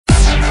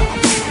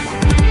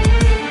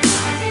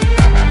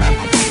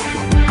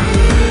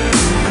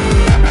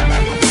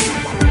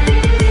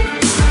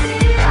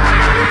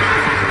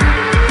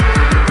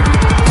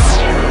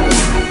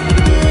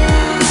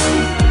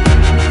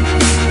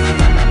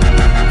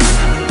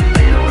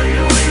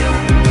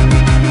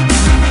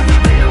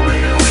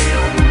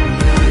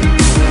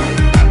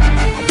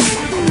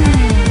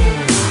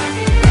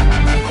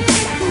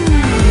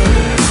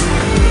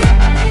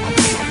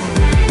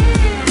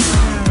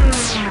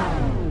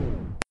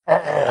Breaker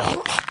 19,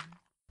 this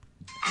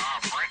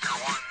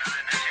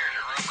here's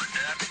a rubber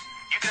duck.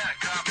 You got a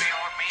copy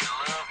on me,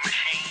 Love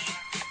Machine?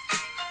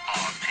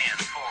 Oh, 10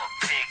 for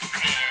Pig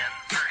Pen.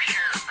 For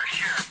sure.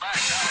 By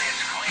golly,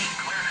 it's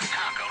clear to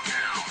Taco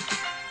Town.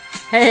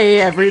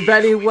 Hey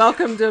everybody,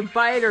 welcome to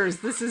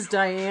Biters. This is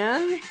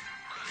Diane.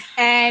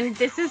 And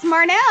this is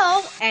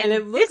Marnell. And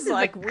it looks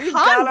like we've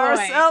got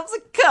ourselves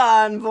a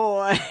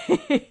convoy.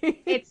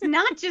 It's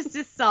not just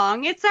a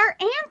song, it's our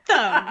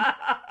anthem.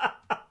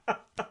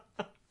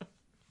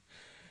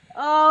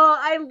 Oh,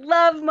 I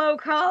love Mo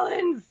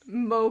Collins.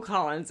 Mo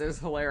Collins is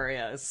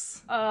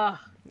hilarious.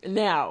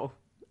 Now,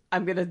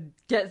 I'm going to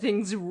get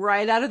things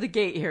right out of the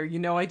gate here. You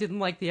know I didn't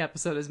like the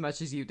episode as much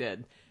as you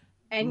did.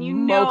 And you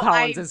know Mo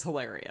Collins is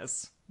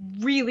hilarious.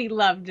 Really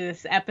loved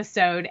this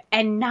episode,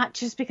 and not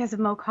just because of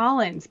Mo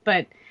Collins,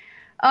 but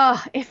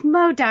if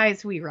Mo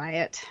dies, we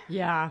riot.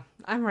 Yeah,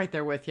 I'm right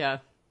there with you.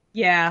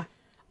 Yeah.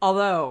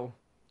 Although,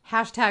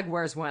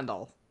 #where's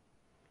Wendell?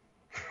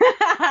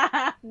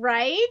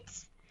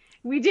 Right?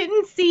 We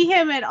didn't see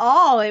him at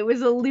all. It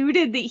was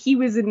alluded that he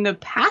was in the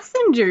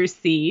passenger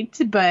seat,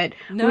 but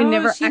we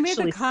never actually saw. No, she made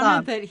the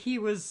comment that he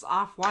was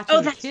off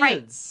watching the kids.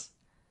 Right.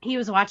 He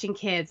was watching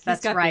kids.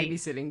 That's right.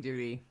 He's got babysitting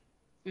duty.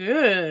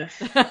 Ugh.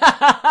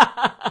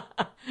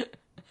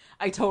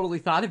 I totally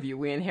thought of you.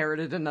 We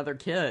inherited another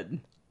kid.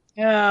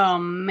 Oh,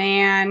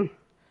 man.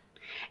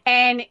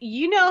 And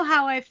you know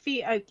how I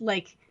feel,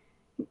 like,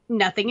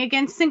 nothing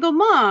against single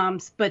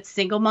moms, but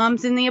single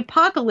moms in the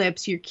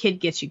apocalypse, your kid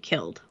gets you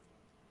killed.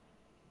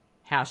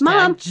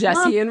 Mom,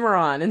 Jesse and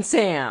Ron and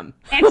Sam.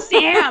 And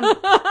Sam.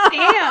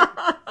 Sam.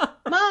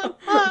 Mom,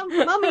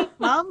 mommy,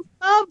 mom.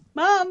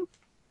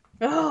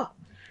 Oh.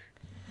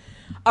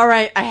 All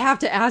right, I have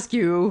to ask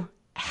you,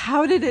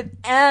 how did it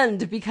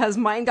end? Because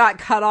mine got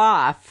cut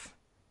off.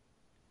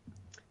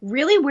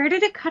 Really? Where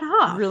did it cut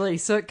off? Really?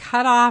 So it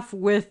cut off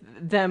with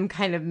them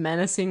kind of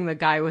menacing the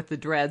guy with the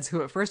dreads,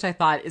 who at first I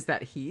thought, is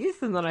that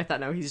Heath? And then I thought,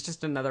 no, he's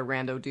just another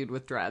rando dude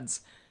with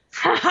dreads.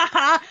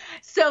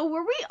 So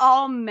were we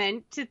all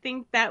meant to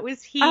think that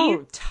was Heath?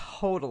 Oh,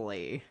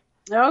 totally.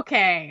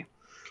 Okay.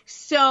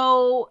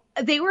 So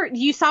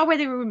you saw where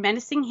they were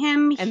menacing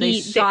him? And they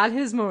shot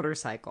his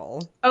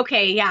motorcycle.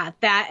 Okay, yeah,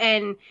 that,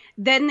 and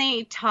then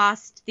they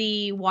tossed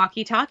the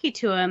walkie-talkie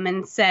to him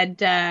and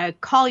said,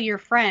 call your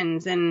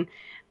friends, and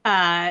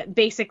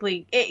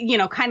basically,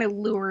 kind of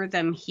lure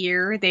them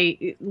here.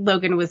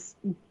 Logan was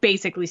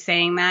basically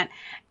saying that.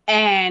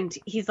 And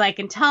he's like,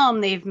 and tell them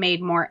they've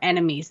made more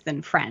enemies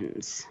than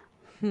friends.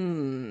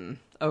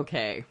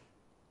 Okay.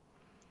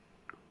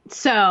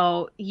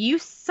 So you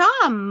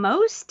saw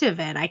most of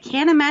it. I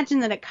can't imagine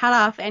that it cut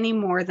off any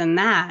more than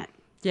that.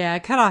 Yeah,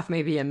 it cut off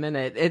maybe a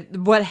minute.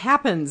 What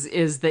happens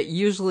is that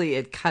usually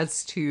it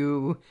cuts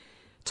to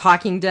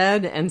Talking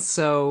Dead, and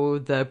so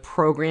the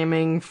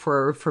programming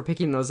for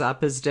picking those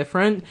up is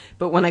different.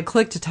 But when I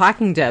clicked to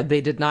Talking Dead,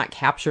 they did not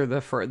capture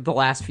the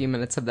last few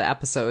minutes of the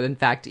episode. In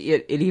fact,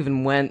 it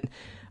even went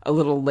a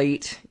little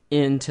late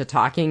into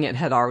talking. It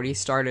had already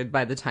started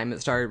by the time it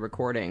started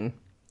recording.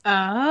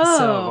 Oh.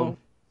 So,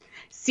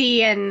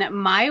 see, in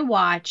my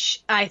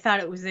watch, I thought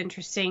it was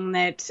interesting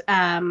that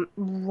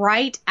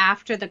right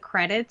after the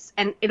credits,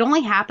 and it only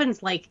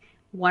happens like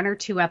 1 or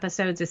 2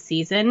 episodes a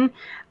season,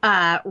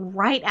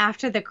 right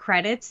after the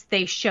credits,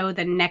 they show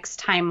the next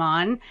time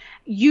on.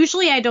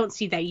 Usually I don't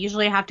see that.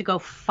 Usually I have to go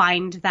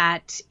find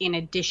that in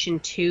addition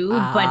to,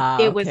 but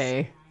it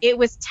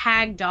was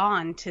tagged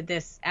on to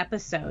this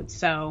episode.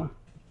 So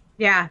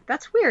yeah,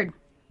 that's weird.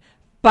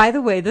 By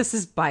the way, this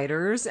is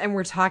Biters, and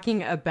we're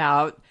talking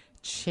about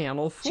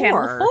Channel 4.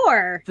 Channel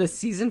 4. The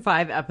Season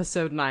 5,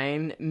 Episode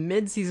 9,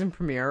 mid-season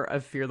premiere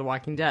of Fear the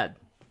Walking Dead.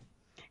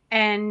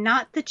 And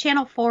not the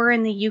Channel 4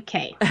 in the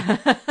UK.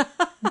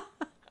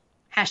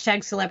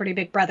 #Celebrity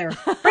Big Brother.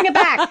 Bring it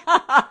back.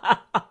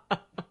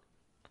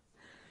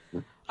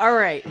 All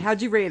right.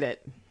 How'd you rate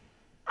it?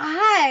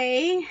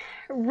 I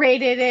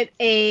rated it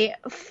a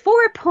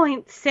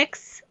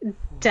 4.6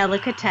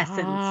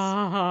 delicatessens.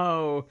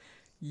 Oh,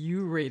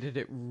 you rated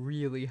it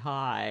really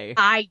high.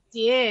 I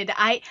did.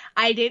 I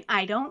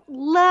don't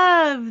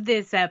love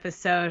this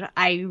episode.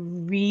 I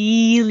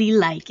really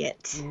like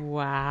it.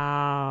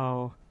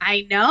 Wow.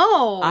 I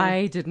know.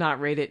 I did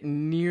not rate it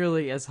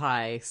nearly as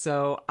high.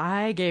 So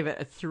I gave it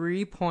a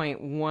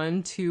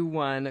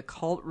 3.121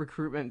 cult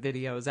recruitment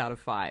videos out of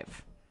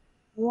 5.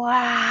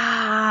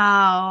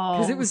 Wow.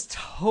 Because it was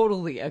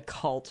totally a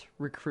cult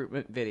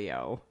recruitment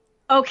video.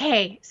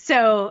 Okay,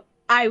 so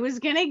I was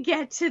going to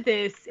get to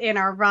this in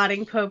our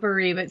rotting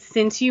potpourri, but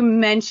since you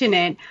mention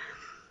it,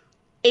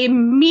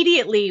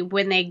 immediately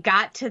when they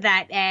got to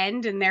that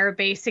end and they're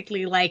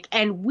basically like,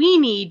 and we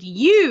need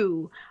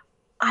you,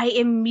 I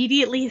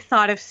immediately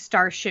thought of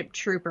Starship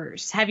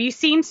Troopers. Have you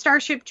seen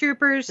Starship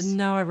Troopers?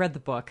 No, I read the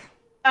book.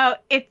 Oh,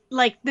 it's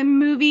like the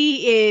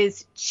movie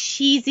is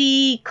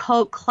cheesy,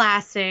 cult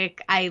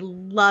classic. I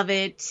love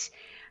it.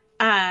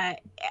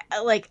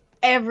 Like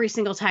every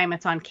single time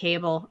it's on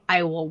cable,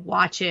 I will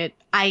watch it.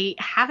 I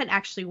haven't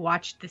actually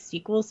watched the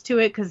sequels to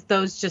it because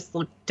those just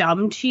look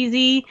dumb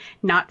cheesy,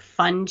 not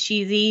fun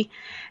cheesy.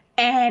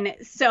 And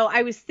so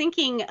I was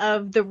thinking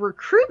of the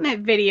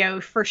recruitment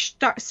video for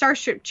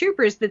Starship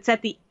Troopers that's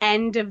at the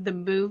end of the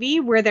movie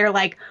where they're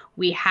like,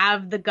 we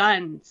have the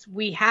guns,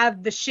 we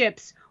have the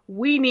ships,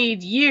 we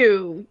need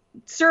you.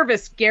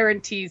 Service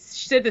guarantees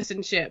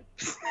citizenship.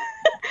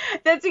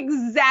 That's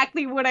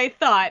exactly what I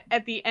thought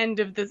at the end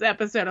of this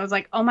episode. I was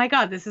like, oh my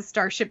God, this is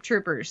Starship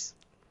Troopers.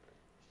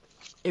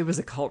 It was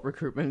a cult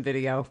recruitment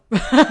video.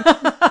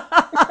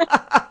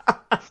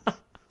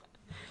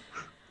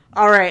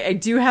 All right, I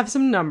do have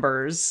some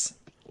numbers.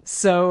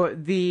 So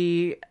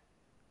the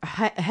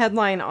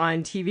headline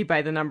on TV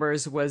by the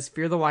numbers was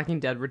Fear the Walking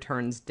Dead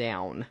returns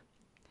down.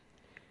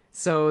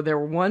 So there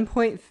were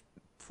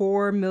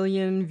 1.4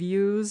 million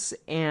views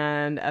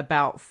and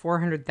about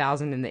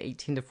 400,000 in the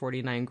 18 to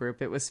 49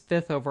 group. It was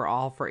 5th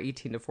overall for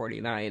 18 to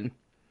 49.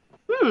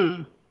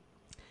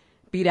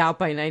 Beat out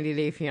by 90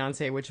 Day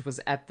Fiancé, which was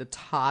at the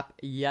top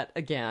yet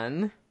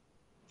again.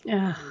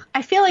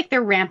 I feel like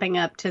they're ramping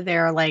up to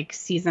their like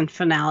season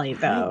finale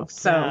though.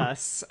 So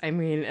yes, I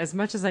mean, as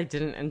much as I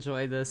didn't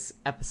enjoy this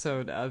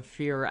episode of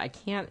Fear, I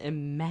can't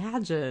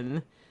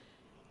imagine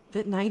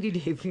that 90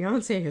 Day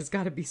Fiancé has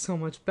got to be so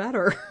much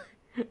better.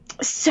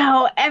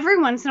 So every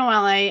once in a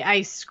while,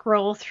 I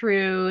scroll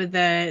through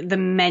the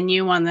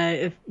menu on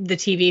the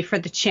TV for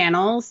the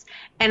channels,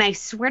 and I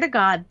swear to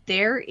God,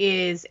 there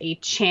is a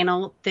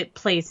channel that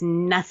plays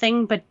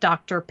nothing but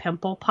Dr.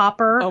 Pimple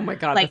Popper. Oh my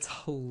God, like,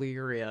 that's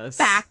hilarious.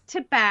 Back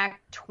to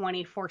back,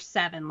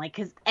 24/7. Like,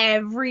 because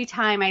every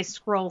time I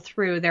scroll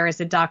through, there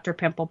is a Dr.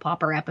 Pimple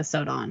Popper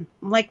episode on.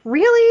 I'm like,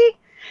 really?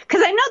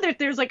 Because I know that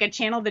there's like a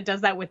channel that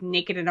does that with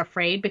Naked and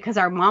Afraid because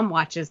our mom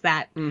watches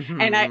that,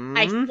 and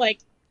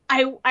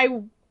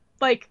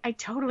I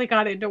totally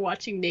got into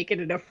watching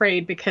Naked and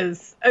Afraid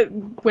because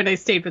when I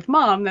stayed with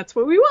Mom, that's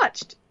what we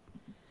watched.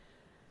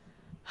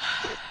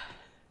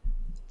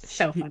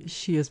 So fun.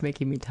 She is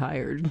making me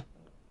tired.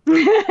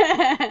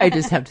 I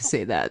just have to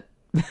say that.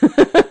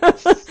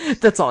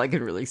 That's all I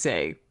can really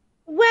say.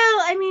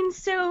 Well, I mean,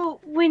 so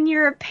when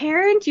you're a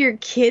parent, your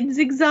kids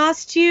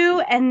exhaust you,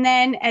 and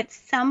then at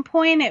some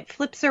point it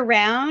flips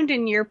around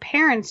and your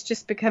parents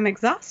just become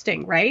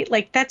exhausting, right?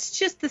 Like, that's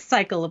just the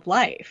cycle of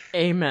life.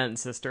 Amen,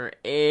 sister.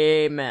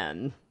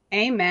 Amen.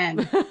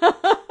 Amen.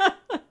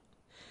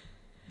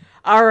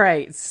 All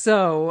right,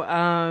 so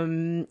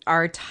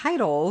our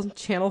title,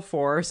 Channel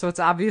 4, so it's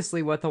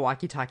obviously what the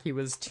walkie-talkie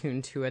was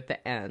tuned to at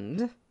the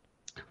end.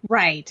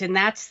 Right, and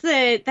that's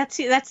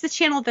the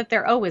channel that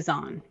they're always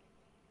on.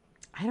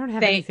 I don't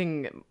have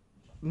anything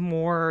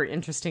more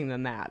interesting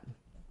than that.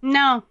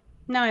 No,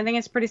 I think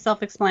it's pretty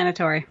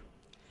self-explanatory.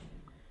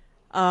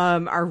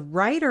 Our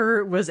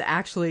writer was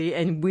actually,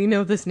 and we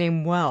know this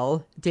name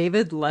well,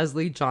 David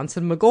Leslie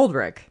Johnson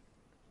McGoldrick.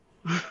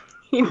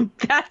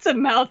 That's a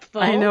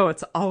mouthful. I know,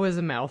 it's always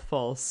a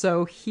mouthful.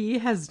 So he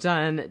has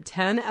done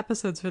 10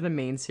 episodes for the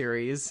main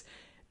series.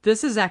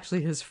 This is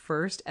actually his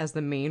first as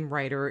the main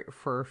writer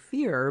for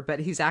Fear, but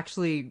he's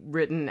actually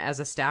written as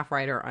a staff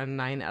writer on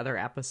 9 other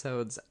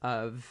episodes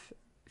of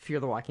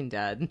Fear the Walking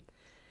Dead.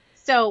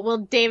 So, well,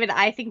 David,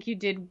 I think you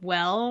did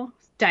well.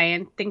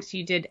 Diane thinks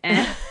you did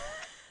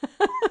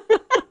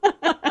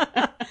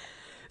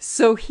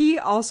So he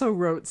also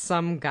wrote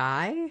Some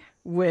Guy,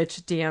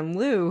 which Dan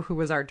Liu, who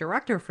was our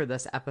director for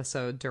this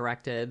episode,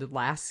 directed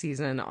last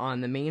season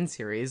on the main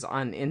series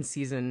in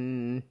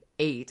season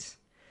 8.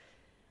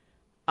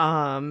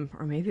 Or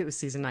maybe it was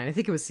season 9. I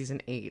think it was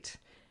season 8.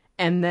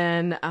 And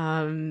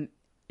then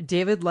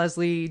David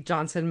Leslie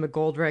Johnson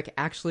McGoldrick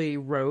actually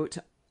wrote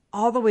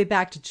all the way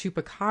back to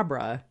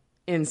Chupacabra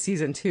in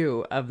season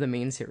 2 of the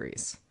main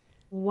series.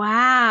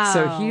 Wow.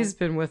 So he's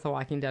been with The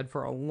Walking Dead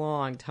for a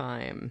long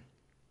time.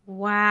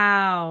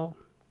 Wow.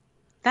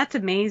 That's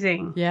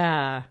amazing.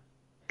 Yeah.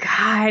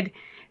 God.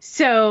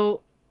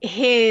 So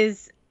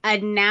his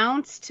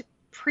announced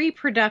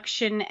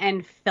pre-production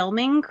and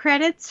filming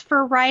credits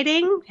for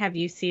writing. Have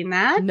you seen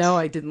that? No,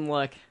 I didn't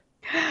look.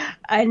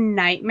 A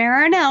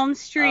Nightmare on Elm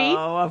Street.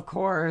 Oh, of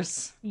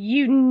course.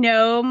 You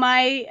know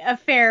my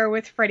affair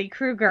with Freddy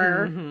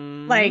Krueger.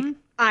 Mm-hmm. Like,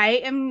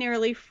 I am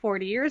nearly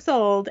 40 years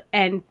old,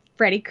 and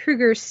Freddy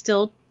Krueger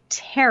still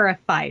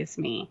terrifies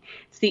me.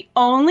 It's the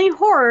only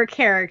horror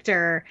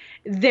character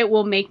that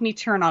will make me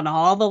turn on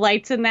all the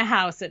lights in the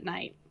house at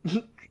night.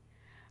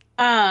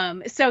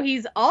 So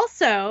he's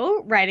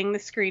also writing the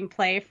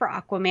screenplay for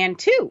Aquaman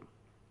 2.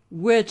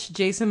 Which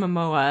Jason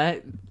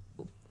Momoa,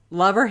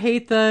 love or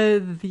hate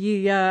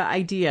the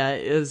idea,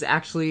 is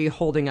actually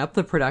holding up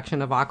the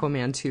production of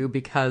Aquaman 2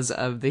 because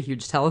of the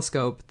huge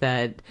telescope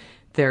that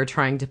they're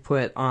trying to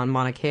put on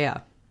Mauna Kea.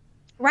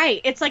 Right.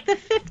 It's like the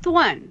 5th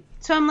one.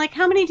 So I'm like,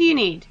 how many do you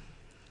need?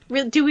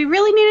 Do we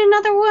really need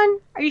another one?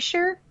 Are you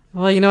sure?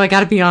 Well, I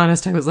gotta be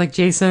honest. I was like,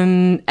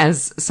 Jason,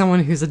 as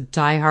someone who's a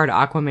diehard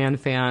Aquaman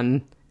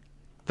fan,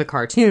 the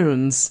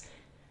cartoons,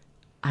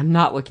 I'm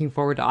not looking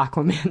forward to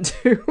Aquaman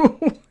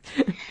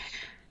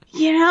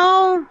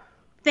 2.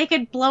 They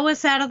could blow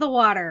us out of the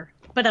water.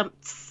 But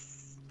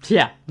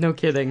yeah, no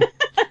kidding.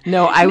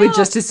 No, I would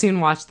just as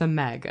soon watch the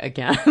Meg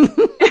again.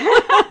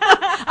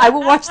 I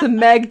will watch the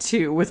Meg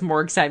 2 with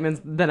more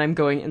excitement than I'm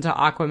going into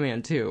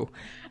Aquaman 2.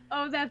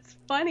 Oh, that's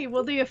funny.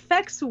 Well, the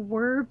effects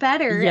were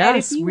better.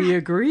 Yes, we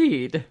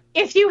agreed.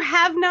 If you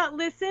have not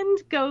listened,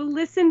 go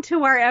listen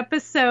to our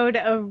episode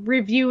of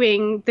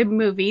reviewing the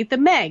movie The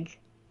Meg.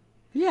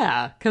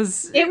 Yeah,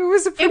 because it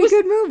was a pretty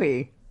good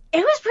movie.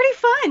 It was pretty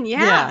fun,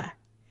 yeah.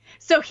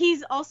 So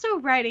he's also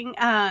writing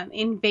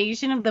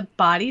Invasion of the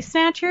Body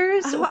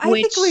Snatchers. Oh, I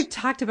think we've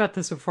talked about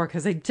this before,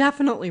 because I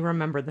definitely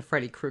remember the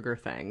Freddy Krueger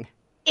thing.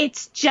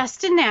 It's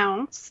just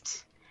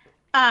announced,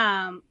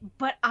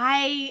 but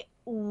I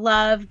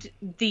loved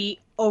the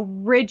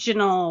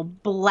original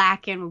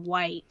black and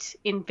white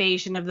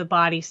Invasion of the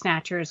Body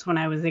Snatchers when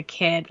I was a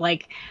kid.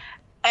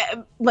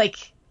 I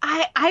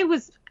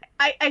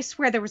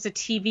swear there was a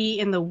TV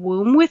in the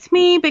womb with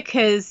me,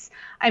 because,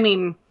 I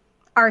mean,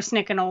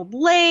 Arsenic and Old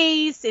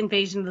Lace,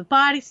 Invasion of the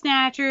Body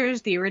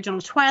Snatchers, the original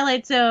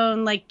Twilight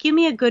Zone, give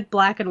me a good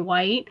black and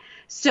white.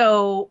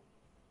 So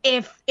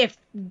if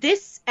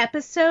this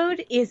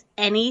episode is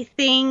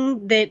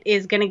anything that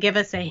is going to give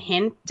us a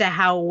hint to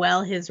how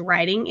well his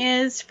writing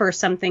is for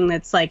something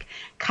that's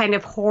kind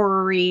of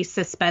horror-y,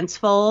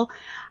 suspenseful,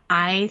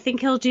 I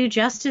think he'll do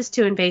justice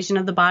to Invasion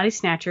of the Body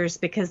Snatchers,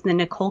 because the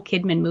Nicole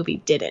Kidman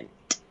movie didn't.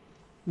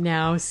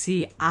 Now,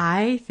 see,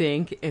 I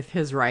think if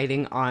his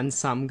writing on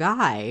Some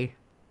Guy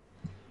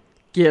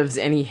gives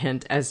any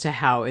hint as to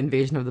how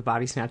Invasion of the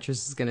Body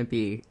Snatchers is going to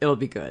be, it'll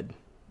be good.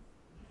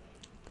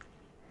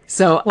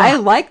 So I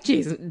like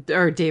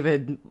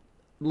David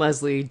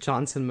Leslie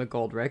Johnson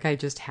McGoldrick. I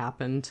just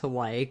happen to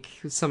like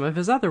some of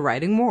his other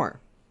writing more.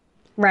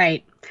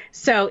 Right.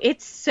 So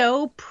it's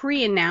so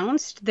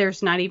pre-announced,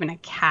 there's not even a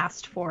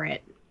cast for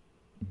it.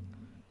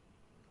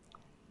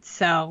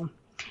 So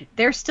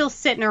they're still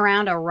sitting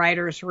around a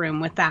writer's room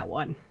with that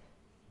one.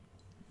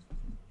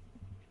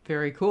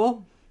 Very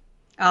cool.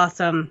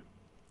 Awesome.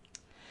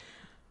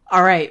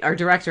 All right. Our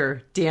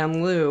director,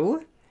 Dan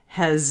Liu,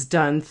 has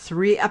done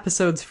 3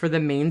 episodes for the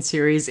main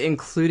series,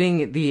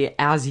 including the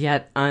as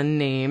yet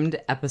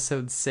unnamed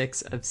episode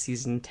 6 of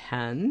season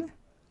 10.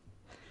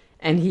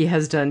 And he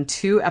has done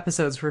 2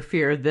 episodes for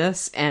Fear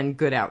This and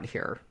Good Out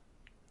Here.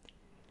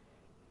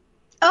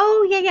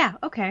 Oh, yeah.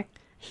 Okay.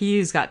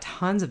 He's got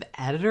tons of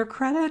editor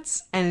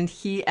credits, and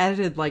he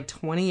edited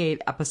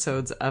 28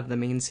 episodes of the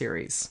main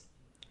series.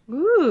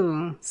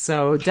 Ooh.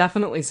 So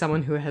definitely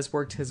someone who has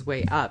worked his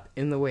way up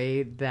in the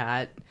way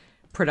that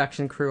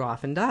production crew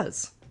often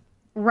does.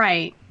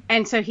 Right.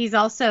 And so he's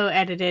also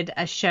edited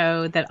a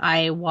show that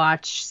I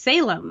watch,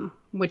 Salem,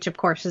 which of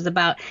course is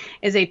a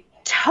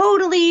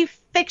totally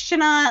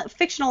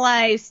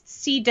fictionalized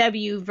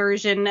CW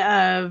version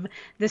of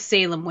the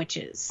Salem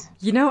Witches.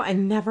 I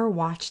never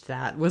watched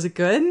that. Was it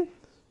good?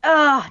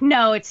 Oh,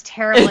 no, it's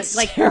terrible. It's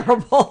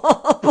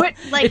terrible. But,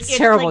 it's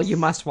terrible. You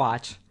must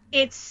watch.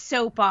 It's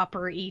soap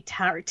opera-y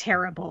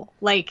terrible.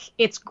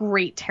 It's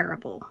great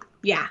terrible.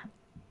 Yeah.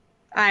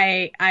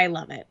 I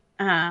love it.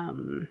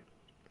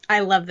 I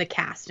love the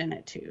cast in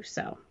it too,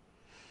 so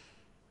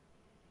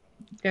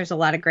there's a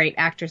lot of great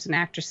actors and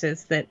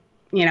actresses that,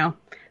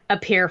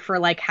 appear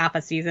for half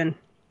a season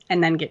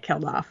and then get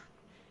killed off.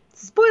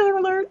 Spoiler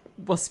alert.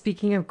 Well,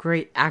 speaking of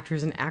great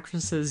actors and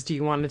actresses, do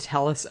you want to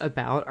tell us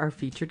about our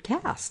featured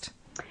cast?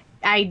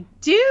 I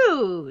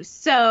do.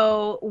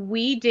 So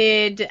we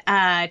did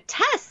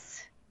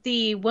Tess,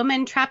 the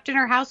woman trapped in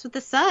her house with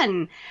the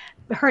sun.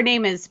 Her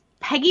name is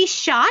Peggy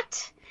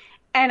Schott.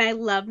 And I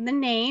love the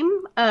name,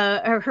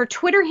 her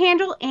Twitter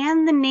handle,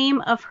 and the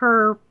name of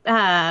her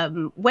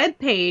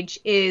webpage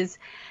is,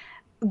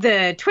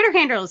 the Twitter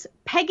handle is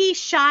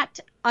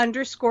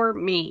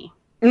PeggyShot_me.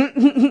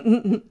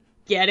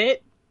 Get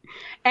it?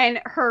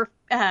 And her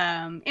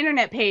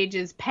internet page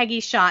is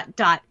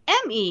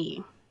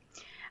PeggyShot.me.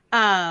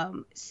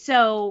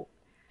 So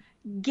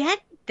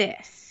get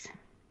this.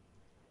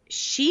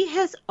 She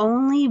has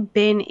only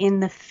been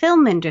in the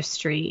film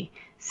industry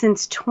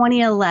since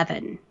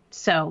 2011.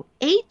 So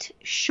 8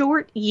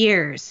 short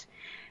years.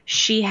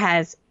 She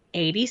has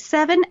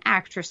 87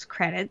 actress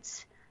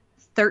credits,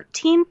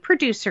 13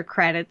 producer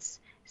credits,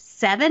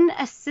 7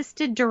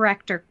 assistant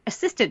director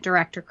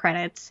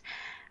credits,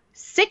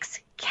 6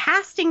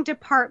 casting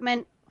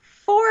department,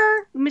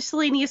 4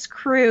 miscellaneous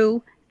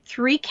crew,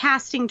 3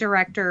 casting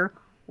director,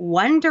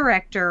 1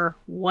 director,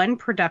 1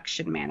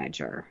 production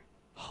manager.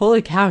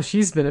 Holy cow,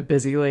 she's been a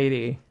busy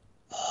lady.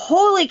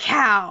 Holy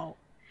cow.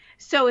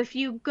 So if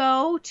you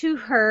go to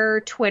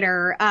her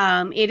Twitter,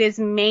 it is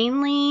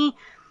mainly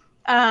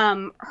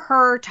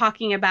her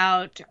talking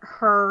about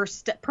her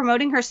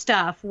promoting her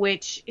stuff,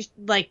 which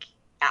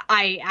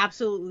I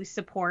absolutely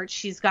support.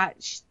 She's got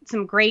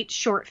some great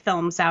short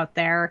films out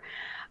there.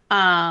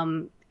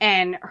 And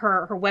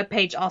her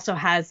webpage also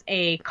has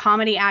a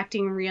comedy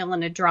acting reel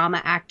and a drama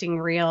acting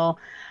reel.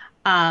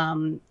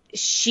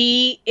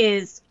 She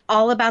is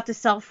all about the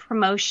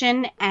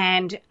self-promotion,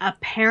 and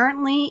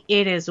apparently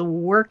it is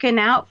working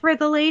out for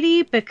the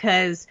lady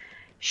because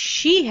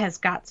she has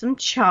got some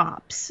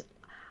chops.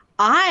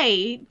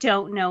 I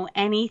don't know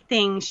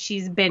anything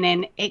she's been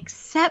in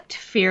except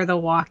Fear the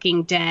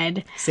Walking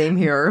Dead. Same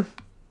here.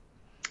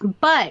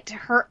 But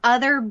her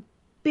other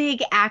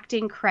big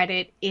acting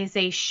credit is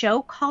a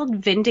show called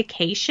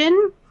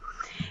Vindication.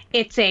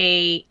 It's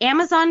a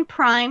Amazon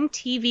Prime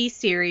TV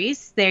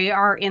series. They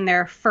are in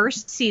their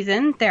first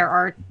season. There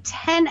are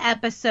 10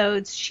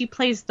 episodes. She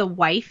plays the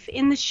wife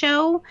in the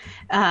show,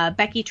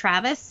 Becky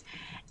Travis.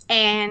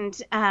 And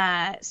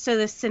so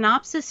the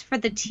synopsis for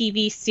the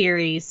TV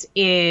series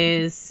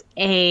is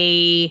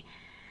a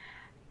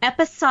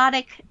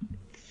episodic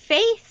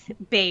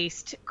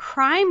faith-based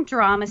crime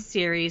drama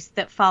series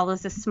that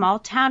follows a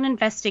small-town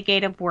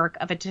investigative work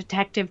of a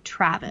detective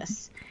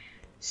Travis.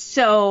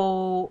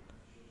 So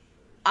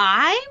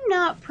I'm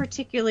not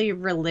particularly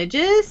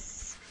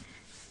religious,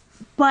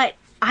 but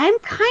I'm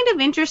kind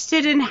of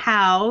interested in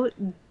how,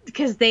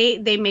 because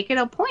they make it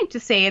a point to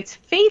say it's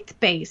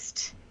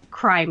faith-based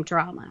crime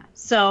drama.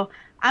 So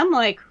I'm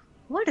like,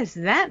 what does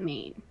that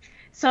mean?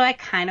 So I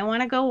kind of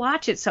want to go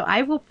watch it. So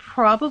I will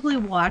probably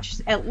watch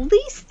at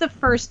least the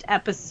first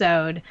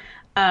episode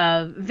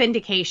of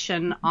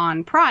Vindication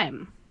on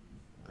Prime.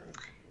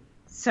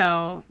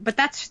 So, but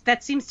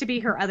that seems to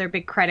be her other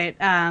big credit.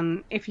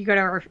 If you go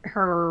to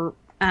her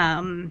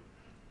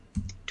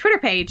Twitter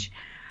page,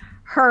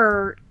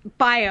 her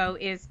bio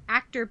is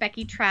actor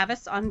Becky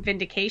Travis on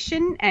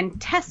Vindication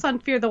and Tess on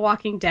Fear the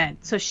Walking Dead.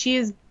 So she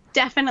is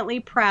definitely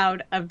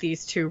proud of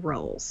these two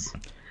roles.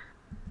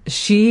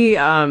 She,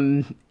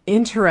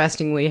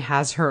 interestingly,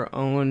 has her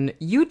own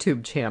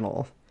YouTube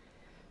channel.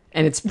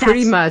 And it's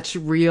pretty much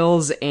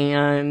reels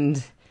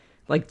and,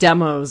 like,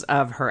 demos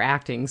of her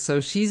acting.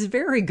 So she's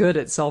very good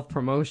at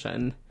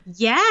self-promotion.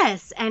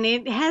 Yes, and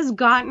it has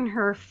gotten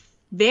her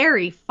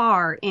very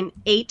far in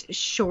 8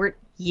 short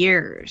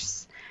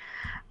years.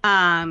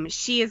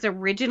 She is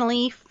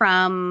originally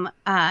from,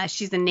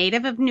 she's a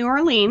native of New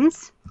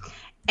Orleans.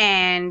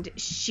 And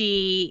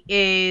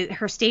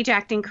her stage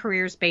acting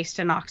career is based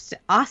in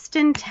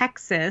Austin,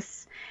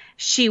 Texas.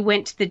 She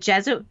went to the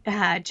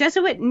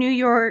Jesuit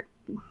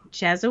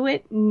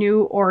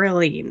New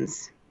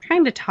Orleans. I'm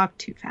trying to talk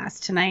too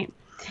fast tonight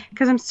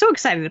because I'm so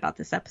excited about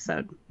this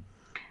episode.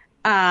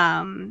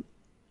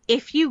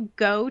 If you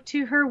go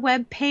to her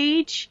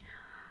webpage,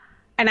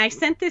 and I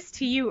sent this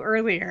to you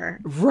earlier.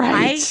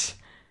 Right.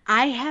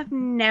 I have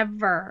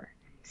never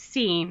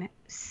seen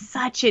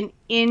such an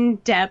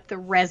in-depth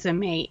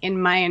resume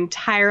in my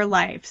entire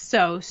life.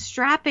 So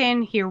strap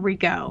in, here we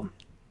go.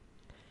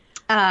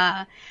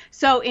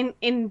 So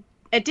in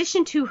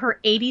addition to her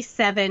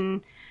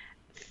 87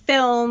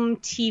 film,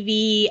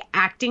 TV,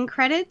 acting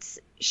credits,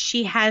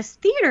 she has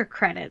theater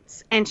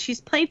credits, and she's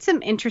played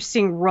some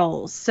interesting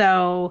roles.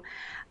 So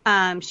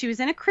she was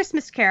in A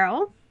Christmas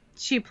Carol.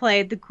 She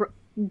played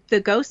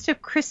the Ghost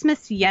of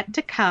Christmas Yet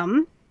to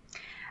Come.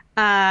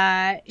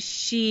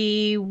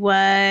 She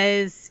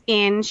was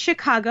in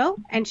Chicago,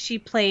 and she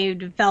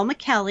played Velma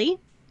Kelly.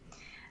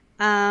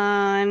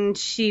 And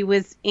she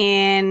was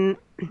in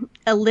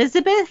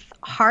Elizabeth,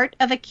 Heart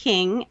of a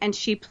King, and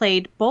she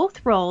played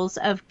both roles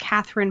of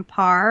Catherine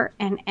Parr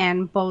and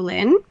Anne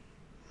Boleyn.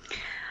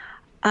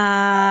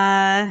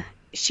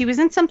 She was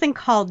in something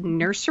called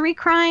Nursery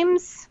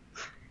Crimes.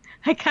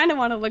 I kind of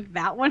want to look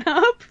that one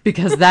up.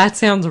 Because that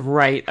sounds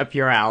right up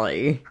your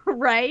alley.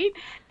 Right?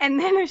 And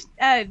then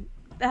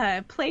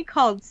a play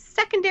called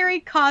Secondary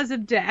Cause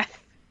of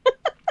Death.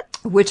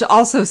 Which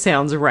also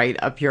sounds right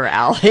up your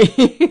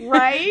alley.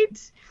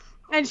 Right?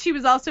 And she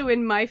was also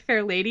in My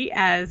Fair Lady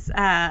as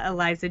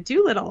Eliza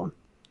Doolittle.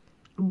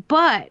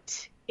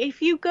 But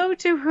if you go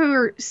to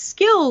her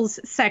skills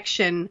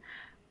section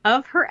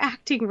of her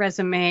acting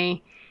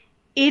resume,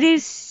 it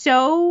is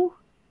so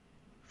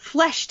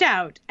fleshed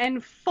out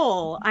and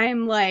full.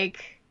 I'm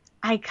like,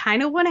 I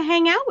kind of want to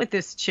hang out with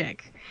this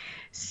chick.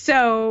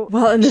 So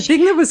well, and the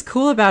thing that was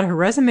cool about her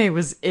resume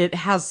was it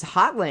has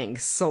hot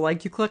links. So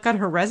like you click on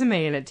her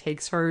resume and it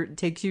takes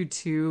you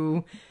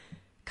to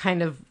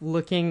kind of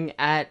looking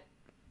at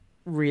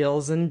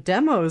reels and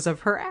demos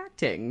of her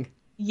acting.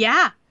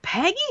 Yeah,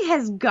 Peggy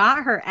has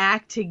got her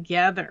act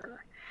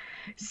together.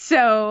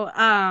 So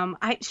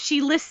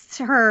she lists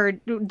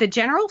the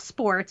general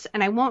sports,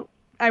 and I won't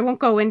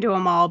go into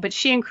them all, but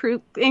she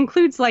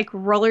includes like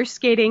roller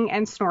skating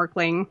and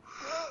snorkeling.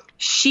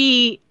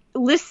 She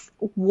lists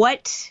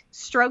what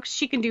strokes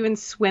she can do in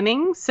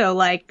swimming, so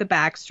like the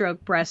backstroke,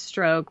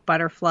 breaststroke,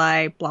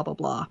 butterfly, blah blah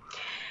blah.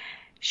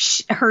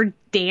 Her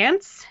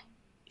dance,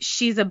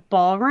 she's a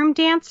ballroom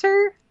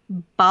dancer,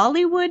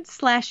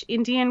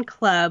 Bollywood/Indian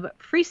club,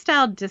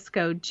 freestyle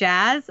disco,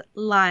 jazz,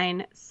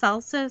 line,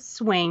 salsa,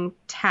 swing,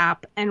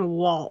 tap, and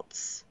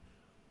waltz.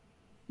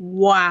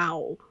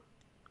 Wow.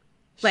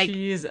 Like,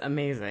 she's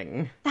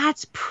amazing.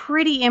 That's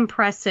pretty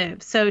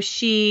impressive. So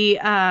she's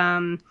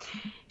got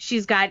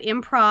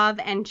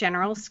improv and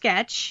general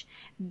sketch.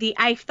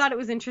 I thought it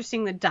was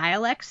interesting, the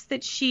dialects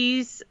that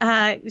she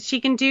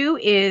can do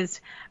is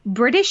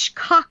British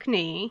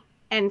Cockney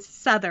and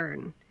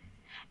Southern.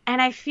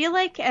 And I feel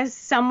like, as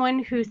someone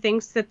who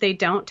thinks that they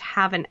don't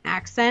have an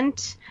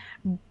accent,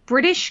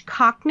 British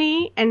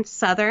Cockney and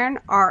Southern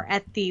are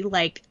at the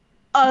like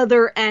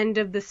other end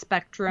of the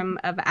spectrum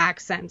of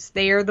accents.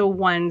 They are the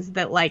ones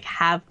that like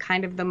have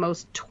kind of the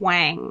most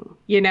twang,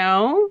 you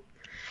know?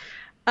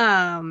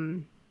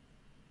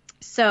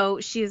 So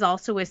she's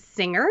also a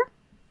singer.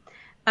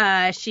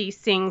 She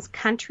sings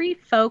country,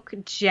 folk,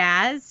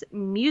 jazz,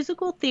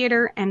 musical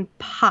theater, and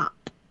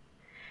pop.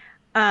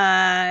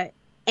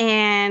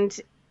 And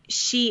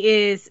she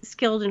is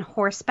skilled in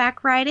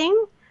horseback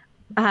riding,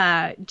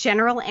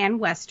 general and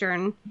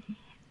Western.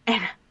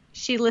 And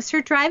she lists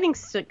her driving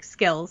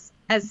skills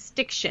as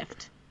stick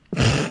shift.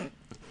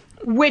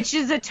 Which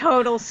is a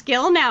total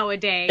skill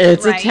nowadays.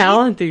 It's right? a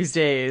talent these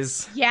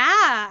days. Yeah.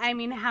 I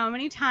mean, how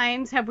many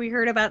times have we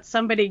heard about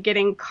somebody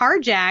getting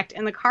carjacked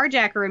and the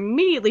carjacker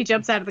immediately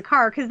jumps out of the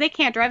car because they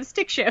can't drive a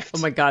stick shift? Oh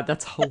my God,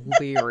 that's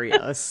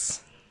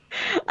hilarious.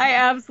 I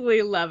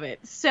absolutely love it.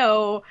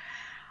 So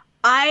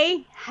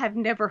I have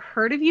never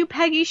heard of you,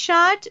 Peggy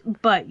Schott,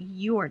 but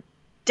you are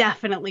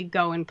definitely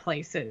going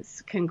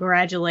places.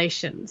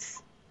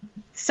 Congratulations.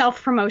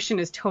 Self-promotion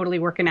is totally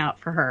working out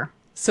for her.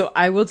 So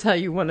I will tell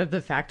you, one of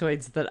the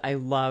factoids that I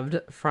loved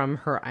from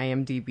her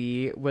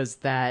IMDb was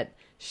that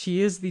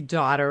she is the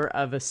daughter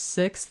of a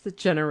 6th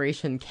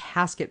generation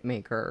casket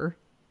maker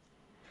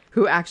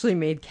who actually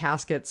made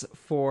caskets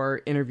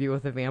for Interview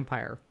with a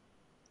Vampire.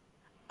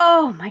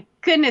 Oh my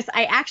goodness.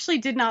 I actually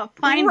did not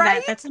find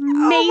that. That's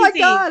amazing. Oh my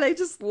God, I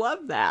just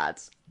love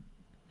that.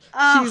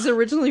 Oh. She's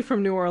originally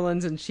from New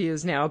Orleans and she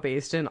is now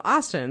based in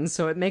Austin.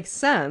 So it makes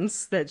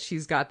sense that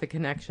she's got the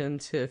connection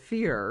to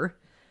Fear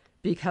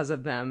because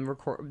of them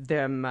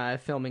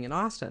filming in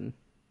Austin.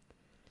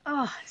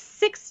 Oh,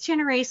 6th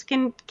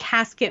generation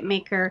casket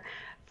maker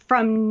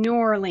from New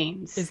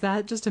Orleans. Is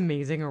that just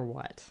amazing or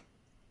what?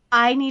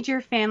 I need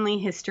your family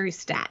history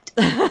stat.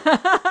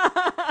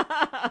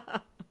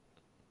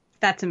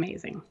 That's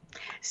amazing.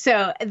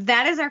 So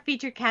that is our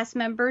featured cast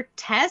member,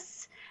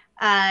 Tess.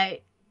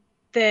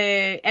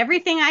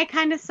 Everything I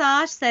kind of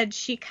saw said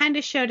she kind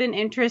of showed an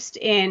interest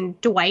in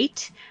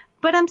Dwight,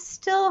 but I'm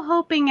still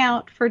hoping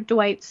out for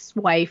Dwight's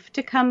wife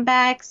to come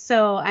back,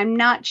 so I'm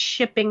not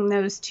shipping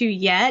those two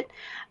yet,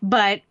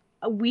 but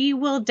we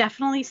will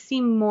definitely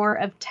see more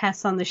of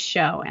Tess on the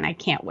show, and I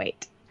can't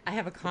wait. I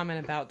have a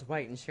comment about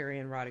Dwight and Sherry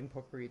and Rotting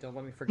Potpourri. Don't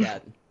let me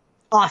forget.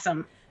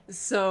 Awesome.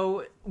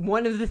 So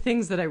one of the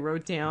things that I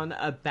wrote down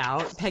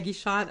about Peggy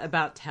Schott,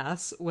 about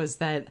Tess, was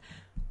that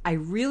I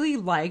really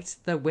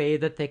liked the way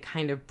that they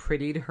kind of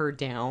prettied her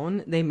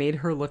down. They made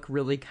her look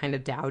really kind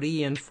of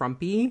dowdy and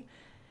frumpy.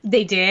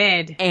 They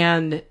did.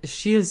 And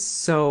she is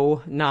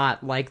so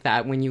not like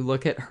that when you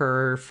look at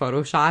her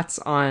photo shots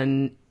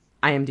on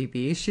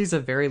IMDb. She's a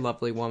very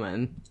lovely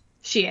woman.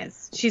 She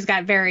is. She's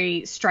got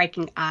very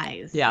striking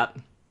eyes. Yeah.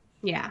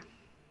 Yeah,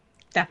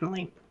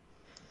 definitely.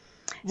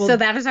 Well, so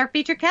that is our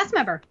featured cast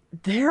member.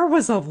 There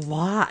was a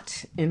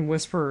lot in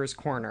Whisperer's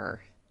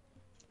Corner.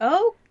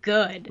 Oh,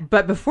 good.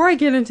 But before I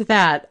get into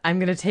that, I'm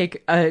going to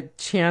take a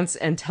chance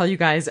and tell you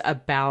guys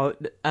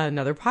about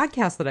another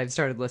podcast that I've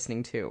started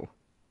listening to.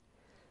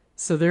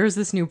 So there's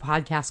this new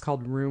podcast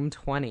called Room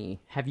 20.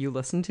 Have you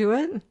listened to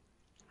it?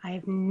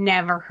 I've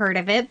never heard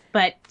of it,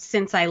 but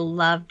since I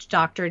loved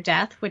Dr.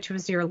 Death, which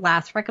was your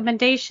last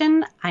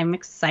recommendation, I'm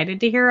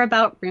excited to hear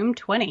about Room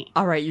 20.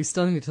 All right, you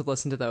still need to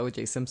listen to the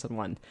O.J. Simpson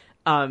one.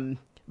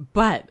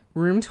 But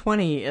Room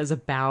 20 is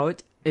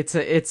about,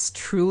 it's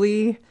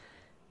truly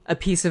a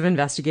piece of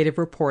investigative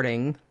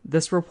reporting.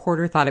 This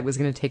reporter thought it was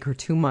going to take her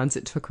 2 months.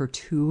 It took her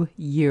 2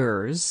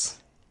 years.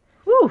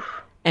 Whew.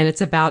 And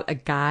it's about a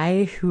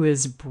guy who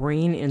is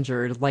brain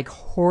injured, like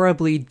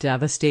horribly,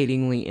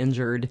 devastatingly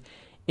injured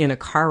in a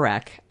car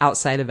wreck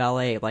outside of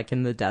LA, like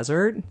in the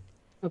desert.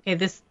 Okay,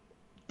 this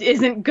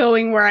isn't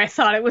going where I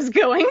thought it was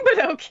going,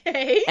 but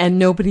okay. And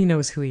nobody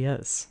knows who he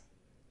is.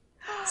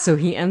 So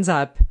he ends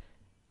up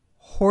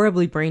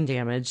horribly brain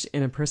damaged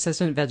in a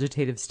persistent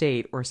vegetative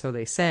state, or so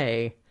they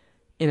say,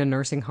 in a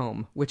nursing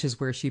home, which is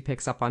where she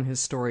picks up on his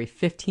story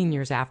 15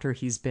 years after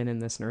he's been in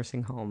this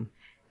nursing home.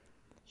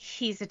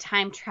 He's a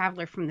time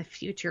traveler from the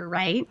future,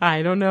 right?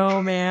 I don't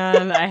know,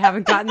 man. I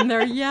haven't gotten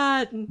there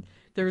yet.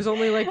 There's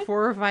only like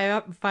 4 or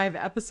 5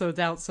 episodes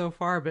out so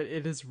far, but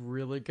it is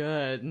really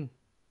good.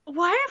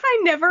 Why have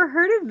I never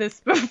heard of this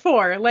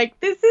before? Like,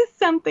 this is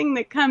something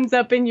that comes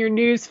up in your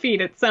news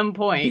feed at some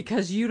point.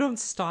 Because you don't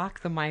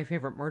stalk the My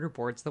Favorite Murder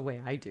boards the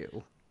way I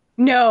do.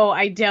 No,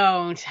 I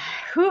don't.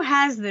 Who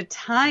has the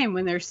time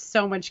when there's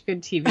so much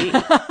good TV?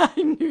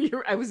 I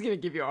knew I was going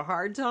to give you a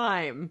hard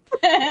time.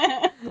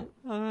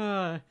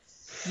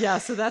 Yeah,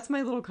 so that's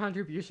my little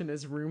contribution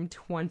is Room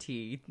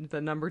 20,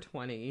 the number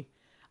 20.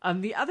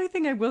 The other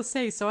thing I will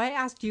say, so I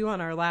asked you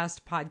on our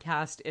last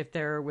podcast if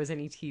there was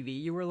any TV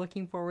you were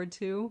looking forward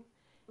to.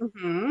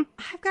 Mm-hmm.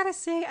 I've got to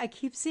say, I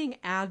keep seeing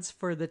ads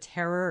for The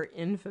Terror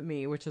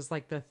Infamy, which is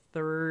like the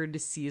 3rd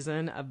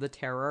season of The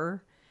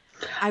Terror.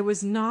 I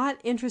was not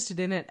interested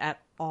in it at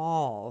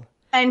all.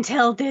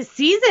 Until this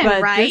season,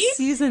 but right? This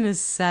season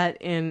is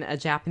set in a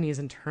Japanese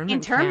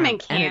internment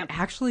camp. And it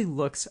actually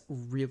looks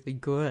really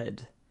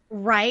good.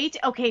 Right?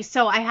 Okay,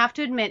 so I have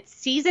to admit,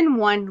 season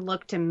 1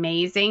 looked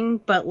amazing,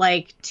 but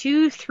like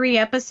 2-3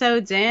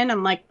 episodes in,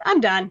 I'm like,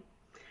 I'm done.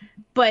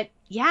 But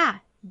yeah,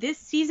 this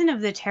season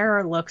of The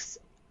Terror looks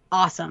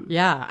awesome.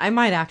 Yeah, I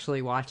might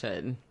actually watch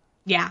it.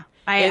 Yeah.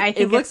 It I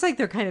think looks like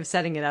they're kind of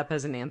setting it up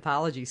as an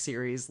anthology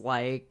series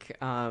like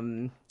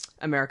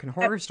American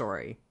Horror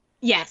Story.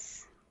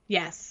 yes.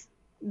 Yes.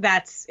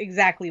 That's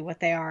exactly what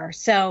they are.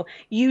 So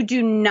you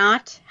do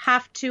not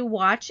have to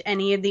watch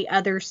any of the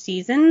other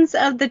seasons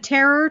of The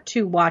Terror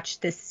to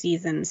watch this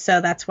season.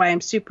 So that's why I'm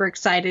super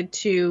excited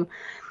to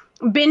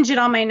binge it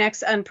on my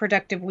next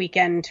unproductive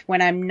weekend when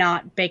I'm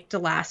not baked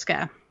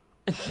Alaska.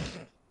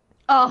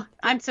 Oh,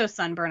 I'm so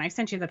sunburned. I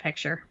sent you the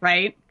picture,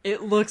 right?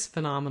 It looks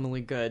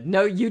phenomenally good.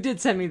 No, you did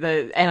send me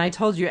and I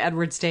told you,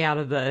 Edward, stay out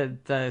of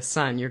the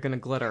sun. You're going to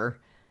glitter.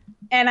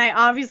 And I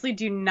obviously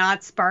do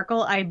not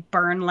sparkle. I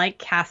burn like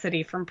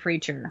Cassidy from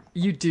Preacher.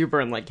 You do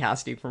burn like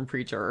Cassidy from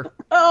Preacher.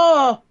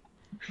 Oh,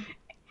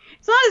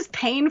 it's not as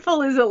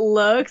painful as it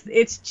looks.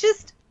 It's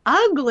just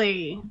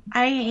ugly.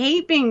 I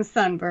hate being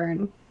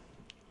sunburned.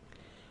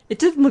 It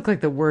didn't look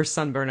like the worst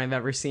sunburn I've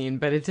ever seen,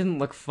 but it didn't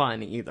look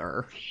fun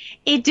either.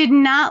 It did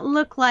not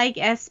look like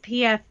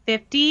SPF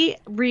 50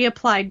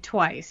 reapplied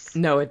twice.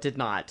 No, it did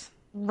not.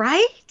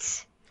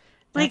 Right?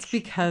 That's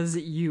because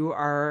you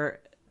are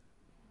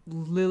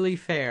lily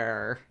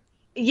fair.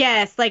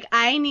 Yes, like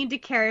I need to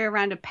carry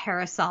around a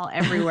parasol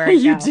everywhere I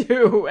You go.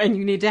 do, and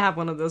you need to have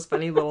one of those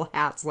funny little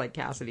hats like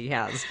Cassidy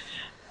has.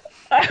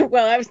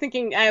 Well, I was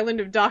thinking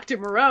Island of Dr.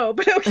 Moreau,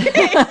 but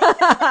okay.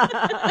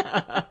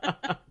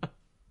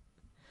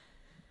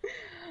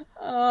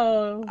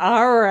 Oh.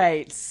 All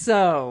right,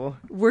 so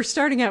we're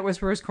starting out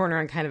Whisperer's Corner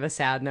on kind of a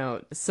sad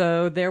note.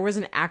 So there was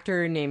an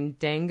actor named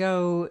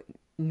Dango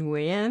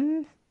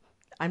Nguyen.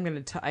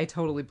 I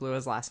totally blew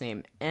his last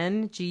name.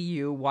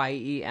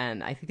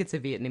 Nguyen. I think it's a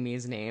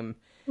Vietnamese name.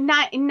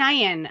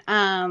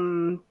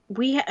 Nyan.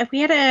 We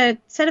had a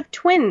set of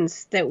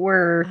twins that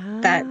were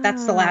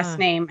that's the last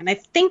name, and I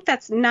think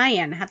that's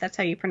Nyan. That's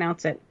how you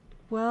pronounce it.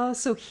 Well,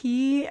 so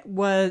he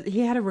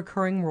had a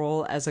recurring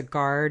role as a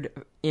guard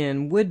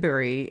in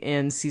Woodbury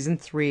in season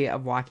 3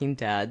 of Walking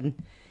Dead.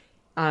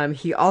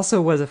 He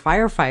also was a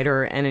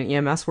firefighter and an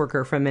EMS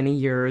worker for many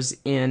years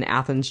in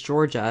Athens,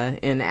 Georgia,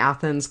 in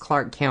Athens,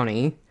 Clark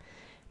County.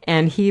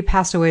 And he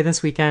passed away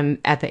this weekend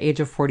at the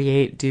age of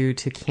 48 due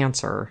to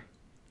cancer.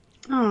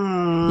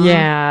 Aww.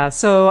 Yeah,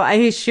 so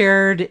I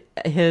shared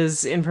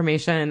his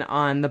information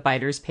on the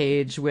Biters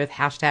page with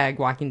hashtag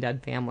Walking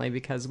Dead Family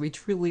because we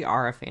truly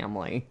are a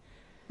family.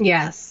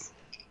 Yes.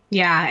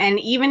 Yeah, and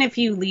even if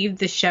you leave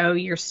the show,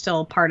 you're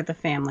still part of the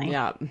family.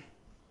 Yeah.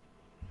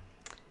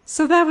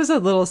 So that was a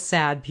little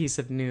sad piece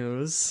of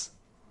news.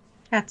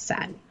 That's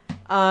sad.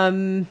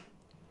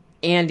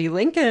 Andy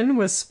Lincoln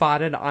was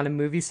spotted on a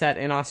movie set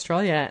in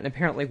Australia, and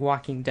apparently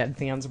Walking Dead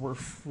fans were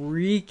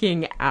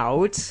freaking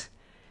out.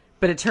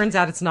 But it turns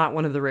out it's not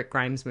one of the Rick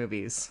Grimes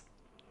movies.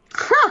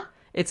 Huh.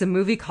 It's a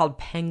movie called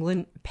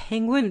Penguin.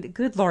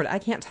 Good Lord, I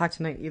can't talk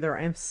tonight either.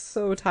 I'm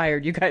so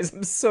tired, you guys.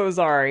 I'm so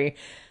sorry.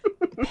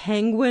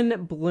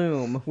 Penguin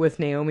Bloom with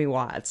Naomi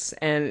Watts,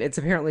 and it's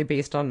apparently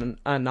based on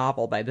a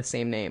novel by the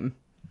same name.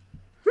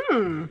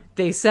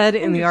 They said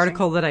in the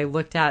article that I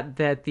looked at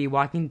that the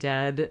Walking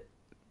Dead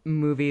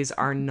movies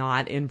are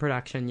not in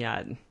production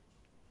yet.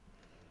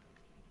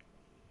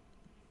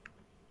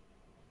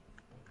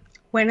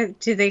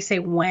 Do they say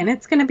when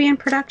it's going to be in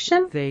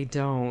production? They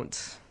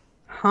don't.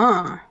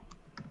 Huh.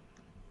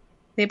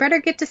 They better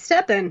get to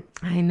stepping.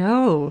 I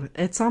know.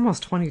 It's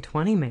almost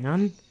 2020,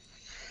 man.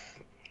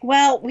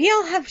 Well, we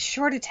all have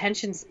short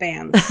attention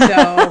spans,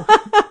 so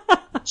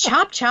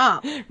chop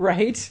chop.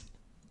 Right?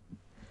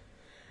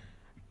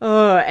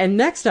 And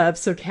next up,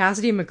 so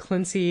Cassidy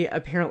McClincy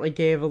apparently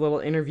gave a little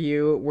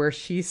interview where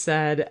she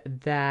said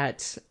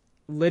that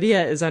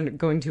Lydia is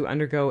going to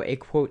undergo a,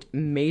 quote,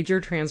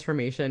 major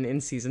transformation in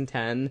season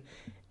 10.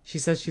 She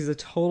says she's a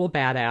total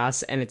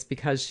badass, and it's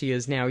because she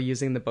is now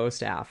using the bow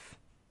staff.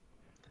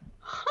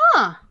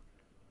 Huh.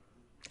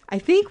 I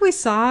think we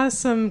saw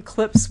some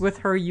clips with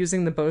her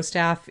using the bow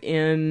staff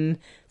in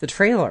the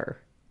trailer.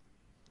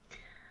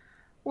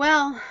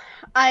 Well,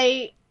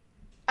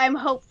 I'm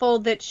hopeful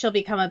that she'll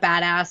become a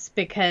badass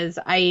because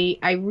I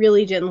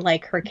really didn't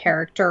like her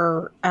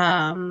character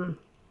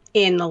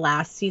in the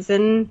last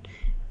season.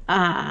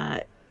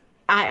 I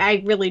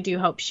really do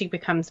hope she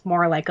becomes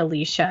more like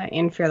Alicia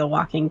in Fear the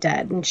Walking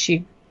Dead, and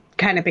she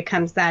kind of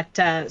becomes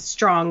that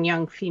strong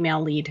young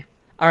female lead.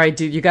 All right,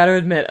 dude, you got to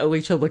admit,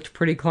 Alicia looked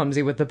pretty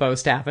clumsy with the bow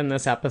staff in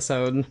this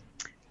episode.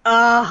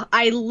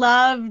 I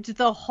loved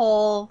the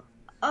whole,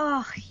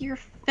 you're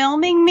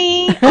filming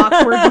me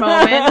awkward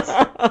moment.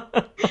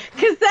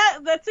 Because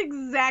that's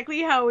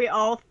exactly how we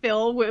all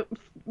feel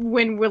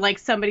when we're like,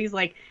 somebody's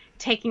like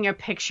taking a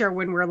picture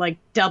when we're like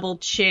double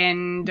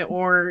chinned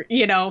or,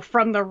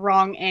 from the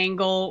wrong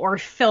angle, or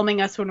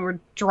filming us when we're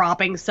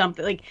dropping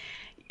something. Like,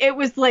 it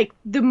was like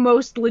the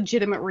most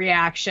legitimate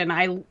reaction.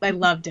 I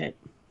loved it.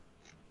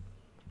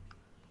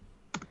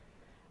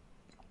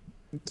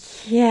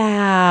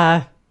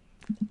 Yeah.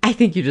 I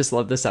think you just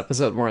love this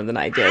episode more than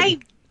I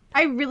did.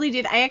 I really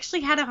did. I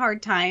actually had a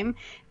hard time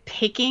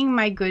picking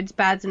my goods,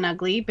 bads, and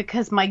ugly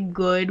because my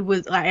good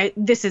was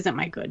this isn't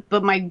my good,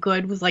 but my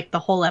good was like the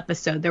whole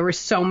episode. There were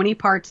so many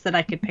parts that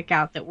I could pick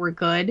out that were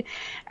good.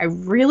 I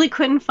really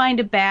couldn't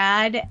find a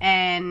bad,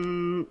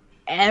 and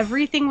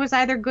everything was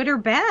either good or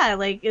bad.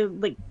 Like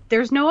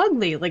there's no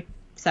ugly. Like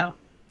so.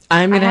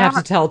 I'm going to have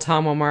to tell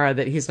Tom O'Mara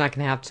that he's not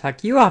going to have to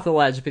tuck you off the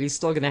ledge, but he's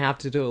still going to have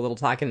to do a little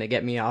talking to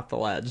get me off the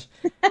ledge.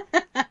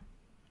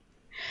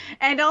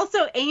 And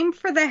also aim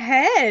for the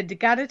head.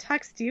 Gotta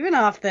tuck Steven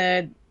off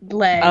the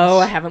ledge. Oh,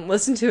 I haven't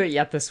listened to it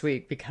yet this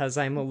week because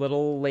I'm a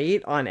little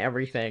late on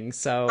everything.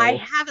 So I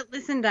haven't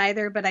listened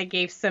either, but I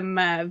gave some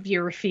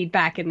viewer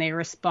feedback and they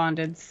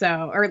responded.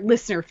 Or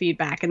listener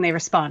feedback and they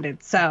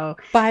responded. So,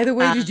 by the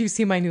way, did you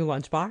see my new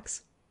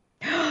lunchbox?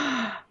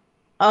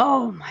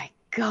 Oh my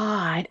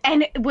God!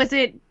 And was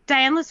it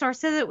Dianne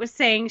LaSorsa that was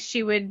saying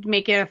she would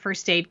make it a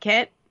first aid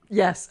kit?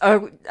 Yes.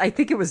 I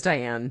think it was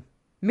Dianne.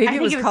 Maybe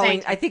it was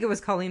Colleen. I think it was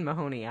Colleen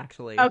Mahoney,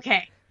 actually.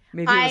 Okay.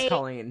 Maybe it was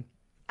Colleen.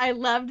 I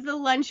loved the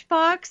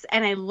lunchbox,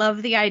 and I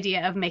love the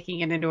idea of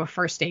making it into a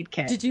first aid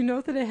kit. Did you know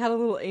that it had a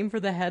little aim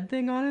for the head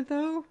thing on it,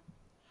 though?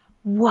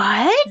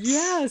 What?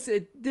 Yes,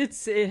 it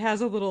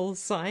has a little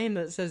sign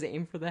that says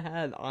aim for the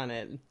head on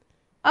it.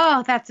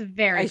 Oh, that's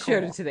very cool. I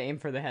showed it to the aim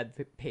for the head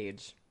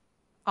page.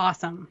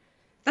 Awesome.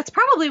 That's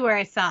probably where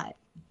I saw it.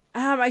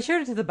 I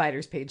showed it to the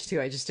biters page, too.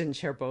 I just didn't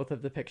share both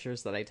of the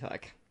pictures that I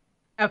took.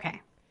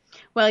 Okay.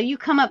 Well, you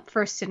come up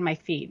first in my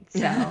feed, so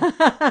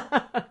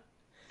I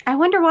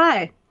wonder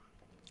why.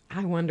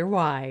 I wonder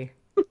why.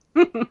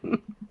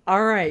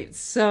 All right,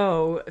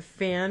 so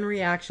fan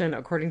reaction,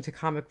 according to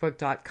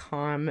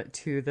comicbook.com,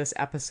 to this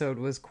episode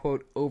was,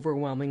 quote,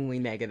 overwhelmingly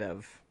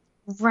negative.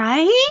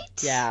 Right?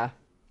 Yeah,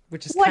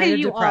 which is what kind are of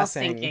you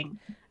depressing. all thinking?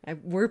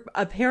 We're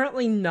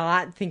apparently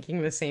not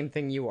thinking the same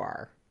thing you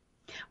are.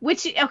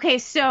 Okay,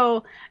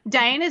 so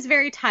Diane is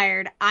very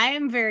tired. I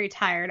am very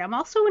tired. I'm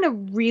also in a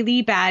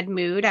really bad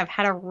mood. I've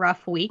had a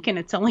rough week and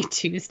it's only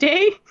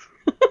Tuesday.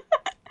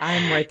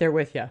 I'm right there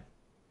with you.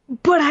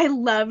 But I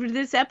loved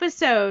this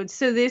episode.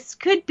 So this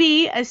could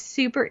be a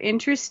super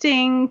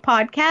interesting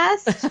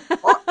podcast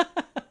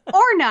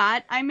or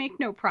not. I make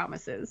no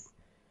promises.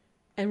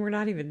 And we're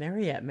not even there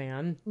yet,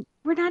 man.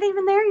 We're not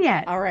even there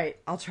yet. All right,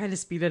 I'll try to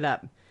speed it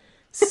up.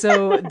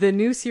 So the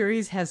new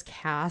series has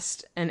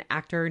cast an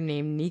actor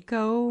named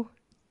Nico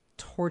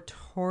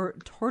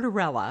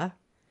Tortorella.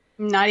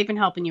 Not even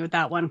helping you with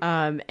that one.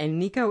 And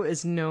Nico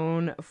is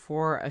known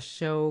for a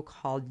show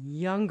called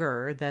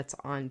Younger that's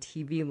on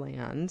TV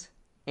Land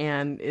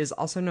and is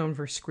also known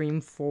for Scream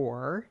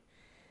 4.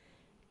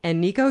 And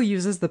Nico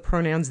uses the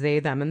pronouns they,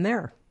 them, and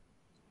their.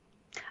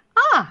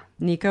 Ah!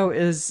 Nico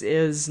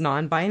is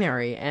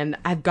non-binary. And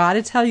I've got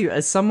to tell you,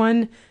 as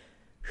someone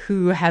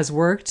who has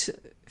worked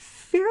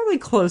fairly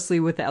closely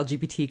with the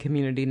LGBT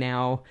community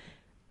now,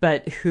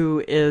 but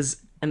who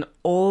is an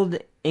old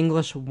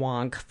English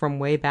wonk from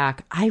way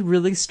back, I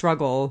really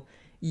struggle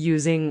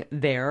using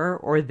their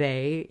or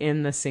they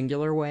in the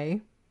singular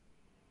way.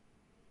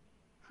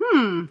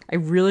 I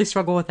really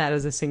struggle with that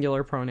as a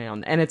singular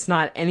pronoun. And it's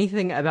not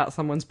anything about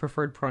someone's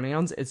preferred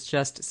pronouns. It's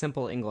just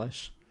simple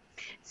English.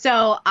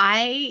 So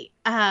I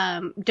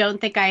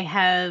don't think I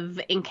have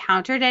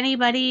encountered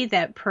anybody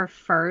that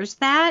prefers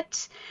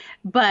that,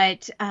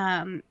 but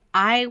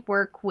I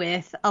work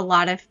with a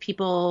lot of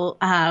people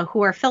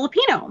who are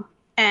Filipino,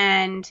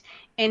 and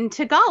in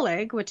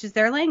Tagalog, which is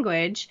their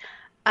language,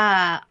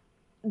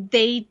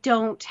 they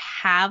don't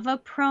have a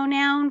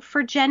pronoun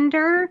for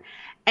gender.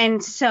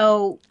 And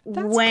so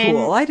That's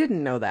cool. I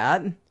didn't know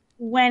that.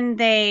 When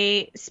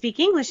they speak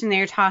English and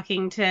they're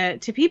talking to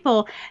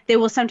people, they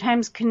will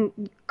sometimes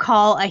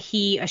call a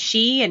he a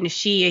she and a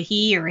she a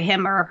he or a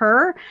him or a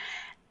her.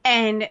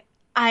 And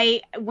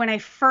when I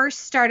first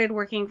started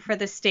working for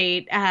the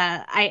state,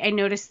 I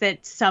noticed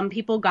that some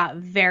people got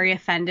very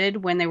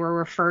offended when they were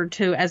referred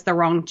to as the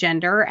wrong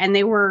gender, and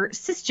they were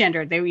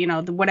cisgendered. They,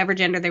 whatever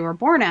gender they were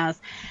born as.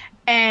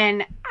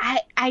 And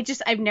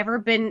I've never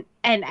been,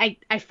 and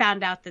I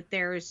found out that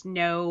there's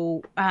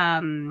no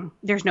pronoun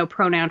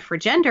for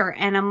gender.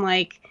 And I'm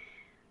like,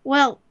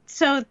 well,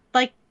 so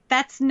like,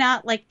 that's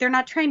not like, they're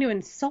not trying to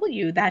insult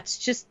you. That's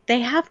just,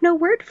 they have no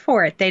word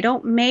for it. They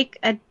don't make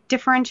a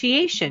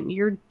differentiation.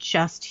 You're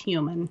just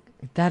human.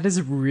 That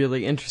is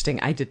really interesting.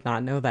 I did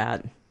not know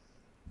that.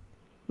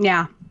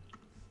 Yeah.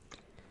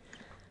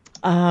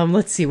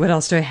 Let's see, what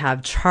else do I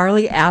have?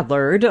 Charlie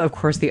Adler, of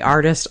course, the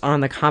artist on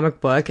the comic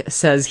book,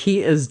 says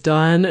he is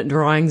done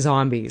drawing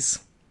zombies.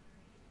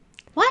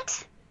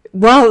 What?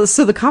 Well,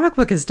 so the comic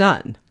book is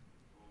done.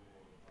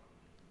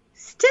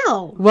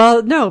 Still.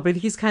 Well, no, but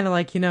he's kind of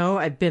like,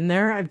 I've been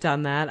there, I've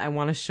done that. I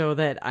want to show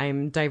that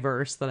I'm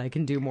diverse, that I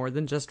can do more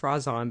than just draw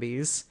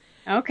zombies.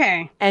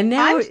 Okay. And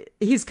now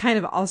he's kind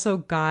of also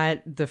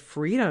got the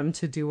freedom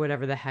to do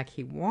whatever the heck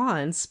he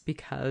wants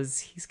because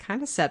he's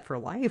kind of set for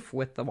life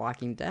with The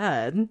Walking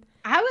Dead.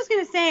 I was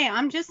going to say,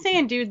 I'm just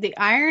saying, dude, the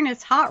iron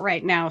is hot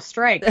right now.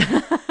 Strike.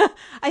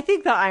 I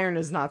think the iron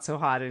is not so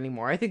hot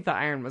anymore. I think the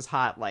iron was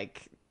hot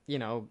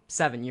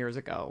 7 years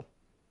ago.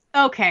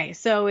 Okay,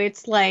 so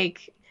it's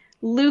like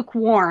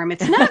lukewarm.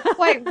 It's not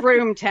quite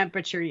room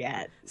temperature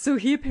yet. So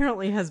he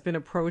apparently has been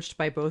approached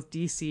by both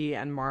DC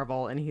and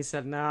Marvel, and he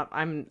said, "No,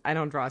 I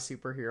don't draw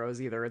superheroes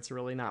either. It's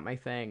really not my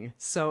thing."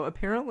 So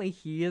apparently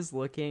he is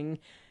looking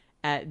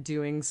at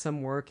doing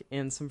some work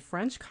in some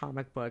French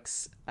comic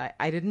books.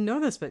 I didn't know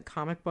this, but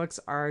comic books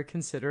are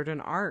considered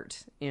an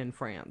art in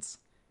France.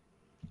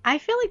 I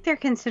feel like they're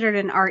considered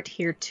an art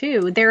here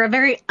too. They're a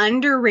very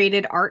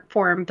underrated art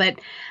form, but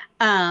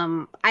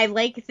I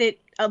like that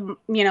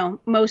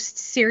most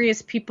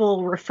serious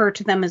people refer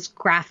to them as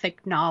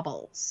graphic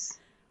novels.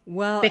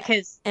 Well,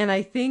 Because and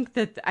I think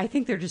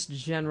they're just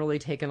generally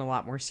taken a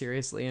lot more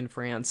seriously in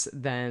France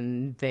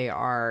than they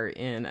are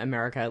in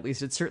America. At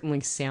least it certainly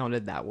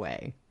sounded that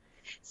way.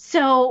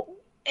 so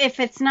if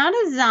it's not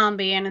a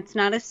zombie and it's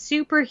not a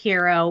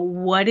superhero,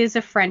 what is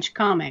a French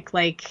comic?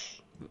 Like,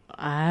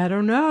 I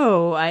don't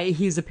know.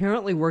 He's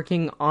apparently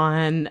working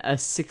on a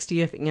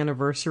 60th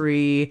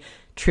anniversary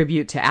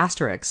tribute to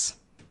Asterix.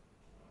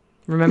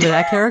 Remember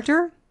that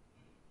character?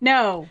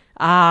 no.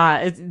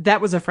 That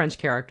was a French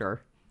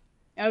character.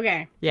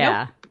 Okay.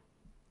 Yeah. Nope.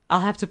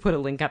 I'll have to put a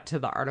link up to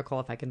the article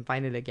if I can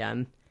find it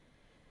again.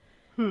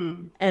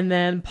 And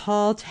then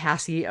Paul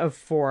Tassi of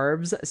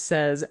Forbes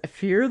says,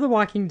 "Fear the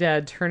Walking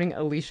Dead turning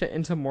Alicia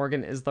into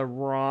Morgan is the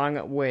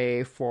wrong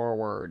way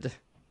forward."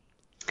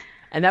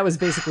 And that was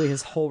basically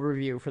his whole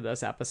review for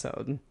this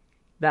episode.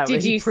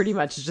 He pretty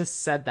much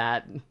just said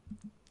that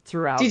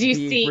throughout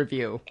the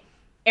review.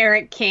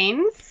 Eric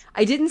Kane's?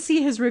 I didn't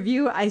see his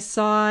review. I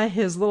saw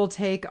his little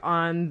take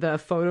on the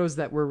photos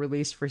that were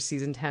released for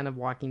season 10 of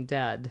Walking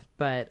Dead,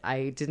 but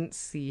I didn't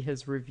see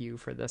his review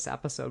for this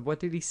episode.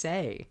 What did he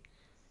say?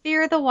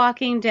 Fear the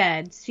Walking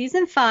Dead,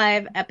 Season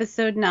 5,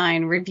 Episode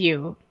 9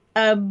 review.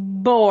 A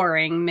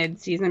boring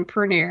mid-season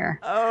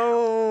premiere.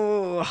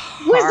 Oh,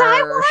 Was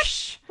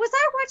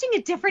I watching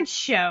a different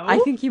show? I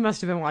think you must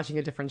have been watching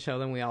a different show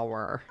than we all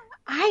were.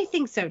 I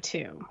think so,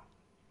 too.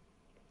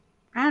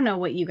 I don't know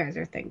what you guys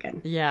are thinking.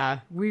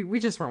 Yeah,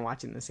 we just weren't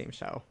watching the same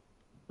show.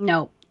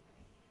 No.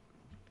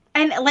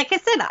 And like I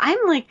said,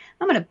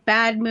 I'm in a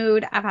bad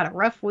mood. I've had a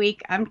rough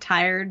week. I'm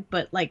tired,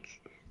 but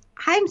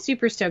I'm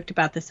super stoked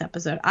about this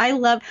episode. I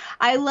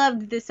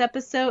loved this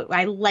episode.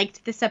 I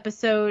liked this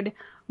episode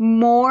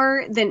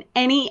more than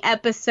any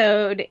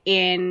episode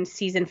in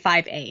season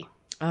 5A.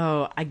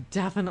 Oh, I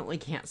definitely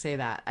can't say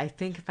that. I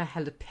think if I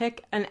had to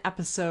pick an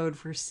episode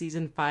for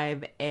season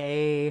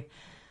 5A,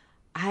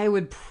 I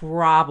would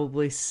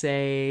probably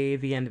say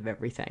the end of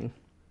everything.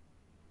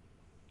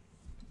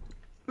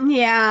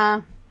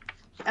 Yeah.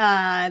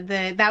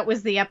 That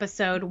was the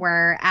episode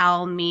where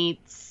Al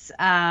meets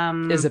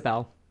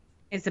Isabel.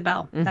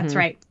 Mm-hmm. That's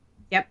right.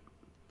 Yep.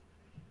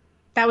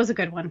 That was a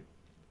good one.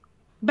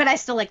 But I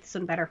still like this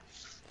one better.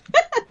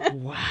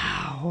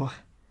 Wow.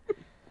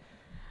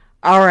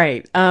 All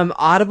right.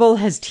 Audible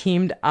has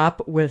teamed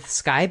up with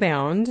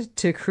Skybound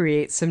to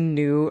create some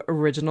new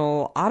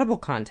original Audible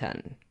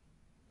content.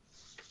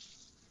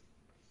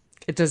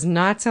 It does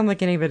not sound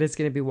like any of it is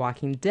going to be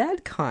Walking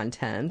Dead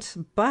content,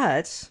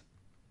 but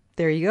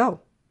there you go.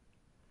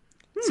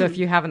 So if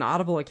you have an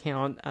Audible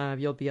account,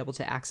 you'll be able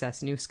to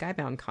access new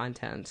Skybound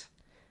content.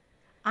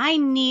 I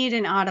need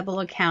an Audible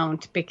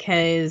account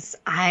because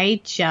I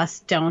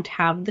just don't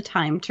have the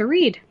time to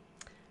read.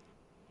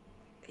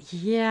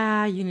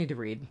 Yeah, you need to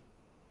read.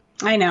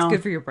 I know. It's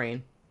good for your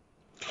brain.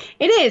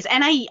 It is.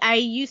 And I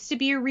used to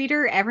be a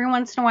reader. Every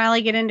once in a while I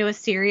get into a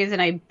series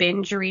and I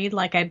binge read,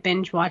 like I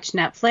binge watch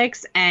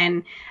Netflix.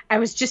 And I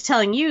was just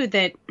telling you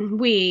that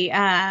we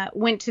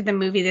went to the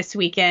movie this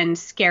weekend,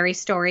 Scary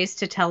Stories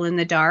to Tell in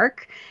the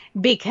Dark,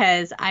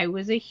 because I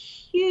was a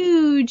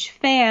huge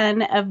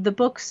fan of the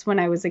books when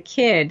I was a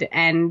kid.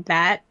 And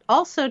that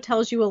also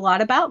tells you a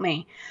lot about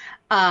me.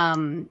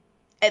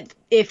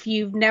 If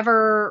you've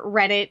never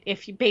read it,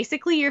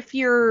 if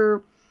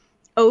you're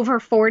over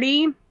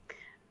 40,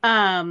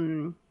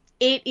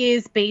 it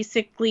is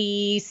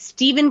basically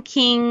Stephen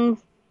King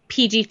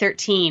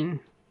PG-13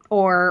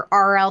 or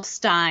R.L.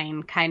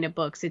 Stine kind of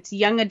books. It's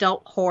young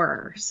adult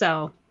horror.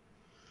 So,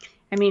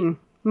 I mean,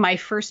 my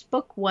first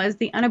book was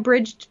the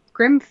unabridged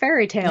Grimm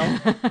fairy tale.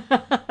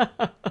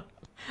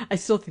 I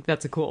still think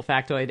that's a cool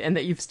factoid, and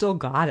that you've still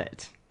got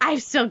it.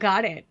 I've still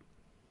got it.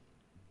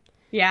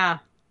 Yeah.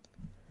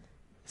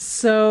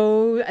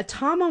 So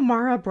Tom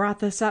O'Mara brought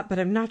this up, but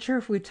I'm not sure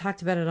if we've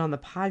talked about it on the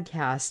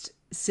podcast.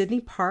 Sydney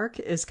Park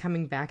is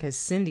coming back as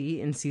Cindy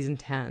in season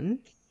 10.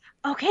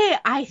 Okay,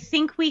 I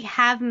think we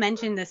have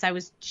mentioned this. I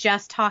was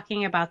just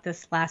talking about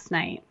this last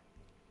night.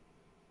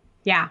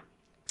 Yeah.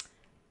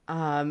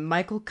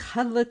 Michael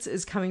Cudlitz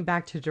is coming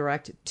back to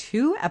direct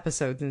 2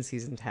 episodes in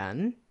season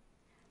 10.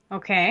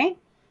 Okay.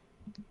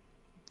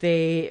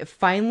 They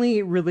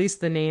finally released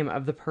the name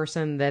of the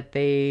person that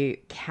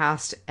they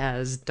cast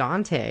as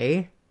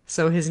Dante.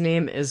 So his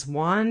name is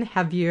Juan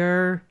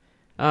Javier,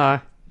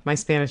 my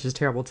Spanish is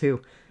terrible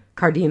too,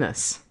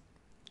 Cardenas.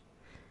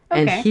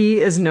 Okay. And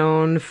he is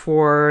known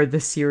for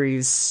the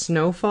series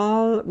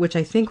Snowfall, which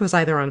I think was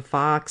either on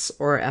Fox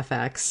or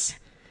FX.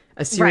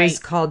 a series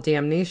Right. called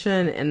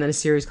Damnation, and then a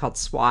series called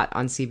SWAT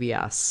on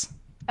CBS.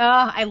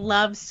 Oh, I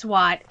love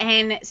SWAT.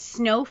 And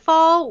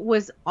Snowfall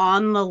was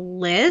on the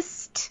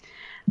list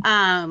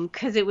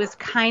because it was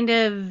kind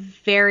of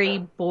very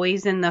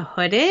Boys in the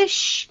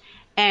Hoodish,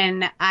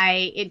 and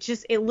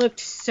it looked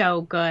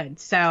so good.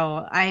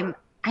 So I'm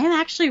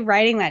actually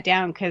writing that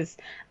down because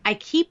I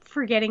keep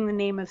forgetting the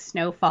name of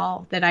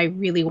Snowfall that I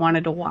really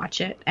wanted to watch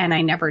it, and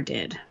I never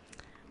did.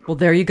 Well,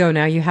 there you go.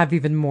 Now you have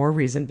even more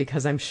reason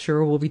because I'm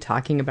sure we'll be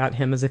talking about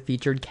him as a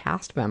featured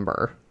cast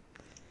member.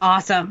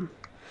 Awesome.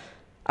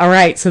 All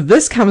right, so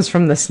this comes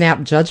from the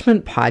Snap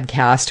Judgment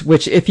podcast,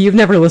 which if you've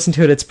never listened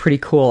to it, it's pretty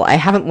cool. I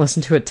haven't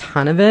listened to a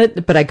ton of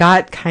it, but I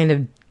got kind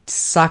of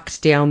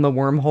sucked down the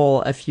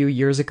wormhole a few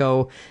years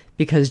ago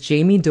because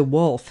Jamie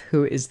DeWolf,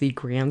 who is the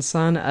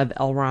grandson of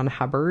L. Ron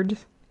Hubbard,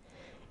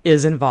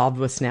 is involved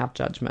with Snap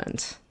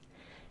Judgment.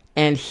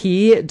 And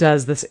he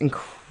does this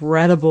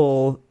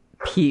incredible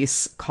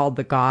piece called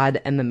The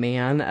God and the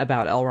Man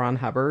about L. Ron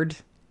Hubbard.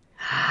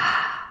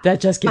 That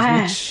just gives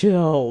me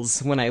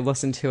chills when I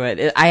listen to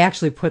it. I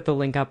actually put the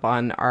link up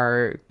on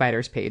our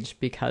Biters page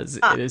because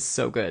it is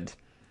so good.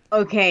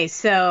 Okay,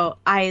 so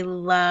I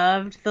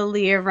loved the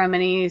Leah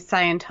Remini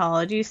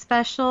Scientology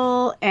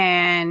special,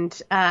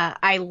 and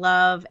I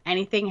love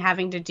anything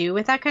having to do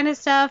with that kind of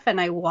stuff,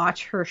 and I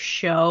watch her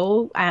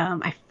show.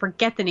 I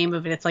forget the name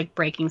of it. It's like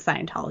Breaking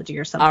Scientology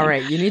or something. All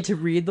right, you need to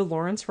read the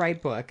Lawrence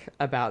Wright book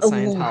about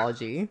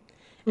Scientology.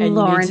 And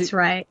Lawrence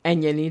Wright.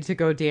 And you need to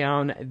go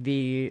down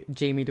the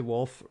Jamie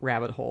DeWolf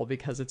rabbit hole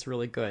because it's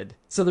really good.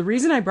 So the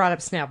reason I brought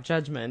up Snap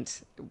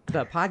Judgment,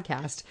 the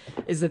podcast,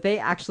 is that they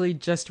actually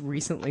just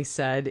recently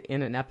said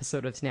in an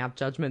episode of Snap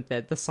Judgment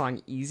that the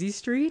song Easy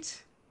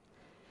Street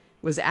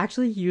was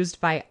actually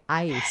used by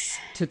ICE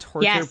to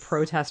torture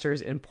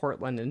protesters in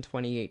Portland in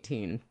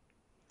 2018.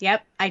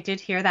 Yep, I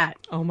did hear that.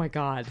 Oh my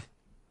God.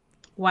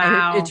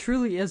 Wow. And it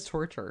truly is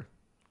torture.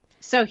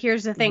 So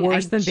here's the thing.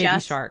 Worse than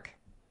Baby Shark.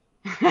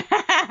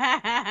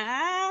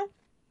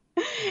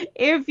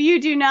 If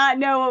you do not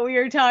know what we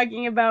are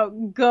talking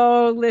about,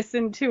 go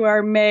listen to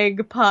our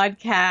Meg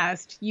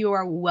podcast. You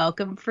are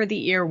welcome for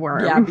the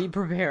earworm. Yeah, be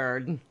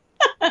prepared.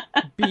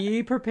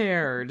 Be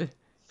prepared.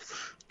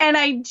 And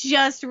I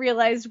just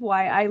realized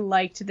why I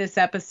liked this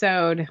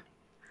episode.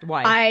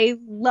 Why? I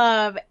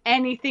love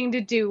anything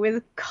to do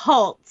with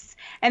cults.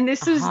 And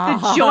this was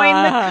the Join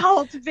the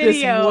Cult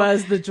video. This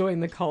was the Join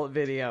the Cult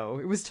video.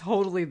 It was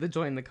totally the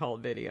Join the Cult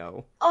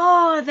video.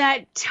 Oh,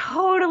 that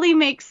totally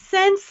makes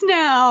sense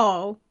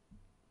now.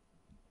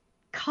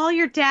 Call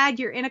your dad,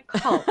 you're in a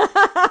cult.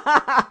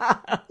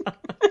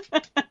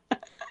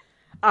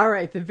 All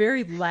right, the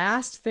very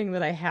last thing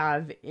that I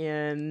have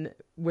in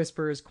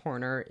Whisperer's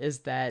Corner is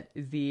that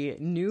the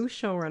new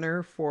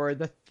showrunner for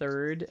the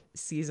 3rd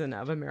season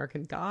of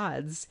American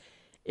Gods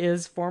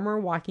is former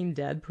Walking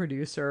Dead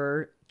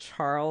producer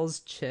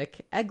Charles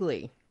Chick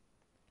Egley,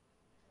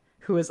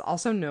 who is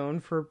also known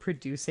for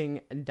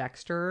producing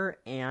Dexter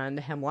and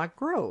Hemlock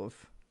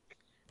Grove.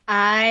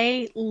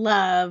 I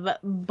love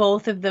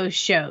both of those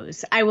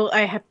shows.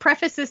 I have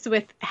prefaced this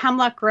with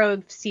Hemlock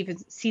Grove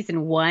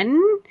season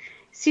 1.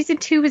 Season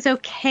 2 was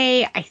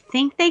okay. I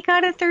think they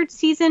got a 3rd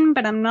season,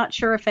 but I'm not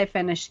sure if I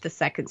finished the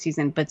 2nd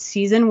season. But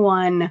season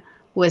 1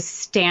 was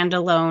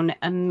standalone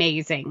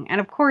amazing. And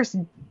of course,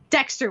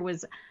 Dexter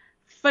was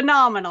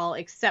phenomenal,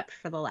 except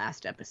for the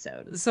last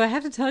episode. So I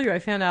have to tell you, I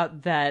found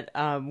out that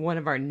one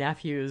of our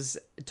nephews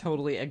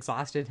totally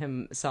exhausted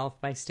himself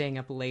by staying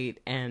up late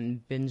and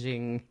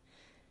binging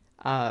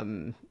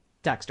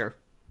Dexter.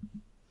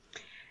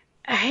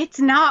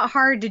 It's not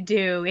hard to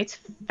do. It's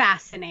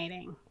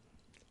fascinating.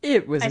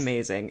 It was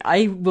amazing.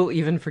 I will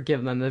even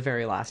forgive them the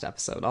very last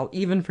episode. I'll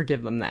even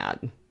forgive them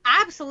that.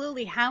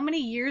 Absolutely. How many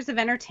years of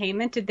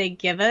entertainment did they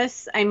give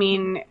us? I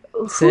mean,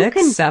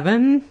 6,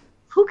 7?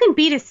 Who can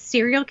beat a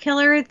serial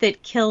killer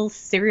that kills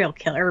serial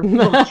killer?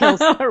 Well,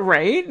 kills,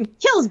 right?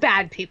 Kills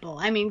bad people.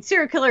 I mean,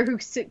 serial killer who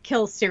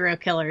kills serial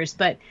killers,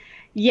 but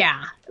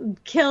yeah,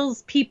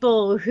 kills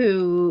people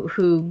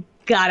who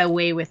got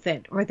away with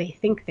it, or they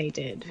think they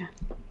did.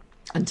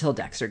 Until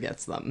Dexter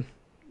gets them.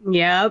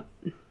 Yep.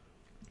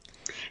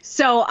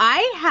 So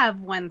I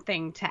have one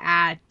thing to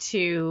add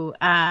to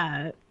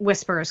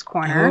Whisperer's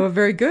Corner. Oh,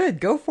 very good.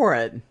 Go for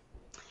it.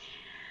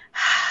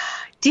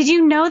 Did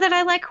you know that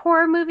I like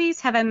horror movies?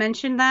 Have I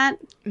mentioned that?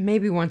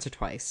 Maybe once or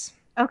twice.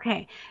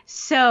 Okay.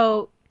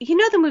 So, you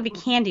know the movie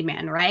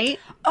Candyman, right?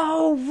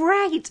 Oh,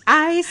 right.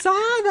 I saw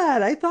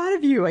that. I thought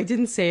of you. I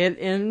didn't say it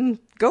in...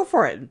 Go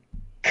for it.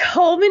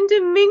 Coleman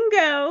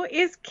Domingo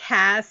is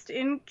cast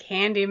in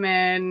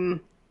Candyman.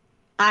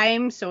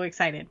 I'm so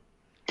excited.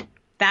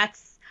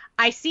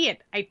 I see it.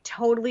 I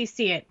totally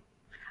see it.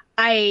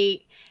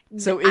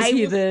 So is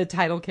he the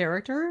title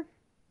character?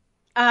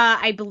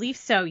 I believe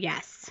so,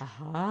 yes.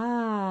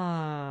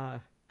 Ah.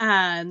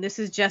 This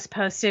is just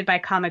posted by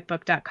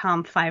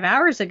comicbook.com 5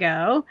 hours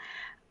ago.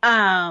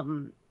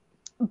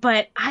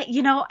 but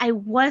I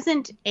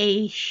wasn't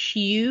a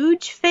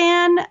huge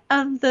fan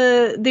of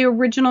the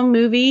original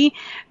movie,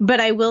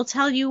 but I will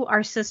tell you,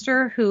 our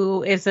sister,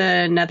 who is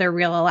another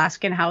real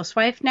Alaskan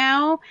housewife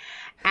now,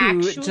 Who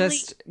actually,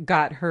 just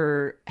got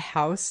her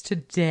house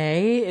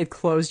today. It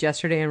closed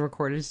yesterday and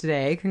recorded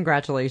today.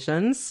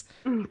 Congratulations.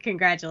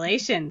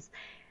 congratulations.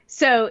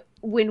 So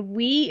when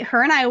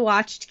her and I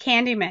watched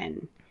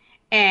Candyman,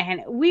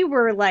 and we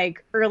were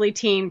like early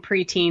teen,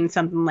 preteen,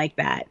 something like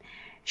that.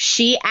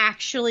 She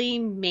actually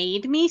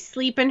made me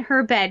sleep in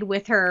her bed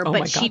with her, Oh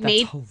but my God, that's she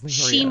made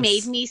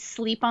hilarious. me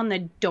sleep on the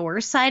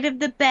door side of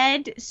the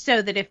bed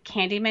so that if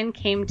Candyman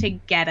came to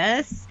get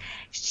us,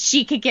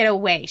 she could get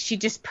away. She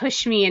just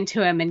pushed me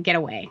into him and get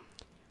away.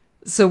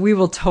 So we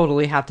will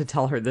totally have to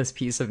tell her this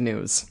piece of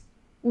news.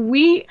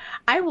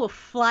 I will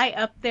fly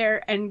up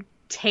there and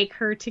take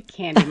her to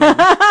Candyman.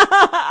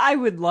 I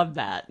would love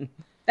that.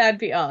 That'd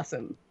be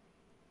awesome.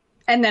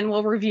 And then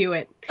we'll review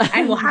it,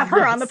 and we'll have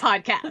her on the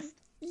podcast.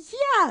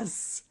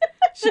 Yes.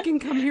 She can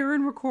come here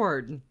and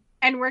record.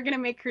 And we're going to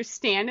make her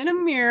stand in a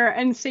mirror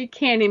and say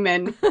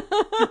Candyman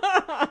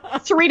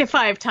 3 to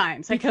 5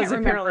 times. I Because can't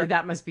remember. apparently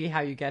that must be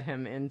how you get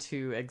him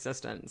into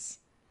existence.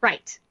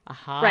 Right.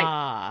 Aha.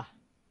 Right.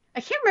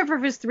 I can't remember if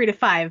it was 3 to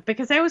 5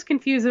 because I was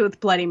confused with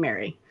Bloody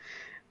Mary.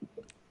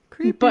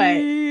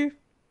 Creepy.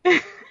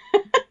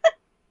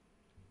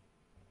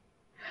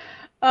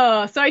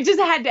 Oh, so I just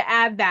had to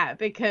add that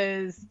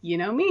because, you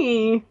know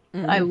me,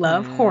 I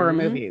love horror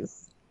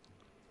movies.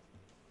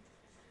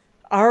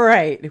 All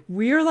right.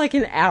 We are like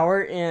an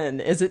hour in.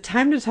 Is it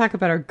time to talk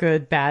about our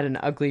good, bad, and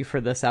ugly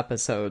for this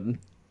episode?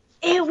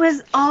 It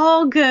was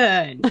all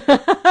good.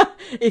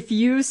 If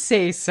you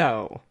say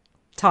so.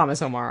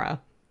 Thomas O'Mara.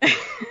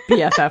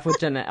 BFF with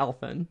Jenna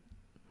Elfin.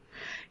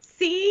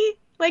 See?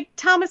 Like,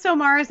 Thomas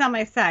O'Mara's on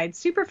my side.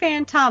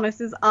 Superfan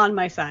Thomas is on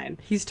my side.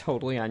 He's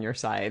totally on your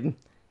side.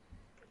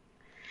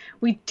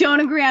 We don't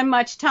agree on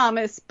much,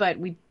 Thomas, but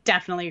we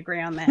definitely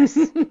agree on this.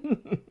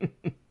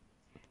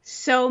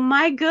 So,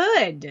 my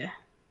good.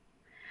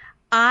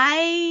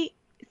 I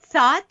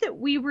thought that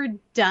we were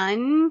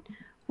done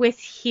with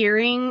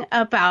hearing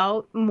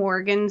about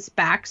Morgan's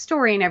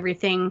backstory and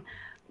everything,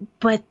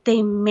 but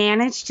they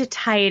managed to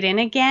tie it in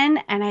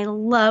again, and I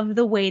love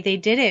the way they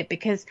did it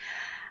because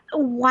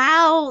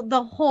while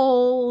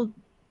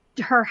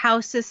her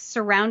house is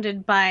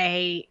surrounded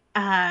by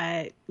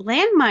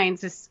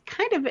landmines is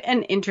kind of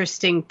an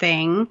interesting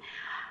thing,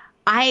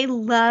 I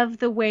love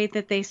the way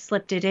that they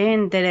slipped it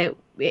in, that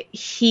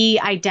he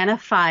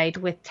identified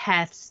with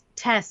Tess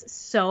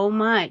so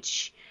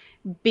much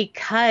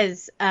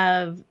because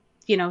of,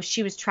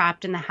 she was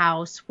trapped in the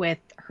house with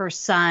her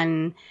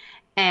son,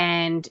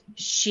 and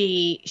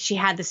she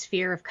had this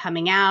fear of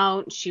coming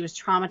out. She was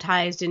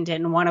traumatized and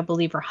didn't want to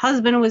believe her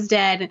husband was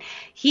dead. And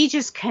he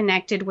just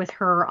connected with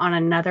her on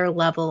another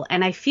level.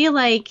 And I feel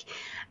like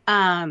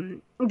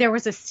there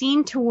was a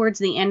scene towards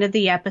the end of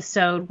the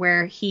episode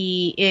where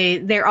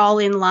they're all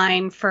in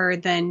line for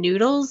the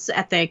noodles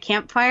at the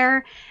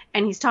campfire,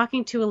 and he's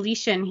talking to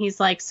Alicia, and he's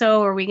like,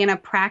 so are we going to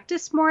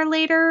practice more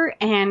later?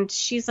 And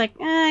she's like,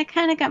 I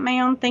kind of got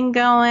my own thing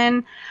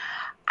going.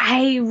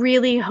 I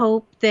really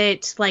hope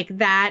that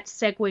that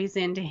segues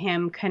into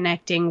him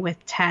connecting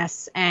with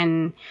Tess,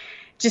 and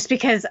just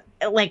because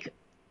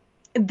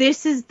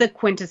this is the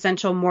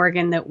quintessential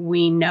Morgan that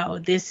we know.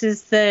 This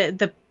is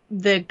the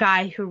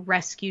guy who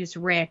rescues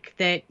Rick,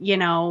 that,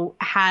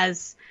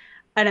 has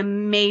an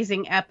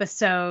amazing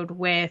episode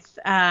with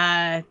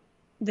the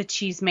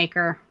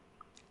cheesemaker.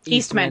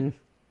 Eastman.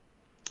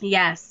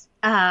 Yes.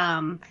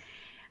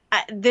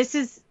 This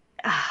is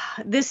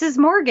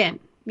Morgan.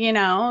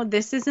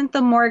 This isn't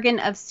the Morgan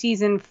of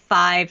season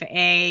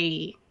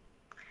 5A.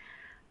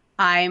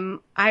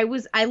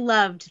 I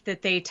loved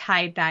that they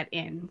tied that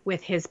in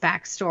with his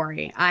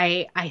backstory.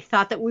 I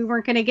thought that we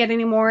weren't going to get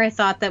any more. I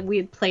thought that we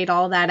had played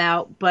all that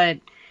out, but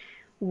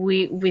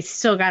we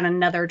still got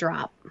another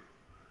drop.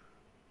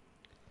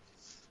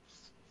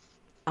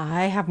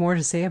 I have more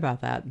to say about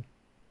that.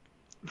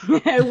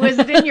 Was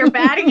it in your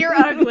bad or your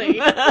ugly?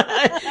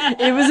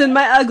 It was in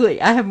my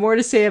ugly. I have more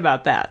to say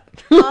about that.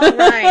 All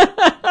right.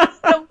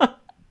 So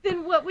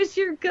then what was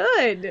your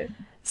good?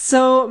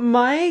 So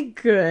my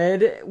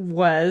good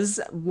was,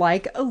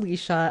 like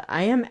Alicia,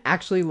 I am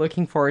actually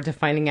looking forward to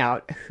finding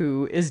out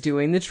who is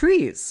doing the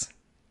trees.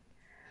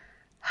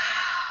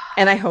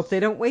 And I hope they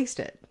don't waste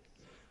it.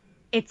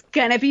 It's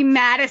gonna be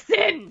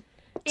Madison.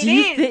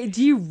 It is.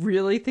 Do you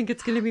really think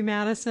it's going to be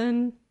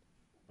Madison?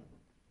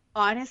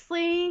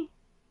 Honestly,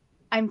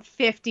 I'm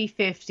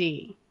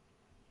 50-50.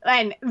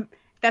 And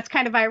that's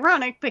kind of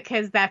ironic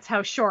because that's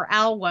how sure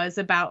Al was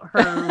about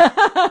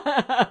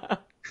her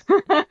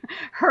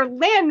her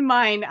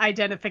landmine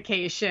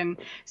identification.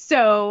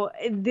 So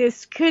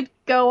this could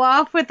go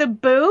off with a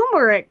boom,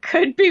 or it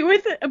could be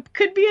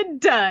a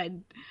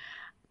dud.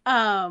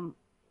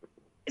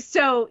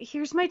 So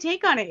here's my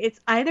take on it. It's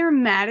either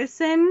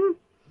Madison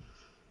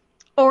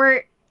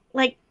or,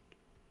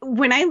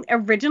 when I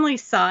originally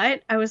saw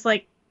it, I was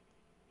like,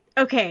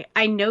 okay,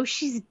 I know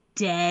she's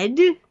dead,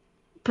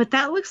 but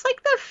that looks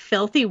like the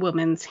filthy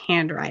woman's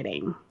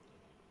handwriting.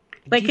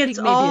 Like, Do you it's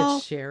think maybe all...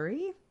 it's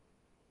Sherry?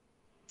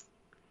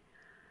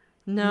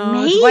 No,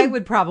 Maybe. Dwight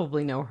would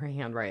probably know her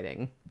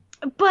handwriting.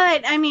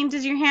 But, I mean,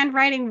 does your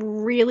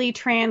handwriting really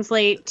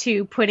translate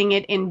to putting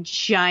it in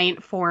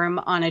giant form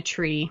on a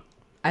tree?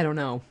 I don't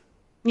know.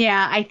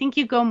 Yeah, I think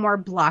you go more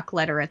block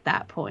letter at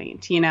that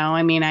point, you know?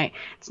 I mean,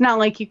 it's not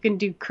like you can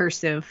do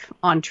cursive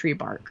on tree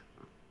bark.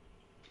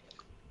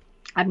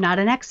 I'm not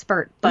an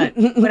expert, but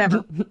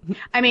whatever.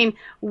 I mean,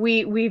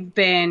 we've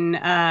been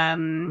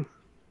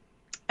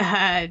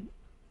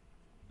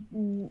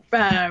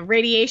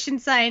radiation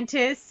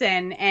scientists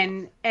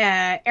and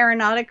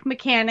aeronautic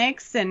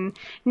mechanics, and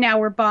now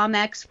we're bomb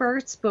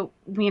experts, but,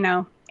 you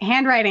know,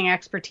 handwriting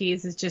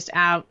expertise is just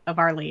out of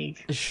our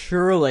league.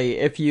 Surely,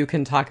 if you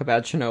can talk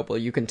about Chernobyl,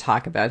 you can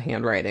talk about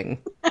handwriting.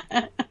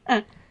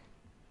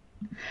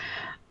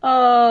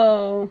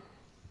 Oh.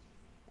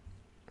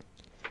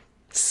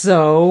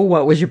 So,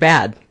 what was your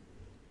bad?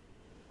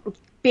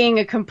 Being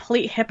a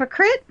complete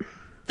hypocrite.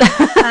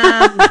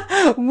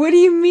 What do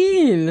you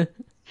mean?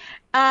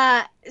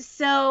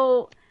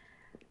 So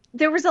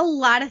there was a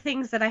lot of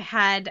things that I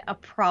had a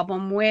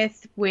problem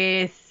with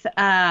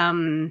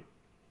the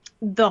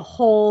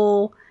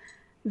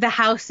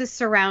house is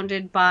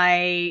surrounded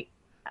by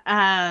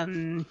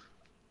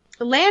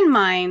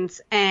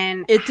landmines,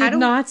 and It did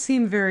not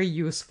seem very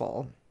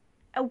useful.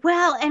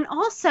 Well, and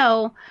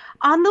also,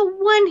 on the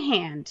one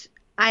hand,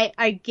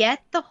 I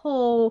get the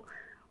whole,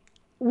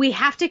 we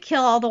have to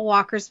kill all the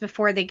walkers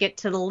before they get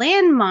to the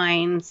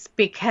landmines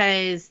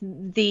because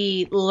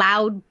the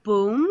loud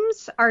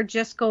booms are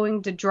just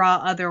going to draw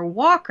other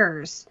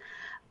walkers.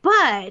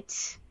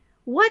 But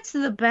what's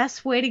the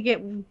best way to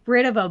get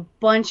rid of a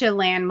bunch of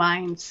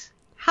landmines?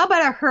 How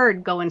about a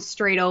herd going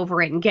straight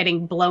over it and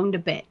getting blown to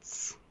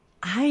bits?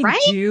 I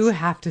do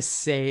have to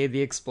say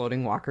the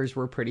exploding walkers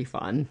were pretty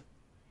fun.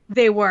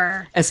 They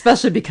were.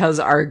 Especially because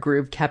our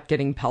group kept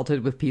getting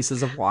pelted with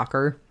pieces of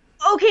walker.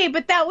 Okay,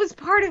 but that was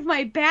part of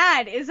my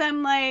bad, is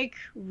I'm like,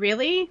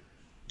 really?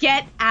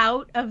 Get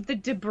out of the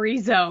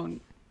debris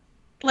zone.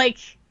 Like,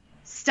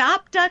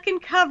 stop duck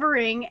and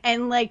covering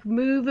and, like,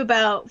 move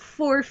about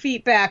 4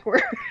 feet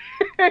backwards.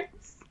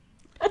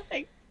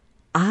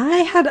 I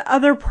had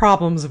other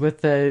problems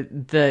with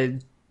the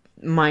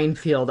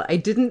minefield. I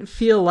didn't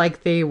feel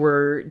like they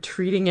were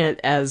treating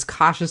it as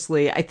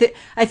cautiously. I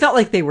felt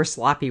like they were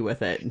sloppy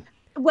with it.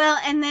 Well,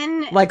 and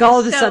then... Like, all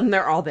of a sudden,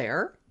 they're all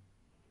there.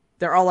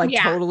 They're all, like,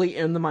 totally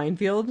in the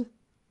minefield.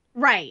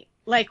 Right.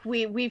 Like,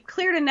 we've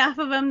cleared enough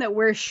of them that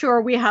we're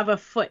sure we have a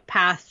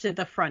footpath to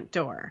the front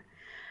door.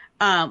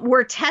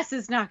 Where Tess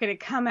is not going to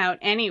come out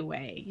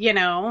anyway, you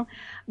know?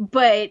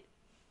 But,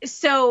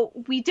 so,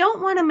 we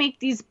don't want to make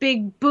these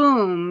big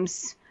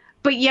booms,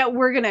 but yet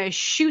we're going to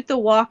shoot the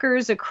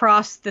walkers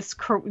across this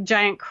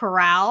giant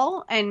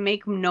corral and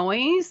make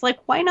noise. Like,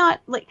 why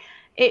not? Like,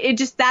 it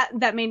just,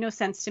 that made no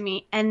sense to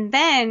me. And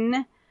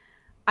then...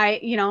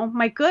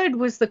 my good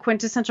was the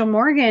quintessential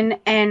Morgan,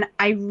 and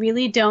I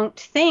really don't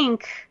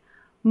think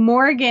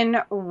Morgan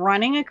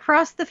running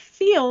across the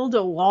field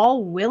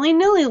all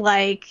willy-nilly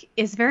like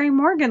is very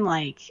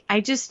Morgan-like.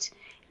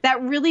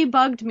 That really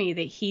bugged me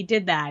that he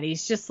did that.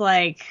 He's just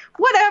like,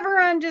 whatever,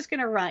 I'm just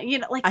gonna run. You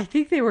know, like, I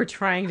think they were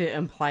trying to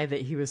imply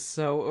that he was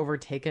so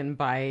overtaken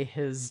by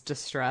his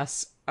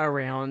distress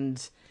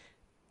around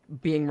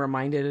being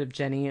reminded of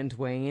Jenny and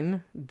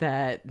Dwayne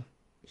that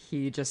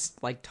he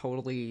just, like,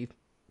 totally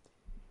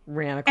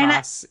ran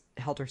across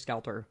helter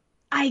skelter.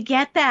 I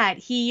get that.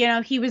 He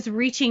was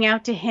reaching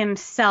out to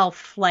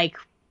himself like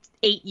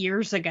 8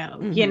 years ago,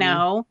 you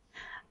know,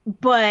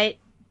 but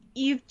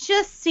you've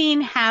just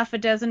seen half a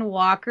dozen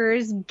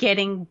walkers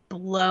getting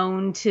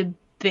blown to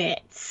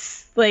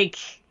bits. Like,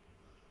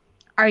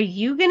 are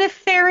you going to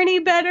fare any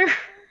better?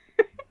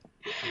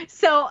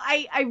 So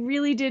I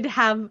really did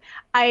have,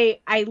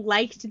 I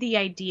liked the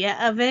idea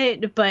of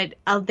it, but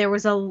I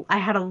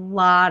had a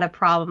lot of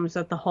problems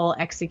with the whole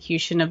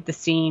execution of the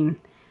scene.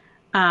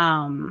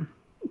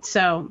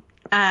 So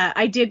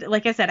I did,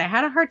 like I said, I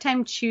had a hard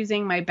time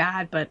choosing my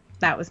bad, but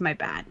that was my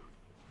bad.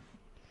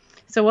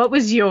 So what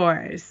was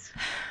yours?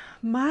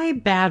 My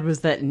bad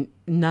was that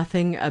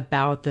nothing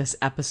about this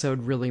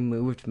episode really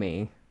moved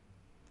me.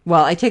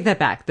 Well, I take that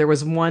back. There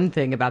was one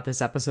thing about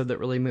this episode that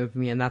really moved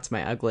me, and that's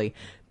my ugly.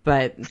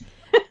 But,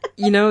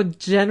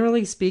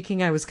 generally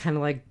speaking, I was kind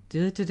of like,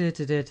 okay,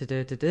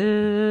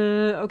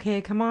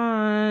 come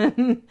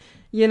on.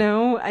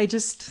 It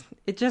just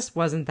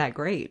wasn't that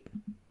great.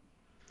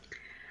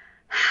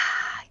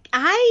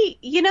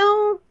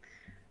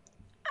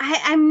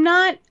 I'm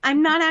not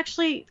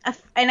actually,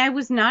 and I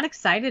was not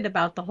excited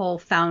about the whole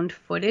found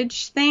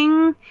footage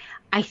thing.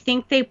 I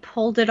think they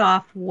pulled it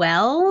off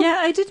well. Yeah,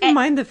 I didn't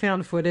mind the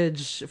found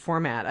footage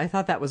format. I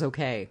thought that was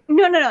okay.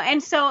 No.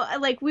 And so,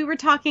 like, we were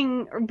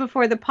talking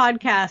before the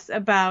podcast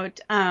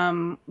about,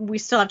 we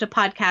still have to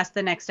podcast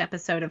the next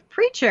episode of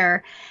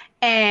Preacher,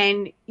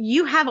 and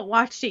you haven't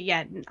watched it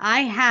yet, and I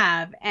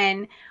have.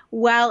 And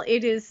while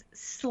it is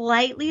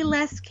slightly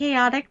less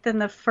chaotic than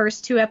the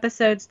first 2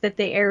 episodes that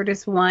they aired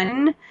as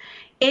one,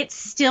 it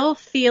still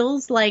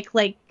feels like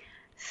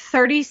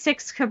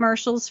 36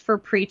 commercials for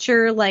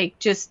Preacher, like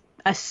just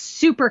a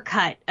super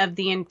cut of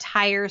the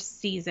entire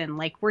season.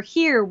 Like, we're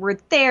here, we're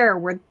there,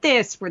 we're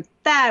this, we're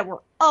that, we're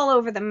all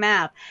over the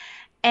map.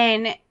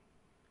 And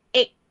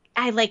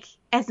I like,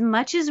 as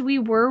much as we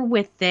were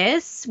with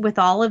this, with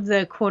all of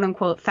the quote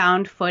unquote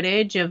found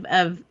footage of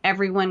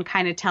everyone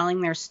kind of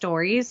telling their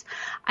stories,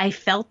 I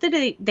felt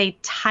that they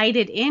tied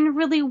it in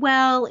really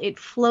well. It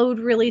flowed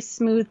really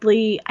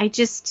smoothly. I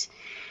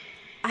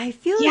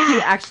feel like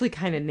you actually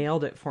kind of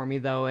nailed it for me,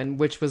 though, and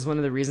which was one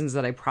of the reasons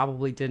that I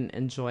probably didn't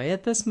enjoy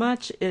it this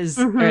much, or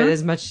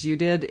as much as you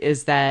did,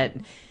 is that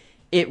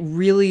it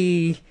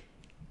really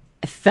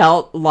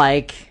felt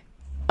like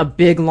a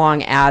big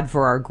long ad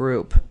for our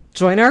group.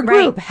 Join our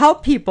group,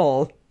 help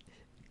people,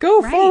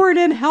 go forward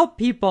and help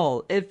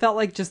people. It felt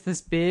like just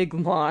this big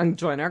long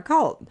join our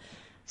cult.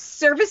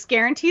 Service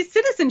guarantees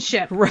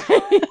citizenship. Right.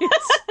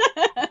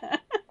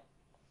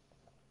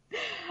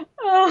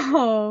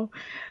 Oh.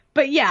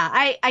 But yeah,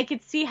 I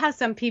could see how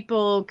some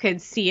people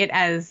could see it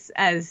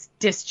as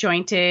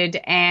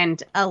disjointed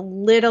and a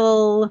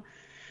little,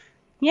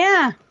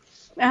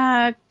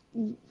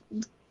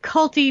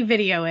 culty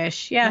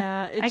video-ish.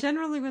 Yeah, it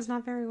generally was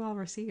not very well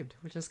received,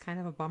 which is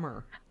kind of a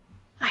bummer.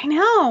 I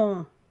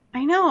know.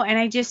 And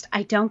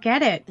I don't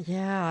get it.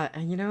 Yeah.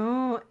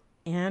 And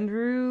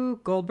Andrew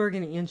Goldberg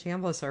and Ian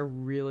Chambliss are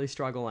really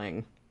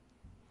struggling.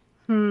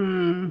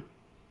 All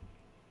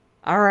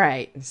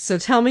right. So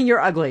tell me you're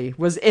ugly.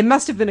 It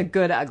must have been a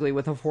good ugly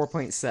with a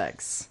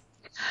 4.6.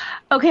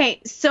 Okay.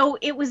 So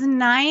it was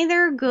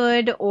neither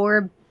good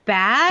or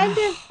bad.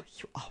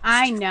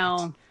 I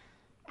know.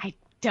 I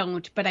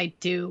don't, but I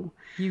do.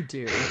 You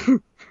do.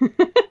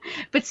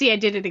 But see, I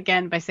did it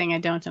again by saying I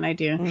don't and I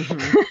do.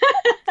 Mm-hmm.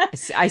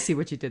 I see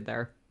what you did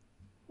there.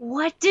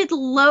 What did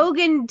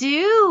Logan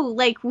do?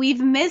 Like,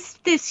 we've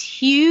missed this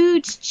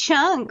huge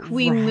chunk.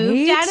 We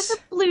moved out of the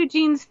Blue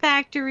Jeans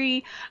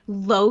factory.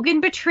 Logan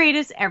betrayed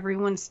us.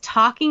 Everyone's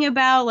talking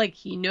about, like,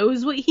 he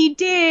knows what he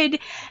did.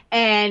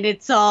 And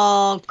it's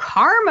all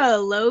karma,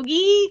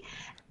 Logie.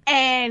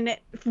 And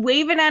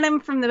waving at him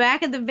from the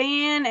back of the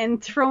van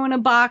and throwing a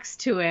box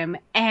to him.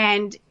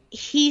 And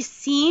he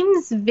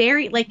seems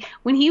very, like,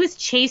 when he was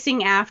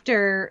chasing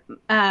after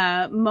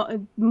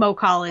Mo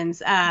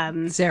Collins.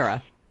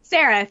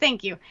 Sarah,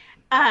 thank you.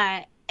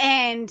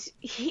 And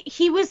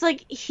he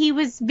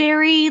was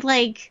very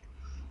like,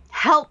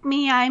 help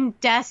me, I'm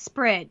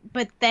desperate.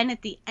 But then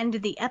at the end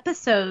of the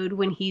episode,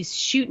 when he's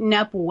shooting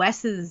up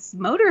Wes's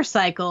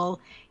motorcycle,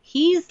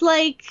 he's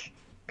like,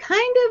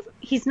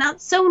 he's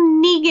not so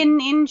Negan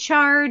in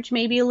charge,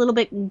 maybe a little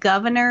bit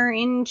Governor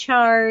in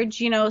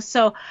charge,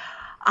 so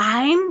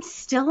I'm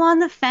still on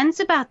the fence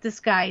about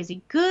this guy. Is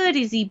he good?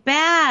 Is he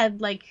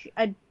bad? Like,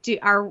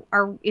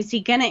 is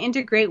he gonna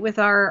integrate with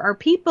our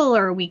people,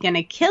 or are we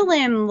gonna kill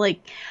him? Like,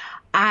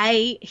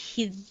 I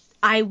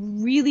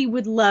really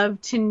would love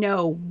to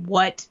know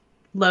what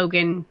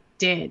Logan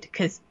did,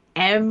 because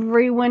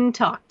everyone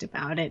talked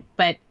about it,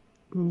 but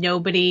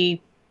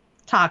nobody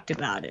talked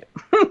about it.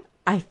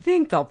 I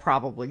think they'll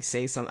probably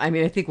say something. I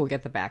mean, I think we'll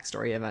get the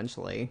backstory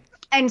eventually.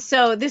 And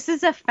so this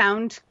is a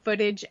found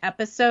footage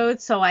episode,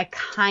 so I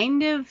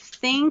kind of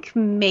think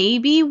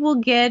maybe we'll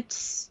get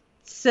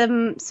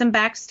some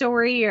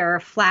backstory or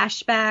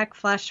flashback,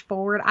 flash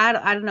forward.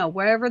 I don't know.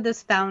 Wherever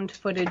this found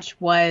footage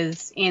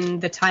was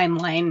in the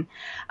timeline,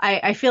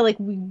 I feel like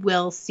we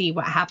will see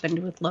what happened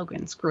with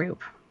Logan's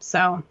group.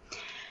 So,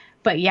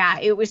 but yeah,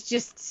 it was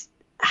just...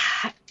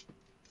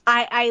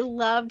 I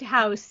loved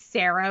how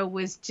Sarah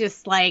was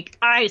just like,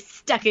 I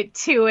stuck it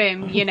to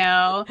him,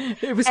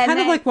 It was kind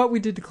of like what we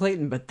did to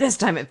Clayton, but this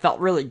time it felt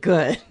really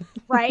good.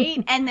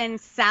 Right? And then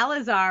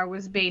Salazar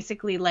was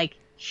basically like,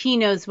 he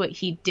knows what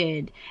he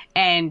did.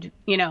 And,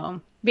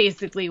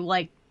 basically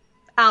like,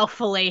 I'll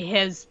fillet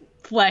his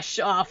flesh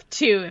off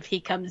too if he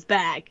comes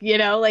back.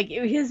 Like,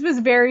 his was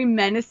very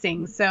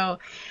menacing. So...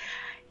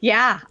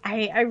 yeah,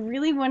 I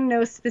really want to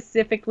know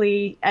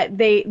specifically.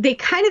 They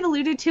kind of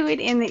alluded to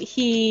it in that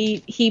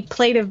he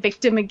played a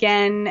victim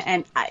again,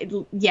 and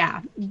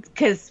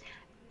because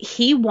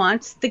he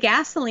wants the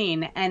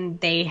gasoline, and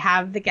they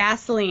have the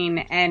gasoline,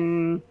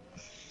 and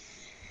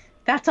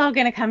that's all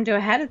going to come to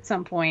a head at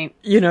some point.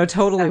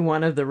 Totally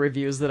one of the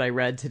reviews that I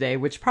read today,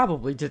 which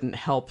probably didn't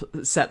help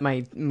set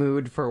my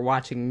mood for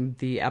watching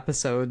the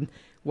episode,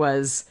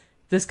 was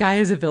this guy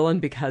is a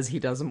villain because he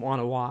doesn't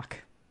want to walk.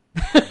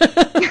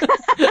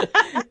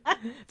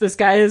 This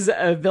guy is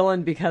a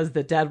villain because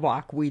the dead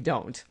walk, we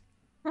don't.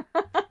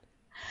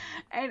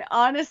 And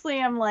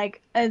honestly, I'm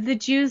like, the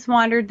Jews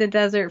wandered the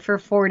desert for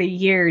 40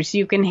 years.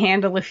 You can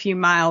handle a few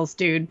miles,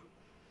 dude.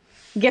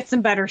 Get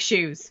some better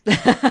shoes.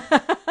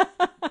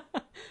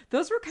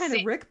 Those were kind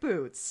of Rick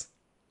boots.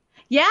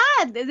 Yeah,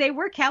 they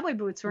were cowboy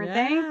boots, weren't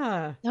they?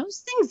 Yeah. Those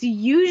things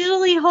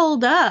usually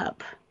hold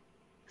up.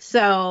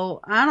 So,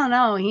 I don't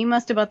know. He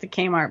must have bought the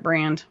Kmart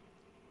brand.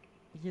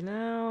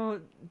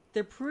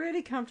 They're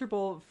pretty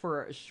comfortable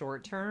for a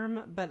short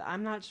term, but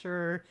I'm not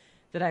sure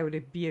that I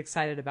would be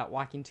excited about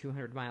walking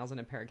 200 miles in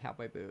a pair of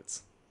cowboy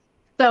boots.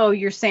 So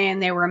you're saying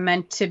they were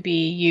meant to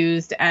be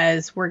used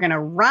as we're going to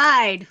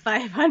ride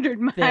 500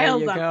 miles There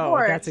you on go.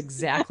 horse. That's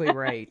exactly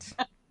right.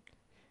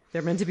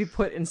 They're meant to be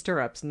put in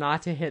stirrups,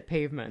 not to hit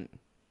pavement.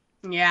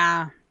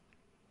 Yeah.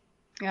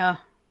 Yeah.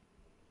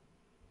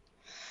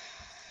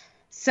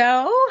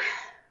 So,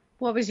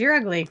 what was your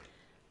ugly?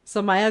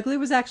 So my ugly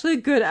was actually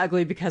a good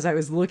ugly because I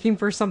was looking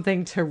for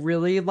something to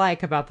really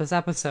like about this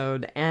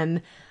episode.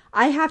 And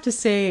I have to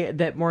say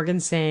that Morgan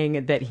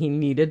saying that he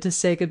needed to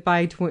say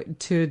goodbye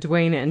to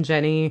Dwayne and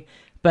Jenny,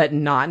 but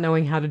not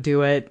knowing how to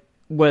do it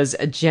was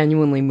a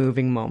genuinely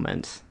moving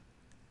moment.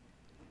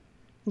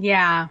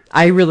 Yeah.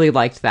 I really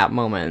liked that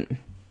moment.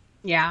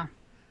 Yeah.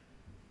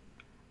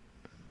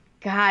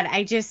 God,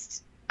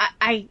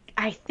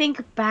 I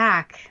think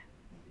back.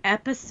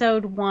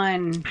 Episode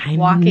 1,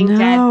 Walking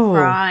Dead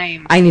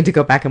Prime. I need to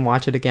go back and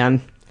watch it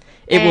again.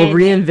 It will And-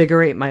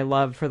 reinvigorate my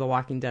love for The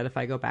Walking Dead if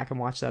I go back and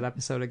watch that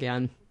episode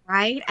again.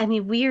 Right? I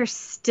mean, we are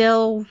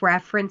still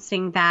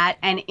referencing that,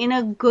 and in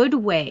a good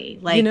way.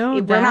 Like, You know,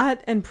 we're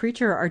that and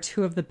Preacher are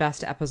two of the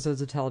best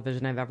episodes of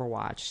television I've ever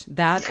watched.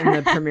 That and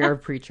the premiere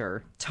of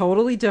Preacher.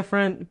 Totally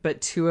different, but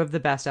two of the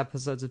best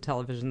episodes of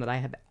television that I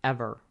have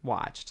ever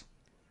watched.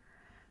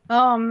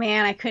 Oh,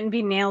 man, I couldn't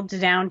be nailed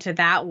down to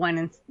that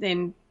one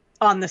in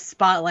on the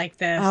spot like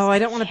this. Oh, I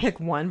don't want to pick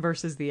one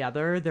versus the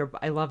other.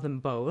 I love them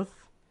both.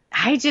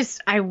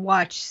 I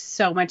watch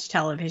so much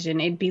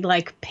television. It'd be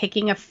like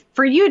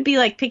for you, it'd be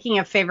like picking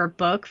a favorite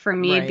book. For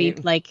me, It'd be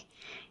like,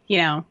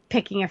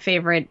 picking a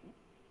favorite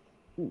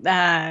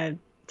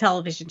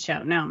television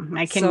show. No,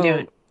 I couldn't do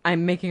it.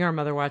 I'm making our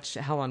mother watch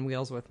Hell on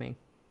Wheels with me.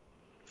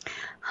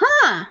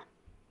 Huh.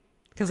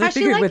 Because I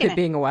figured with it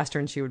being a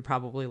Western, she would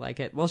probably like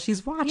it. Well,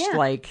 she's watched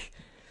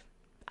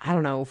I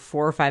don't know,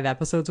 4 or 5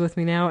 episodes with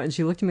me now. And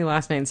she looked at me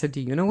last night and said,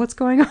 "Do you know what's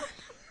going on?"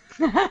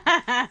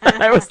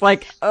 I was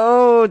like,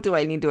 "Oh, do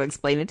I need to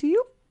explain it to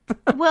you?"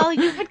 Well,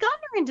 you had gotten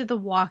her into The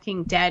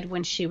Walking Dead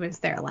when she was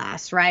there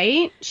last,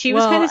 right? She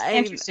was kind of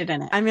interested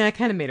in it. I mean, I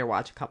kind of made her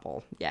watch a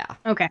couple. Yeah.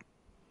 Okay.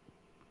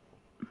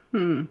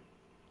 Now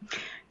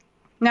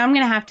I'm going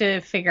to have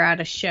to figure out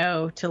a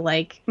show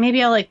to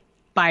maybe I'll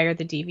buy her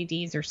the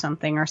DVDs or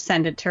something, or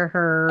send it to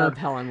her. Of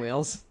Hell on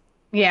Wheels.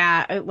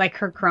 Yeah, like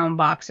her Chrome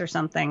box or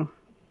something.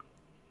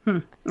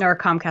 Or a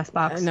Comcast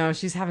box. No,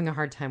 she's having a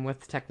hard time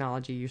with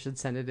technology. You should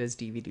send it as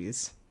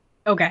DVDs.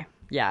 Okay.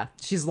 Yeah,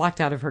 she's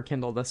locked out of her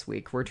Kindle this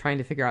week. We're trying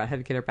to figure out how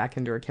to get her back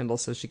into her Kindle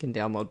so she can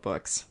download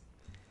books.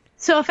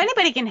 So if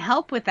anybody can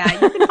help with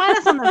that, you can find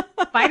us on the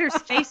Spiders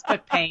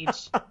Facebook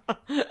page.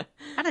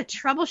 How to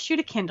troubleshoot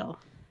a Kindle.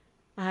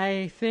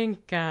 I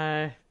think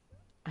our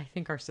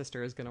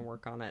sister is going to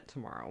work on it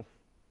tomorrow.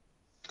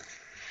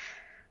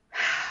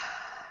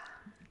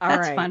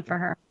 That's fun for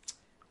her.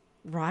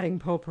 Rotting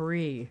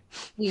Potpourri.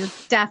 You're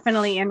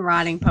definitely in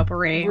Rotting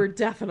Potpourri. We're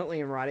definitely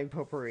in Rotting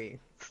Potpourri.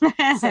 So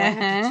I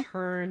have to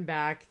turn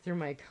back through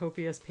my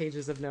copious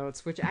pages of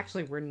notes, which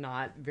actually were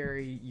not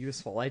very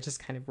useful. I just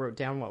kind of wrote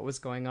down what was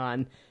going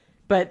on.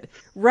 But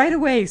right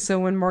away,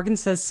 so when Morgan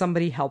says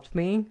somebody helped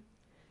me,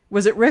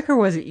 was it Rick or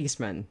was it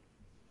Eastman?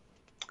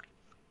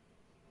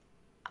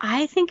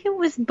 I think it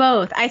was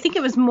both. I think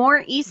it was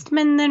more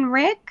Eastman than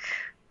Rick.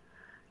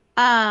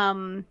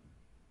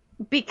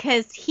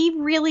 Because he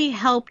really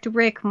helped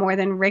Rick more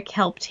than Rick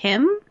helped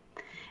him.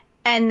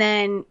 And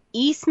then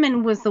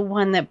Eastman was the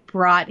one that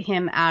brought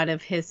him out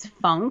of his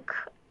funk,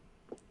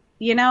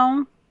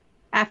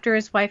 after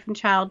his wife and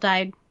child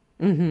died.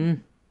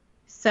 Mm-hmm.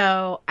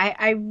 So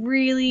I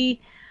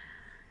really,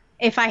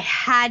 if I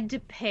had to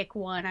pick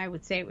one, I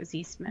would say it was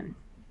Eastman.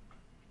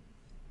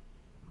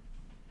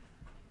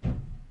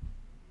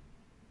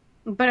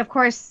 But of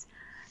course,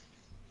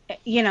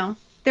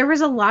 there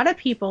was a lot of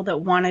people that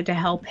wanted to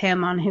help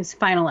him on his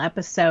final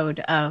episode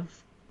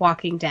of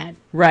Walking Dead.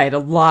 Right. A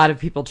lot of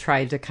people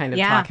tried to kind of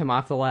talk him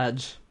off the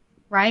ledge.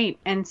 Right.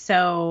 And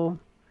so.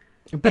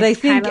 But I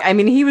think,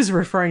 he was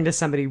referring to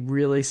somebody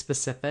really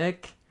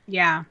specific.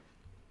 Yeah.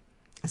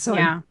 So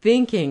I'm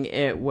thinking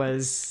it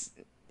was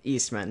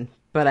Eastman.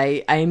 But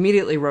I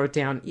immediately wrote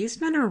down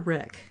Eastman or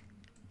Rick.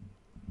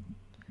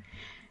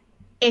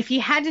 If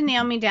you had to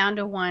nail me down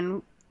to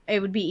one, it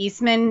would be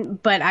Eastman,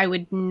 but I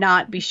would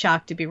not be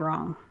shocked to be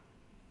wrong.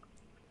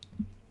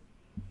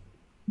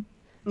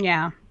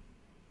 Yeah.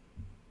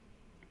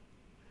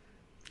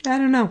 I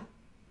don't know.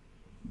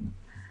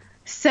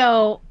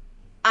 So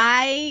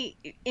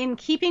in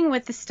keeping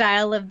with the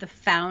style of the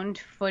found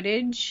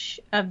footage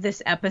of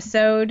this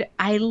episode,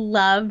 I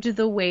loved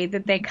the way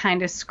that they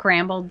kind of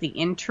scrambled the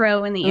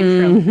intro and the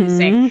intro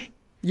music.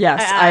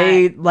 Yes,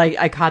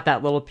 I caught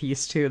that little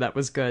piece too. That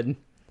was good.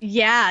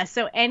 Yeah,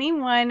 so any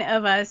one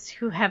of us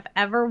who have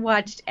ever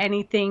watched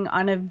anything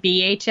on a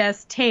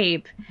VHS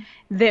tape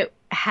that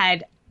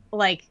had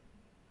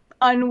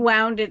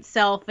unwound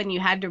itself and you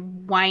had to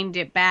wind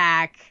it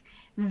back,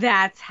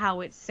 that's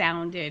how it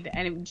sounded.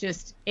 And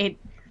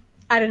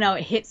I don't know,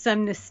 it hit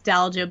some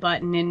nostalgia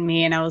button in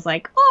me and I was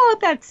like, oh,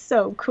 that's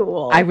so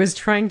cool. I was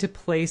trying to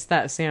place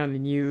that sound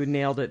and you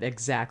nailed it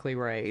exactly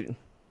right.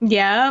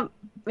 Yeah.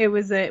 It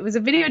was a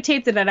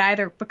videotape that had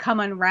either become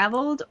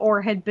unraveled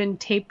or had been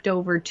taped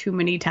over too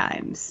many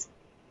times.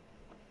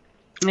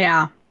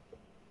 Yeah.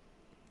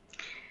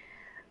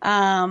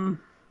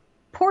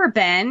 Poor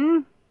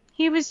Ben.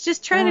 He was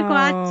just trying to go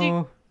out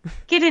to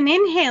get an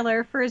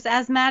inhaler for his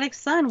asthmatic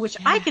son, which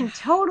I can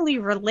totally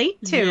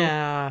relate to.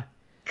 Yeah.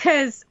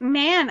 'Cause,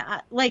 man,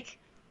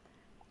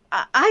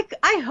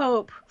 I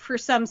hope for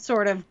some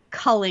sort of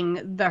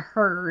culling the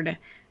herd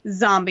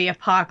zombie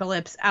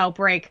apocalypse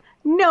outbreak,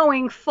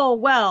 knowing full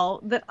well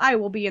that I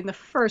will be in the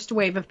first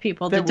wave of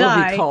people to die. That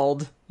will be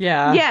culled.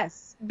 Yeah.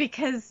 Yes,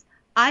 because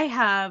I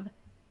have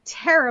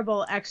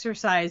terrible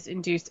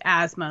exercise-induced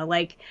asthma.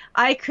 Like,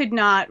 I could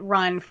not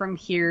run from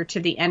here to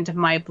the end of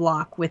my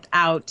block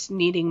without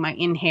needing my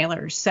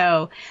inhaler.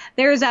 So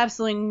there is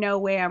absolutely no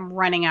way I'm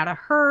running out of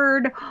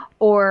herd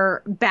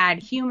or bad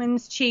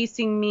humans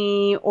chasing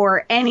me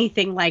or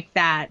anything like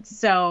that.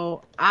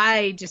 So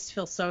I just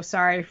feel so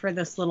sorry for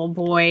this little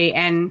boy.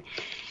 And,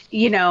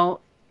 you know,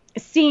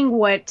 seeing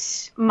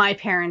what my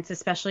parents,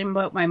 especially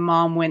what my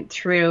mom went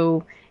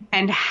through,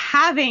 and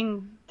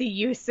having the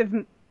use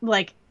of,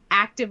 like,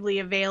 actively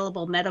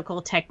available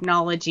medical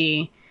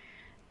technology,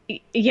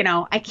 you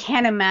know, I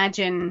can't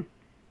imagine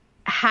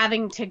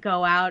having to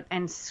go out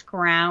and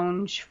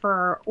scrounge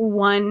for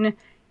one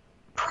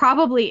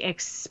probably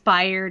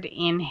expired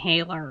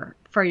inhaler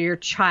for your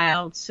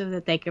child so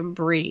that they can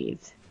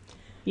breathe,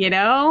 you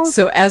know?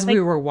 So as we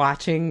were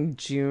watching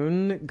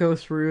June go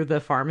through the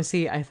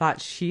pharmacy, I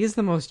thought she's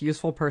the most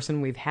useful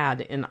person we've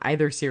had in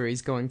either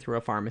series going through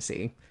a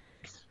pharmacy.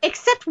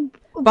 Except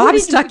Bobby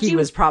Stuckey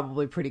was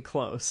probably pretty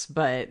close,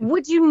 but...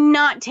 Would you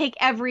not take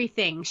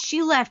everything?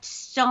 She left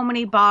so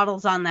many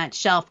bottles on that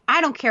shelf. I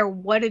don't care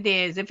what it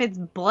is. If it's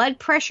blood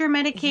pressure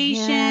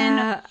medication...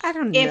 Yeah, I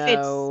don't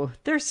know.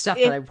 There's stuff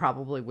that I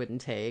probably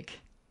wouldn't take.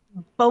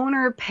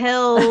 Boner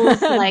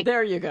pills. Like,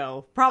 there you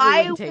go.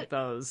 Probably wouldn't take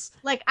those.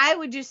 Like, I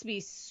would just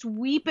be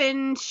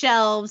sweeping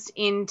shelves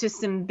into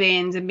some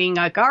bins and being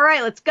like, all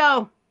right, let's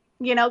go.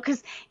 You know,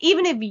 because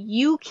even if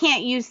you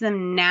can't use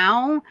them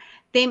now...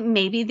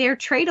 maybe they're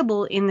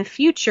tradable in the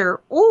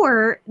future,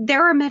 or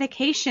there are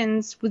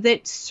medications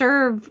that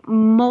serve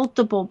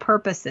multiple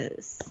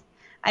purposes.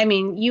 I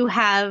mean, you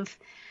have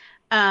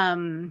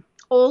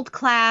old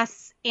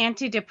class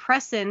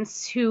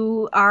antidepressants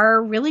who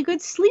are really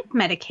good sleep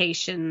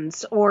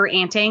medications or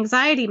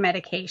anti-anxiety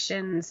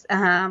medications.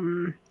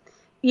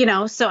 You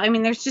know, so I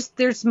mean,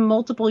 there's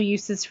multiple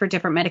uses for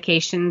different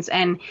medications,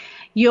 and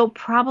you'll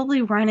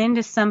probably run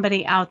into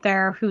somebody out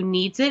there who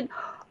needs it.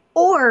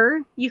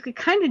 Or you could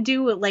kind of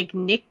do what like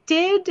Nick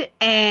did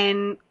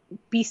and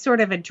be sort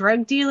of a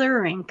drug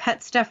dealer and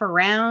cut stuff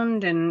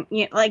around. And,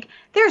 you know, like,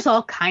 there's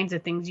all kinds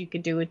of things you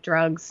could do with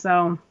drugs.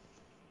 So,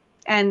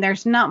 and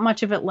there's not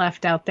much of it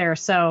left out there.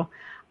 So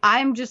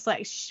I'm just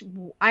like,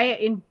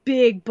 in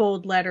big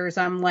bold letters,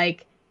 I'm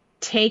like,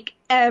 take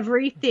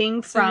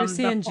everything from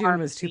the pharmacy. June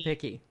was too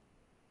picky.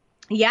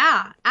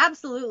 Yeah,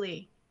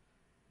 absolutely.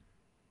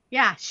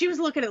 Yeah, she was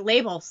looking at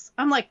labels.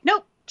 I'm like,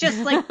 nope. Just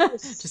like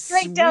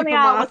straight down the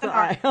aisle with the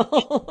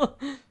aisle.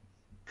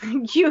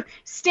 You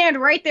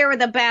stand right there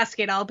with a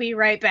basket. I'll be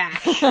right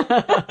back.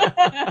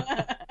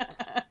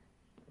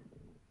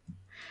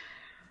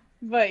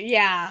 But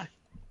yeah,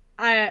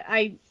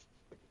 I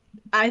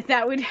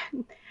that would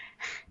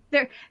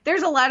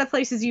there's a lot of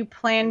places you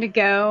plan to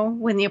go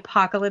when the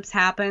apocalypse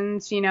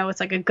happens. You know, it's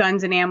like a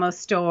guns and ammo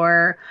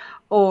store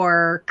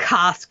or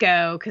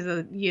Costco,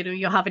 because, you know,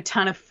 you'll have a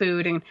ton of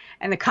food, and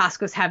the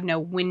Costco's have no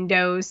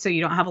windows, so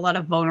you don't have a lot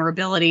of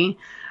vulnerability.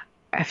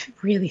 I've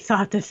really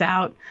thought this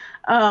out.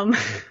 And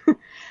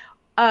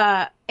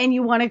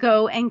you want to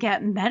go and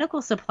get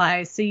medical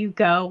supplies, so you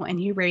go and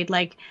you raid,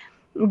 like,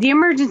 the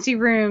emergency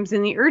rooms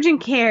and the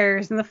urgent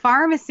cares and the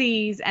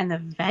pharmacies and the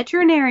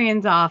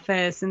veterinarian's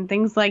office and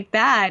things like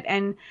that.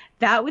 And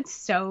that would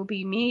so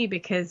be me,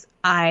 because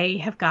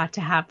I have got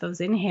to have those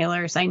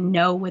inhalers. I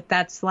know what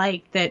that's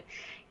like, that,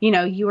 you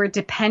know, you are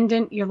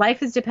dependent, your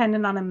life is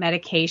dependent on a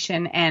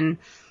medication. And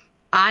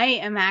I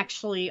am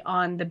actually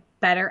on the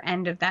better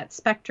end of that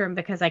spectrum,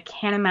 because I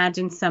can't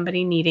imagine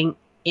somebody needing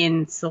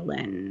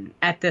insulin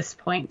at this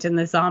point in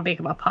the zombie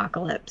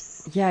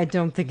apocalypse. Yeah, I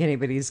don't think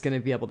anybody's going to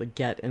be able to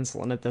get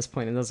insulin at this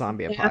point in the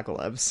zombie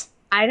apocalypse.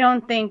 I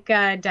don't think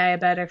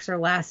diabetics are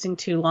lasting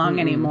too long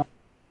anymore.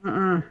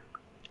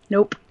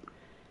 Nope.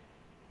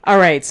 All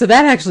right, so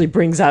that actually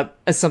brings up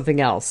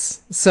something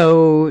else.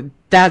 So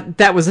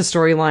that was a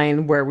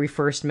storyline where we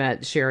first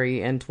met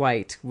Sherry and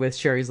Dwight with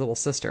Sherry's little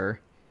sister.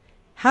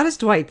 How does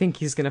Dwight think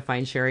he's going to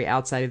find Sherry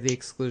outside of the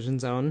exclusion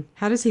zone?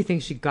 How does he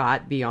think she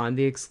got beyond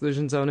the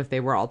exclusion zone if they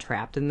were all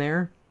trapped in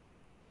there?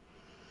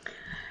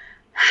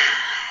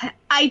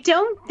 I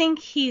don't think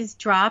he's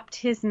dropped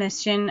his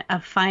mission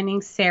of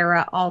finding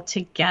Sarah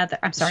altogether.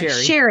 I'm sorry,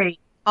 Sherry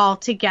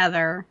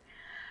altogether.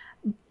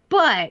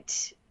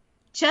 But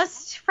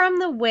just from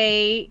the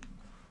way,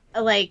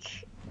 like,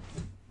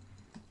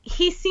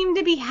 he seemed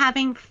to be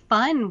having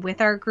fun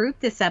with our group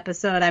this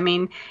episode. I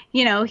mean,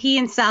 you know, he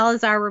and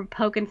Salazar were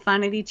poking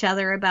fun at each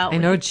other about... I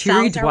know,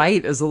 cheery Salazar...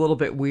 Dwight is a little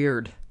bit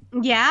weird.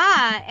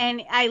 Yeah,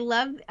 and I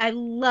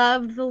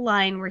love the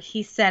line where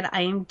he said,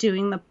 "I am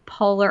doing the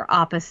polar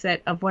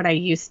opposite of what I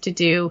used to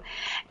do,"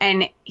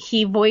 and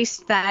he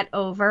voiced that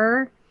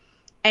over,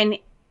 and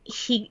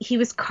he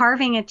was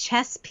carving a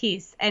chess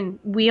piece, and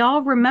we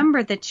all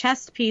remember the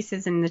chess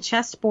pieces and the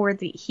chessboard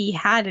that he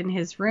had in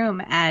his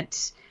room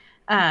at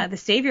the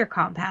Savior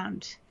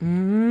compound.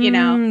 You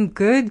know,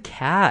 Good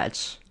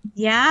catch.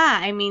 yeah,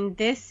 I mean,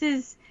 this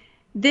was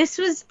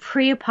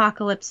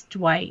pre-apocalypse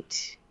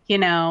Dwight,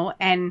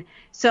 and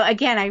so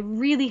again, I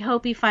really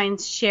hope he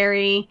finds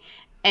Sherry,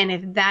 and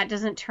if that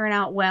doesn't turn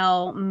out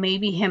well,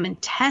 maybe him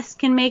and Tess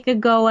can make a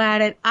go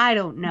at it. I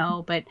don't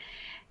know, but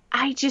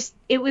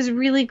it was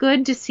really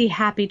good to see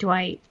happy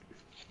Dwight.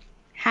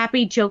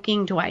 Happy,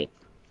 joking Dwight.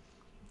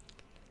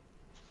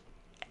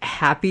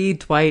 Happy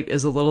Dwight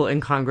is a little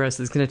incongruous.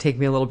 It's going to take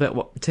me a little bit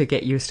to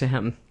get used to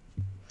him.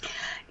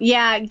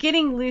 Yeah,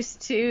 getting loose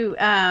to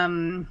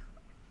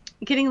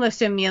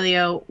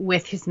Emilio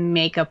with his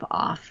makeup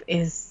off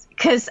is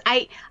because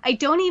I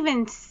don't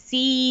even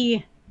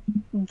see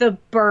the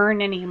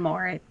burn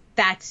anymore.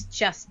 That's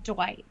just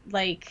Dwight.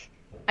 Like,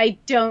 I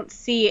don't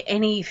see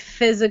any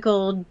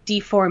physical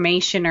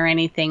deformation or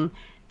anything.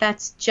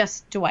 That's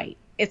just Dwight.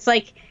 It's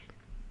like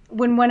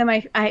when when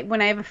I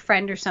have a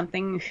friend or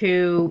something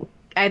who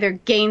either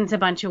gains a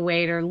bunch of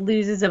weight or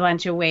loses a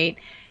bunch of weight,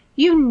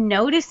 you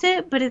notice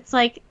it, but it's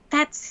like,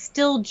 that's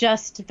still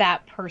just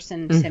that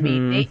person to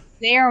me.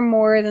 They are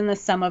more than the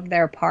sum of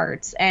their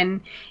parts.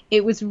 And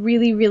it was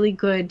really, really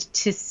good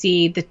to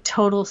see the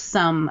total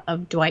sum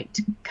of Dwight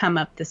come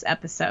up this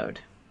episode.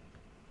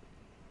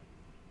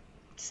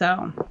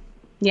 So,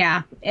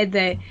 yeah,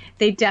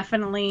 they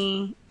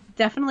definitely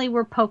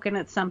were poking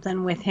at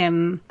something with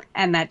him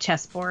and that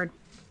chessboard.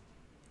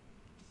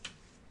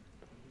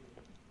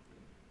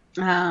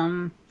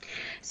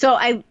 So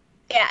I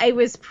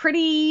was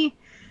pretty,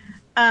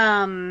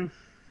 I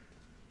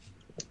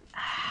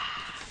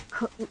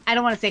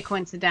don't want to say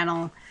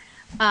coincidental.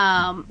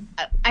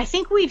 I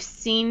think we've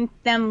seen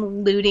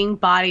them looting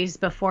bodies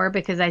before,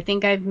 because I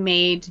think I've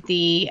made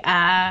the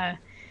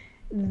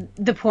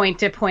point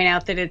to point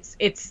out that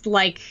it's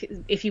like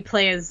if you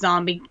play a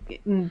zombie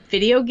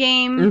video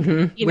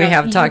game. We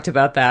have talked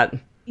about that.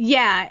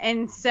 Yeah,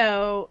 and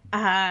so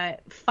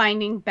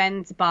finding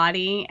Ben's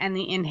body and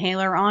the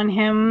inhaler on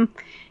him,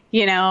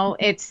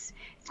 it's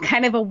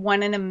kind of a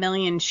 1 in a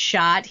million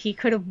shot. He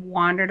could have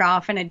wandered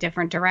off in a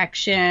different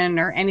direction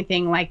or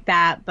anything like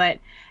that, but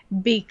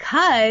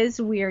because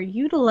we are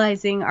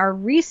utilizing our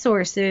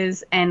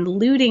resources and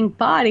looting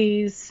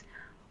bodies,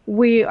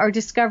 we are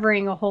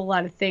discovering a whole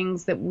lot of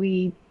things that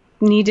we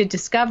need to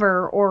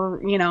discover,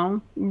 or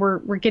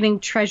we're getting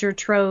treasure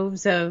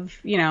troves of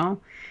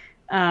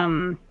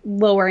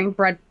lowering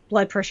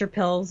blood pressure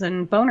pills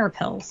and boner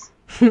pills.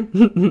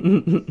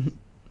 It's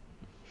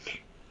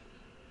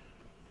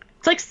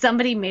like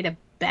somebody made a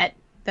bet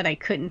that I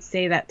couldn't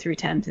say that 3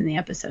 times in the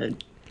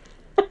episode.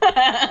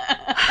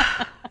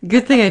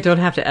 Good thing I don't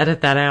have to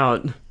edit that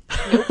out.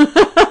 Nope.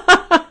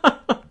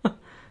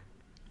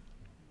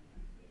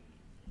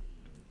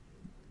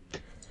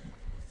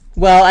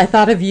 Well, I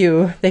thought of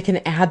you. They can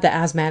add the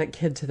asthmatic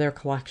kid to their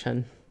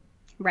collection.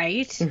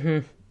 Right?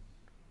 And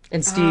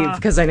Steve,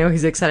 because I know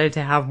he's excited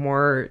to have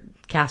more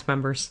cast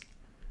members.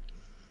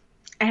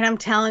 And I'm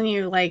telling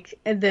you, like,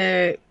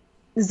 the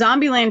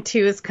Zombieland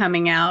 2 is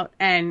coming out,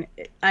 and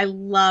I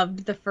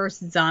loved the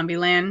first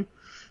Zombieland,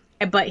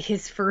 but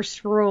his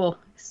first rule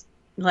is,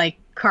 like,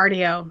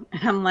 cardio.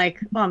 And I'm like,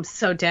 oh, I'm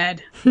so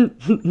dead.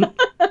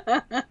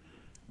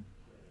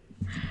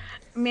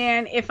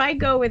 Man, if I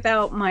go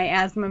without my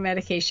asthma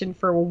medication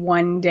for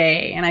 1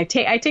 day, and I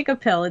take a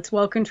pill, it's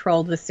well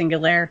controlled with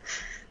Singulair.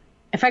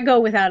 If I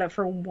go without it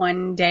for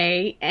 1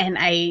 day and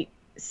I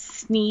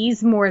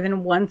sneeze more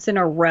than once in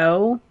a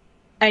row,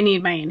 I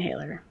need my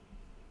inhaler.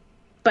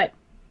 But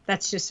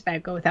that's just if I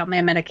go without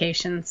my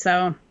medication.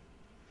 So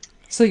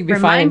you'd be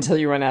fine until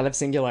you run out of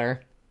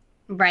Singulair.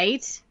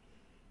 Right?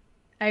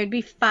 I would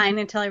be fine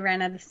until I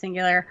ran out of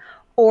Singulair.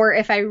 Or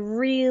if I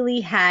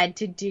really had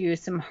to do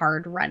some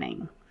hard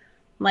running.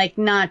 Like,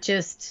 not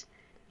just,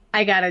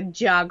 I gotta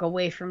jog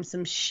away from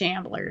some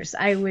shamblers.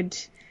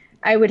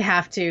 I would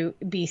have to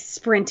be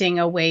sprinting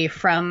away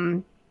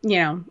from,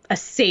 a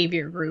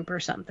savior group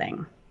or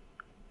something.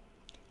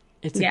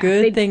 It's a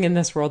good thing in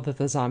this world that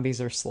the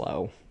zombies are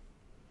slow.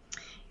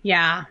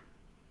 Yeah.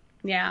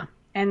 Yeah.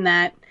 And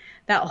that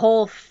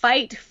whole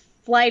fight,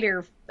 flight,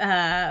 or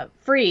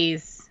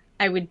freeze,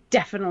 I would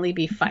definitely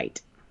be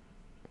fight.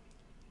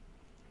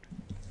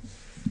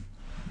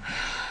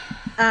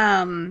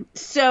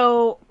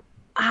 So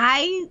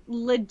I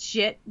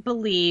legit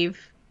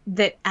believe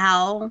that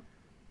Al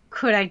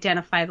could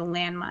identify the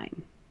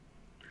landmine.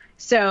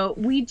 So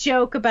we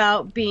joke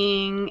about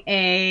being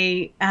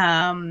a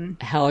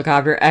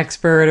helicopter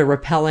expert, a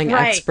rappelling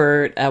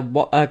expert,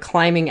 a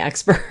climbing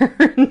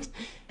expert.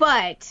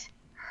 But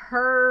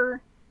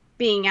her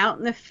being out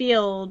in the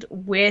field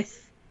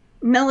with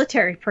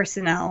military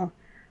personnel,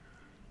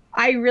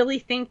 I really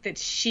think that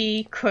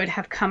she could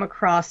have come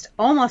across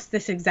almost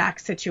this exact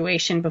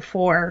situation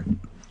before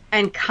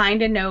and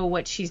kind of know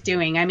what she's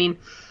doing. I mean,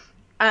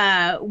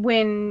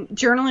 when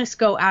journalists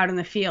go out in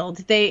the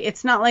field,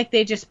 it's not like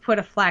they just put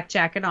a flak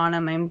jacket on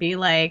them and be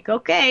like,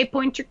 okay,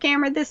 point your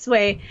camera this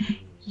way.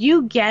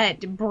 You get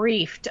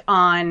briefed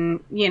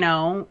on,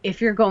 if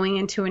you're going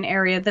into an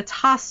area that's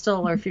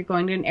hostile or if you're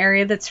going to an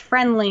area that's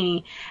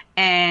friendly,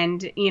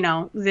 and,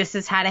 this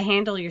is how to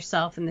handle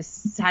yourself and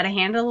this is how to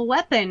handle a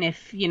weapon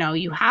if,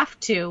 you have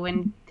to.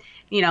 And,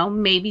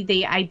 maybe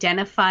they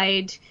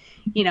identified,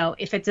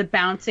 if it's a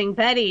bouncing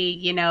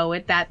Betty,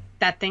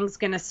 that thing's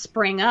going to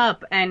spring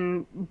up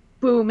and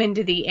boom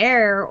into the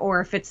air,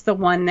 or if it's the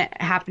one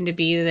that happened to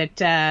be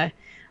that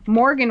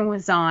Morgan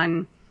was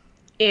on,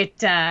 it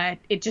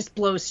just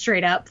blows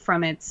straight up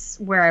from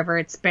wherever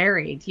it's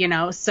buried,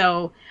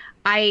 So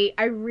I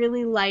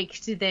really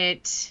liked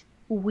that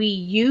we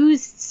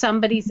used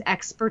somebody's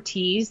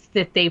expertise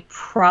that they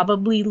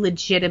probably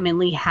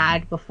legitimately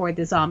had before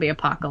the zombie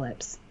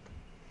apocalypse.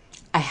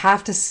 I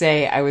have to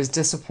say I was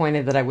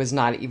disappointed that I was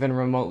not even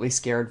remotely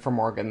scared for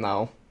Morgan,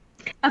 though.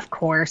 Of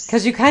course.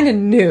 Because you kind of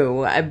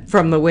knew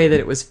from the way that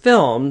it was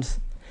filmed.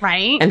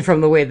 Right. And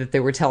from the way that they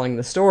were telling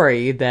the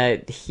story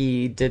that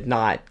he did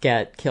not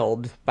get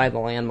killed by the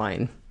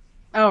landmine.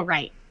 Oh,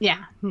 right.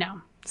 Yeah. No.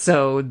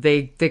 So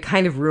they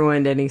kind of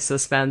ruined any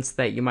suspense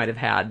that you might have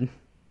had.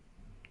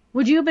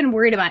 Would you have been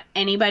worried about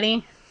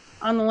anybody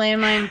on the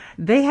landmine?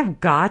 They have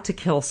got to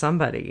kill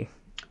somebody.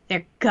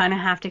 They're gonna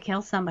have to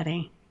kill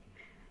somebody.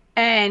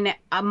 And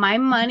my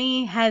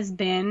money has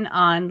been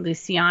on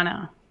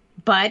Luciana.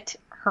 But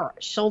her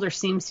shoulder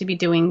seems to be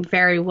doing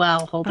very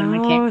well holding the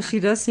camera. Oh, she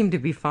does seem to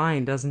be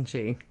fine, doesn't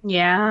she?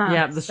 Yeah.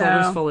 Yeah, the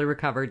shoulder's fully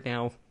recovered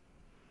now.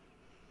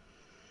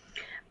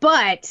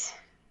 But,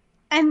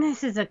 and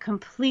this is a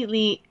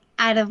completely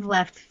out of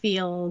left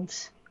field,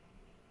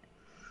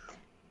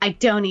 I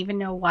don't even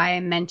know why I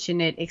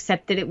mentioned it,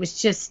 except that it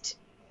was just,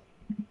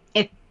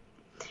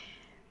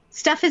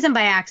 stuff isn't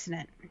by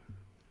accident.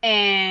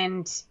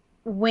 And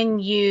when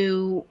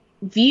you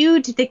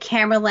viewed the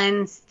camera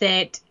lens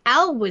that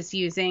Al was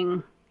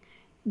using,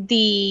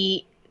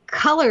 the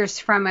colors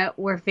from it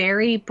were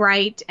very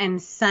bright and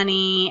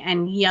sunny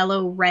and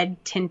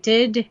yellow-red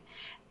tinted.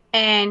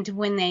 And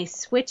when they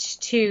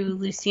switched to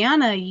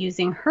Luciana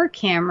using her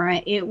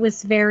camera, it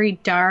was very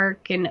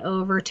dark and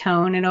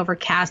overtone and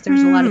overcast. There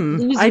was a lot of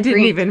blues. I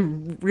didn't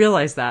even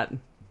realize that.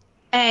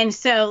 And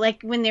so,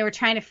 like, when they were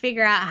trying to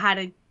figure out how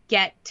to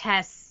get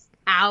Tess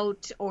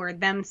out or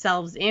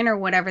themselves in or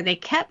whatever, they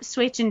kept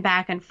switching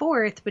back and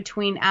forth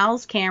between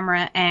Al's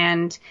camera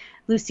and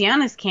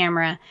Luciana's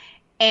camera.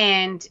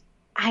 And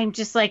I'm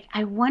just like,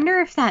 I wonder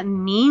if that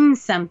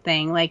means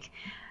something. Like,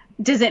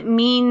 does it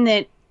mean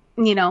that,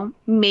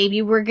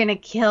 maybe we're going to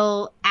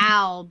kill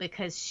Al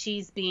because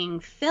she's being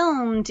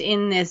filmed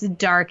in this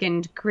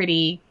darkened,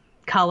 gritty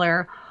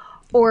color?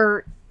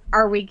 Or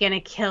are we going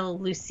to kill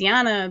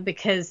Luciana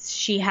because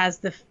she has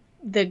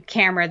the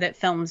camera that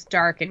films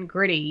dark and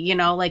gritty,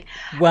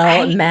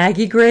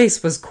 Maggie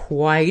Grace was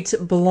quite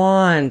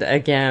blonde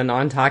again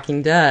on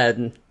Talking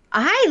Dead.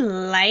 I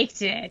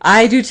liked it.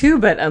 I do too,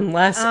 but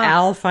unless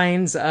Al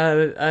finds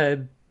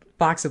a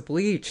box of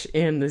bleach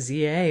in the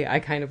ZA, I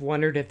kind of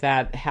wondered if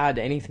that had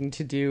anything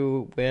to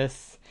do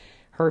with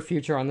her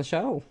future on the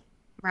show.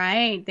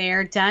 Right. They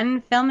are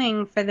done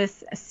filming for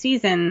this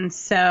season,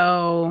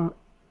 so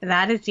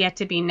that is yet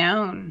to be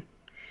known.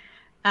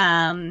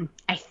 I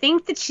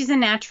think that she's a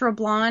natural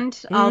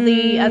blonde. All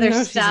the other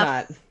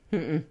stuff. She's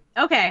not.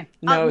 Okay.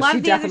 No, she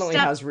definitely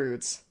has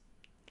roots.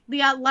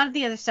 A lot of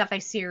the other stuff I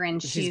see her in,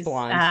 she's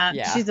blonde.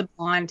 Yeah. She's a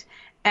blonde,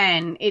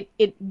 and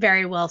it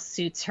very well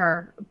suits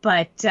her.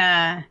 But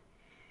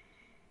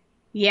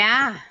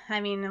yeah, I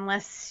mean,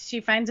 unless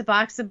she finds a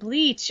box of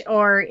bleach,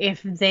 or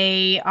if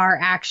they are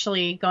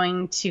actually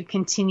going to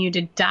continue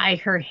to dye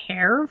her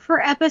hair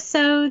for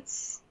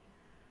episodes,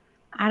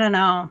 I don't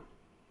know.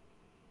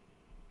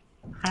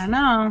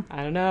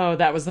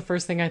 That was the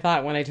first thing I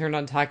thought when I turned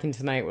on Talking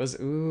Tonight was,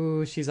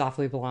 ooh, she's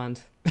awfully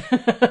blonde.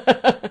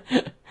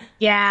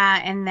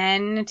 Yeah, and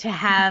then to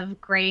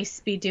have Grace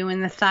be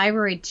doing the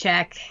thyroid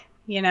check,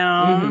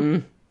 Mm-hmm.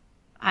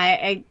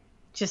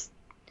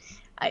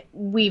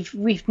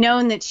 We've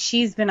known that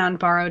she's been on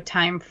borrowed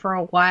time for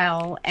a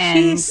while, and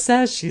she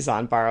says she's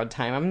on borrowed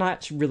time. I'm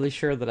not really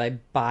sure that I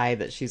buy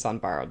that she's on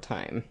borrowed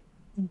time.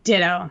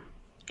 Ditto.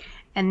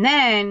 And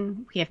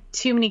then we have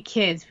too many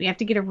kids. We have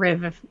to get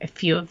rid of a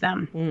few of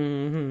them.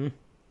 Mm-hmm.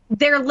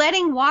 They're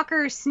letting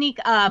walkers sneak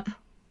up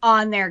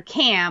on their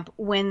camp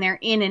when they're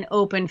in an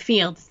open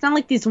field. It's not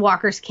like these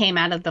walkers came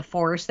out of the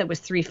forest that was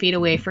 3 feet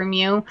away from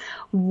you.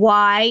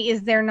 Why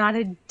is there not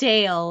a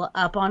Dale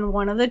up on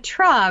one of the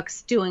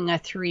trucks doing a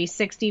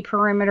 360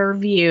 perimeter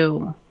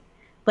view?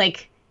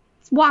 Like,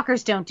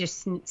 walkers don't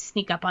just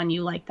sneak up on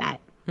you like that.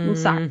 I'm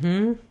sorry.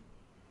 Mm-hmm.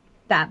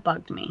 That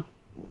bugged me.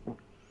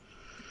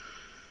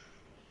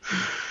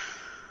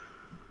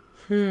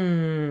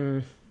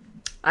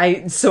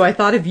 I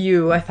thought of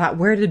you. I thought,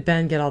 where did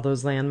Ben get all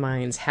those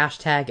landmines?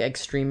 #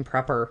 extreme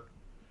prepper.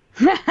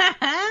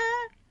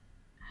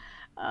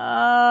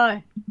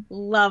 Oh,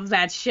 love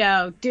that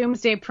show.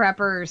 Doomsday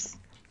Preppers.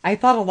 I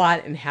thought a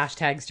lot in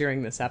hashtags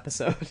during this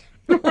episode.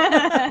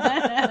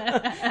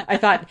 I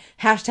thought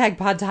hashtag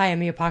pad thai in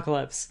the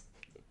apocalypse.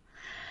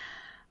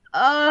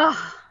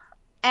 Oh,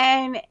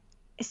 and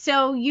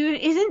so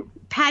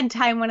isn't pad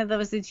thai one of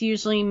those that's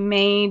usually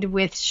made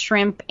with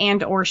shrimp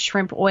and or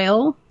shrimp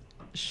oil?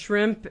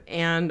 Shrimp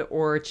and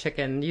or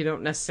chicken. You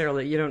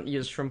don't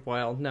use shrimp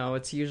oil. No,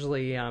 it's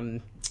usually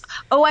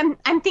Oh,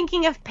 I'm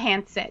thinking of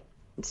pancit.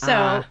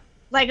 So,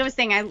 like I was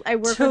saying, I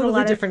work with a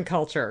lot of different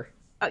culture.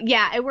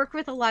 Yeah, I work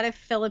with a lot of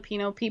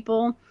Filipino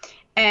people,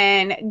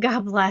 and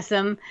God bless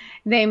them,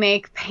 they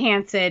make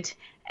pancit,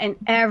 and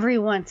every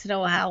once in a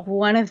while,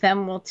 one of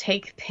them will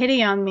take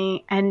pity on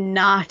me and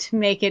not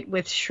make it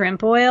with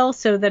shrimp oil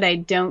so that I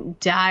don't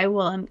die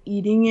while I'm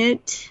eating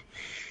it.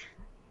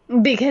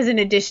 Because in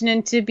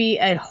addition to be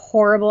a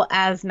horrible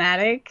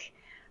asthmatic,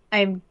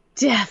 I'm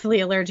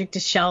deathly allergic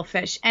to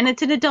shellfish, and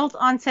it's an adult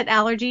onset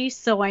allergy,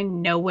 so I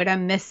know what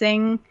I'm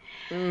missing.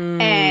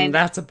 And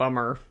that's a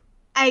bummer.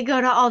 I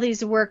go to all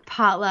these work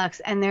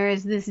potlucks, and there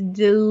is this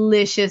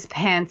delicious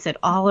pancit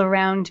all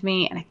around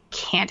me, and I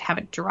can't have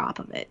a drop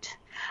of it.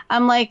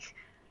 I'm like,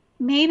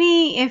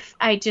 maybe if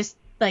I just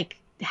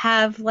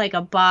have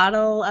a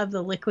bottle of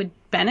the liquid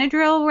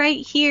Benadryl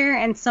right here,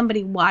 and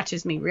somebody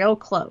watches me real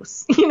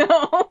close,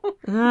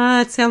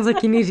 It sounds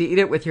like you need to eat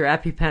it with your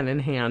EpiPen in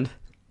hand.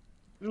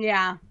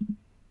 Yeah,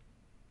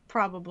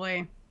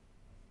 probably.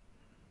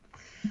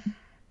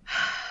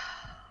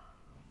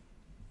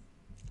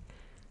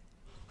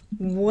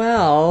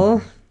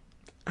 Well,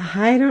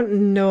 I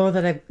don't know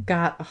that I've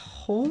got a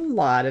whole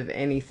lot of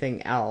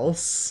anything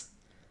else.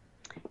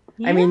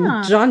 Yeah. I mean,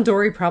 John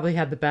Dory probably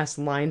had the best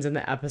lines in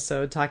the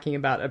episode, talking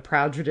about a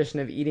proud tradition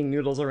of eating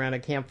noodles around a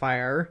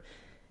campfire,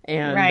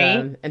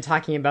 and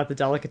talking about the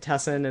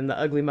delicatessen and the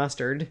ugly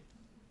mustard.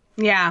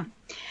 Yeah.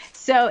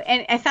 So,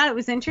 and I thought it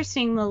was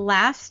interesting, the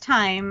last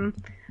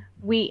time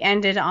we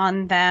ended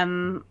on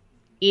them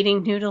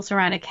eating noodles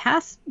around a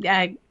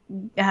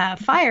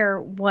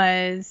fire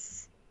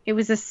it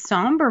was a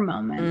somber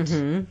moment.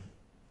 Mm-hmm.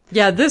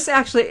 Yeah, this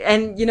actually,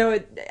 and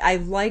I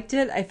liked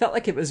it. I felt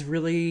like it was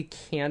really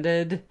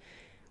candid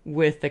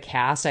with the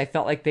cast. I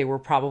felt like they were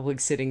probably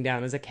sitting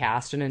down as a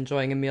cast and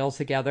enjoying a meal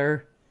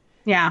together.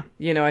 Yeah.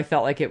 I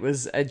felt like it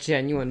was a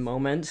genuine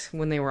moment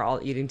when they were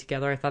all eating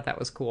together. I thought that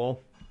was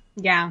cool.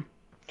 Yeah.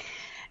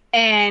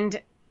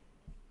 And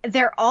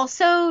they're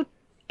also,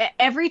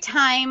 every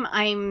time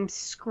I'm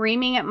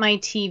screaming at my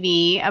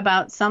TV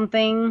about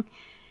something,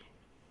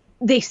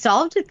 they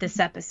solved it this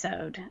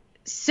episode.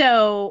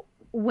 So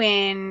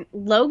when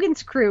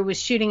Logan's crew was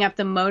shooting up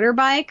the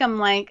motorbike, I'm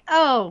like,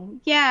 oh,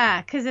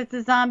 yeah, because it's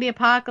a zombie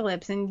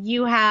apocalypse and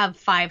you have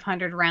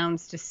 500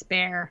 rounds to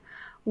spare.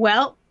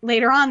 Well,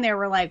 later on, they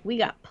were like, we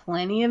got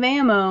plenty of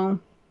ammo.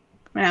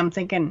 And I'm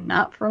thinking,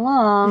 not for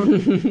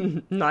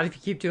long. Not if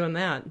you keep doing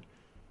that.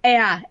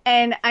 Yeah,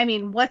 and I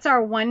mean, what's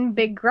our one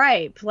big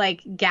gripe?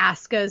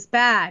 Gas goes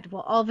bad.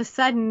 Well, all of a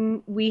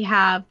sudden, we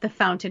have the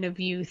fountain of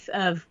youth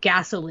of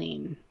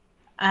gasoline.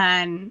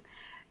 And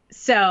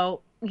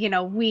so,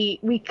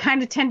 we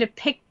kind of tend to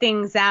pick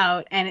things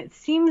out, and it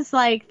seems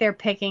like they're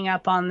picking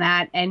up on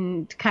that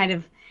and kind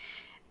of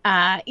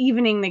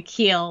evening the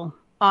keel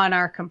on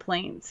our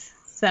complaints.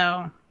 So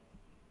I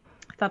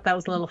thought that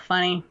was a little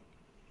funny.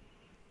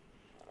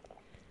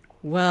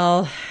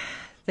 Well,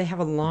 they have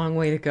a long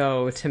way to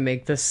go to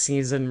make this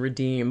season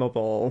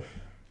redeemable.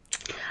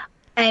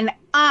 And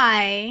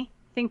I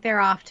think they're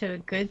off to a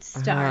good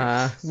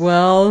start.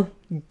 Well,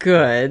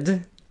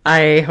 good.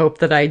 I hope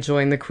that I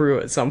join the crew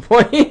at some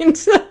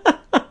point.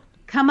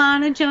 Come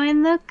on and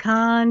join the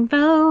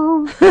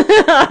convo.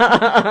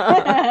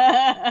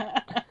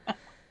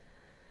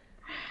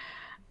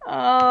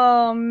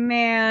 Oh,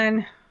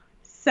 man.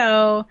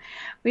 So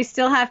we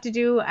still have to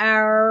do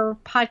our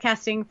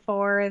podcasting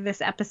for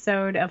this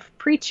episode of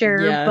Preacher.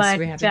 Yes, but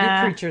we have to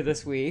do Preacher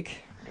this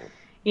week.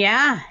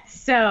 Yeah,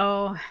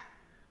 so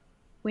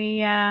we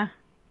got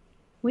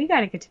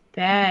to get to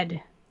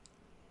bed.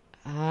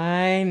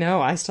 I know.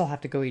 I still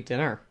have to go eat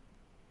dinner.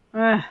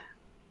 I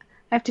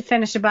have to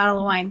finish a bottle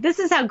of wine. This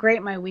is how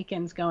great my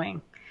weekend's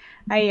going.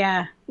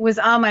 I was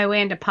on my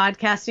way into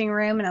podcasting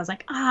room, and I was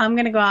like, I'm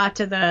going to go out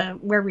to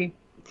where we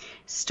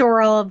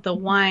store all of the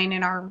wine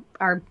in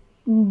our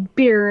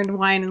beer and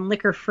wine and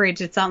liquor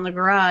fridge. It's out in the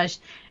garage.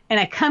 And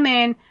I come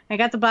in, I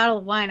got the bottle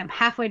of wine. I'm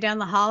halfway down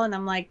the hall, and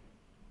I'm like,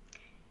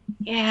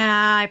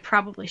 yeah, I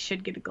probably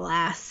should get a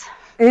glass.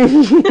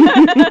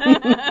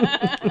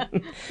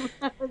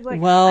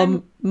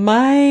 Well,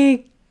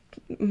 my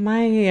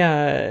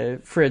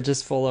fridge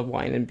is full of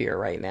wine and beer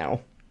right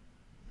now,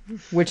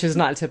 which is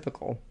not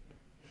typical.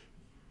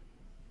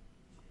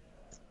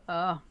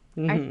 Oh,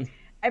 Mm-hmm.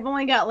 I've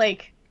only got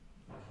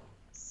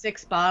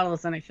 6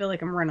 bottles, and I feel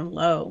like I'm running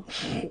low.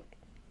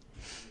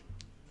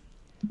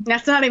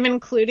 That's not even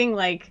including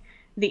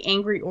the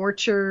Angry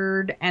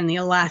Orchard and the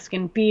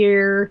Alaskan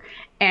beer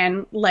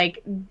and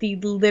the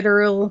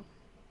literal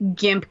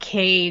gimp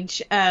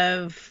cage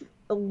of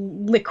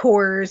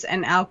liqueurs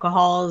and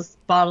alcohols,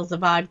 bottles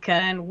of vodka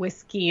and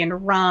whiskey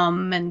and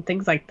rum and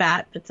things like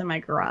that that's in my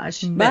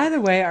garage. By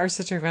the way, our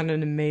sister found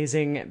an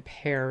amazing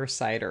pear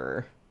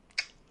cider.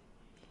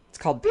 It's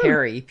called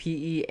Perry,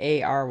 Peary.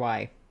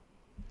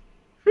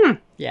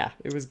 Yeah,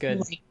 it was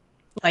good.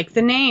 Like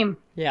the name.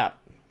 Yeah.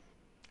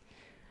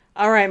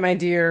 All right, my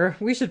dear.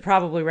 We should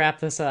probably wrap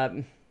this up.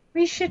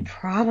 We should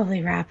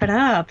probably wrap it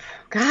up.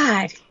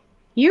 God,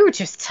 you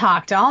just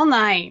talked all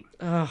night.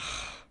 Ugh.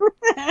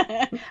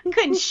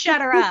 Couldn't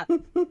shut her up.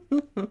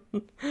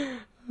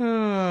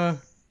 Uh,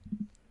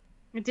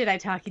 Did I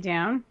talk you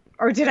down?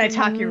 Or did I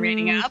talk your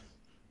rating up?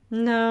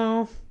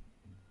 no.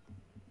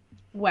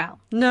 Well.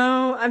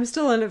 No, I'm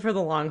still in it for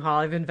the long haul.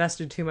 I've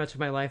invested too much of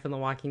my life in The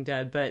Walking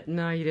Dead, but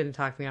no, you didn't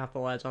talk me off the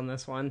ledge on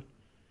this one.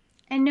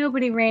 And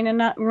nobody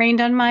rained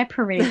on my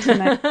parade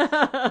tonight.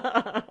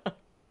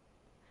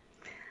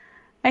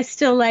 I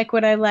still like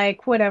what I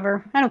like.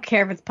 Whatever. I don't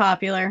care if it's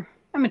popular.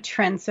 I'm a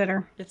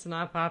trendsetter. It's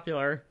not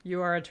popular.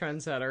 You are a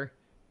trendsetter.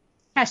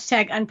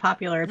 Hashtag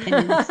unpopular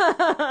opinions.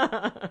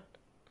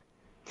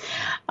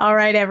 All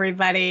right,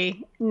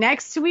 everybody.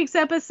 Next week's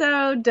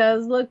episode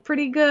does look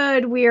pretty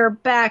good. We are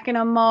back in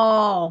a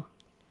mall.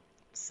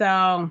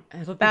 So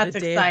It'll be that's the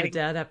Day exciting. of the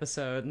Dead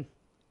episode.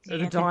 Or Day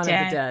the of Dawn of the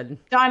Dead.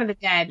 Dawn of the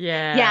Dead.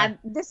 Yeah. Yeah,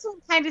 this one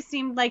kind of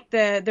seemed like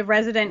the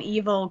Resident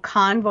Evil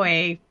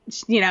convoy,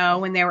 you know,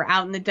 when they were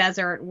out in the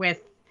desert with,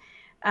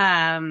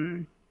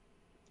 they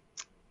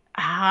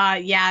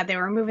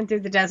were moving through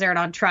the desert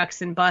on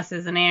trucks and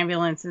buses and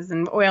ambulances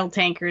and oil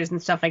tankers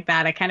and stuff like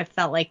that. I kind of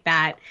felt like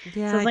that.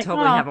 Yeah, So I like,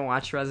 totally haven't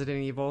watched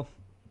Resident Evil.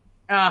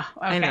 Oh,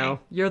 okay. I know.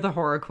 You're the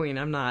horror queen.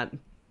 I'm not.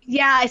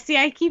 Yeah, I see.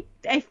 I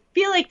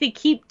feel like they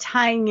keep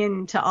tying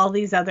into all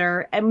these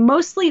other,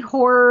 mostly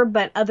horror,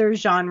 but other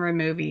genre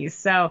movies.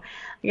 So,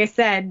 like I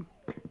said,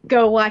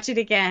 go watch it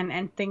again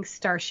and think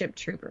Starship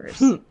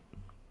Troopers.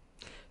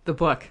 The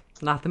book,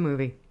 not the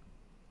movie.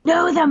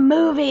 No, the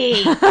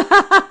movie!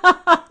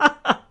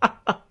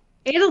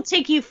 It'll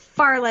take you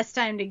far less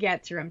time to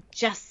get through. I'm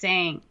just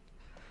saying.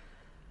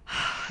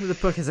 The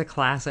book is a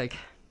classic.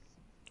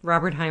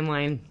 Robert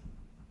Heinlein.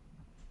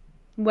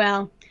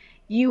 Well,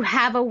 you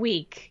have a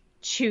week.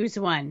 Choose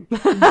one.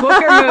 Book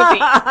or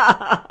movie.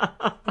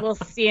 We'll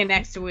see you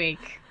next week.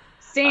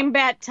 Same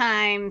bat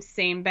time,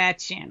 same bat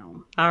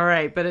channel. All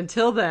right, but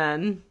until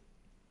then,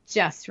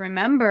 just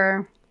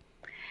remember,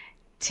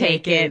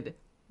 take it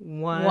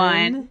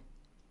one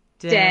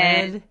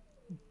dead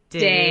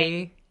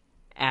day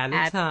at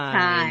a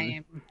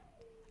time.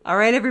 All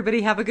right,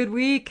 everybody, have a good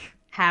week.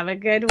 Have a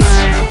good one.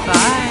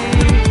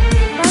 Bye.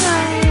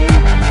 Bye.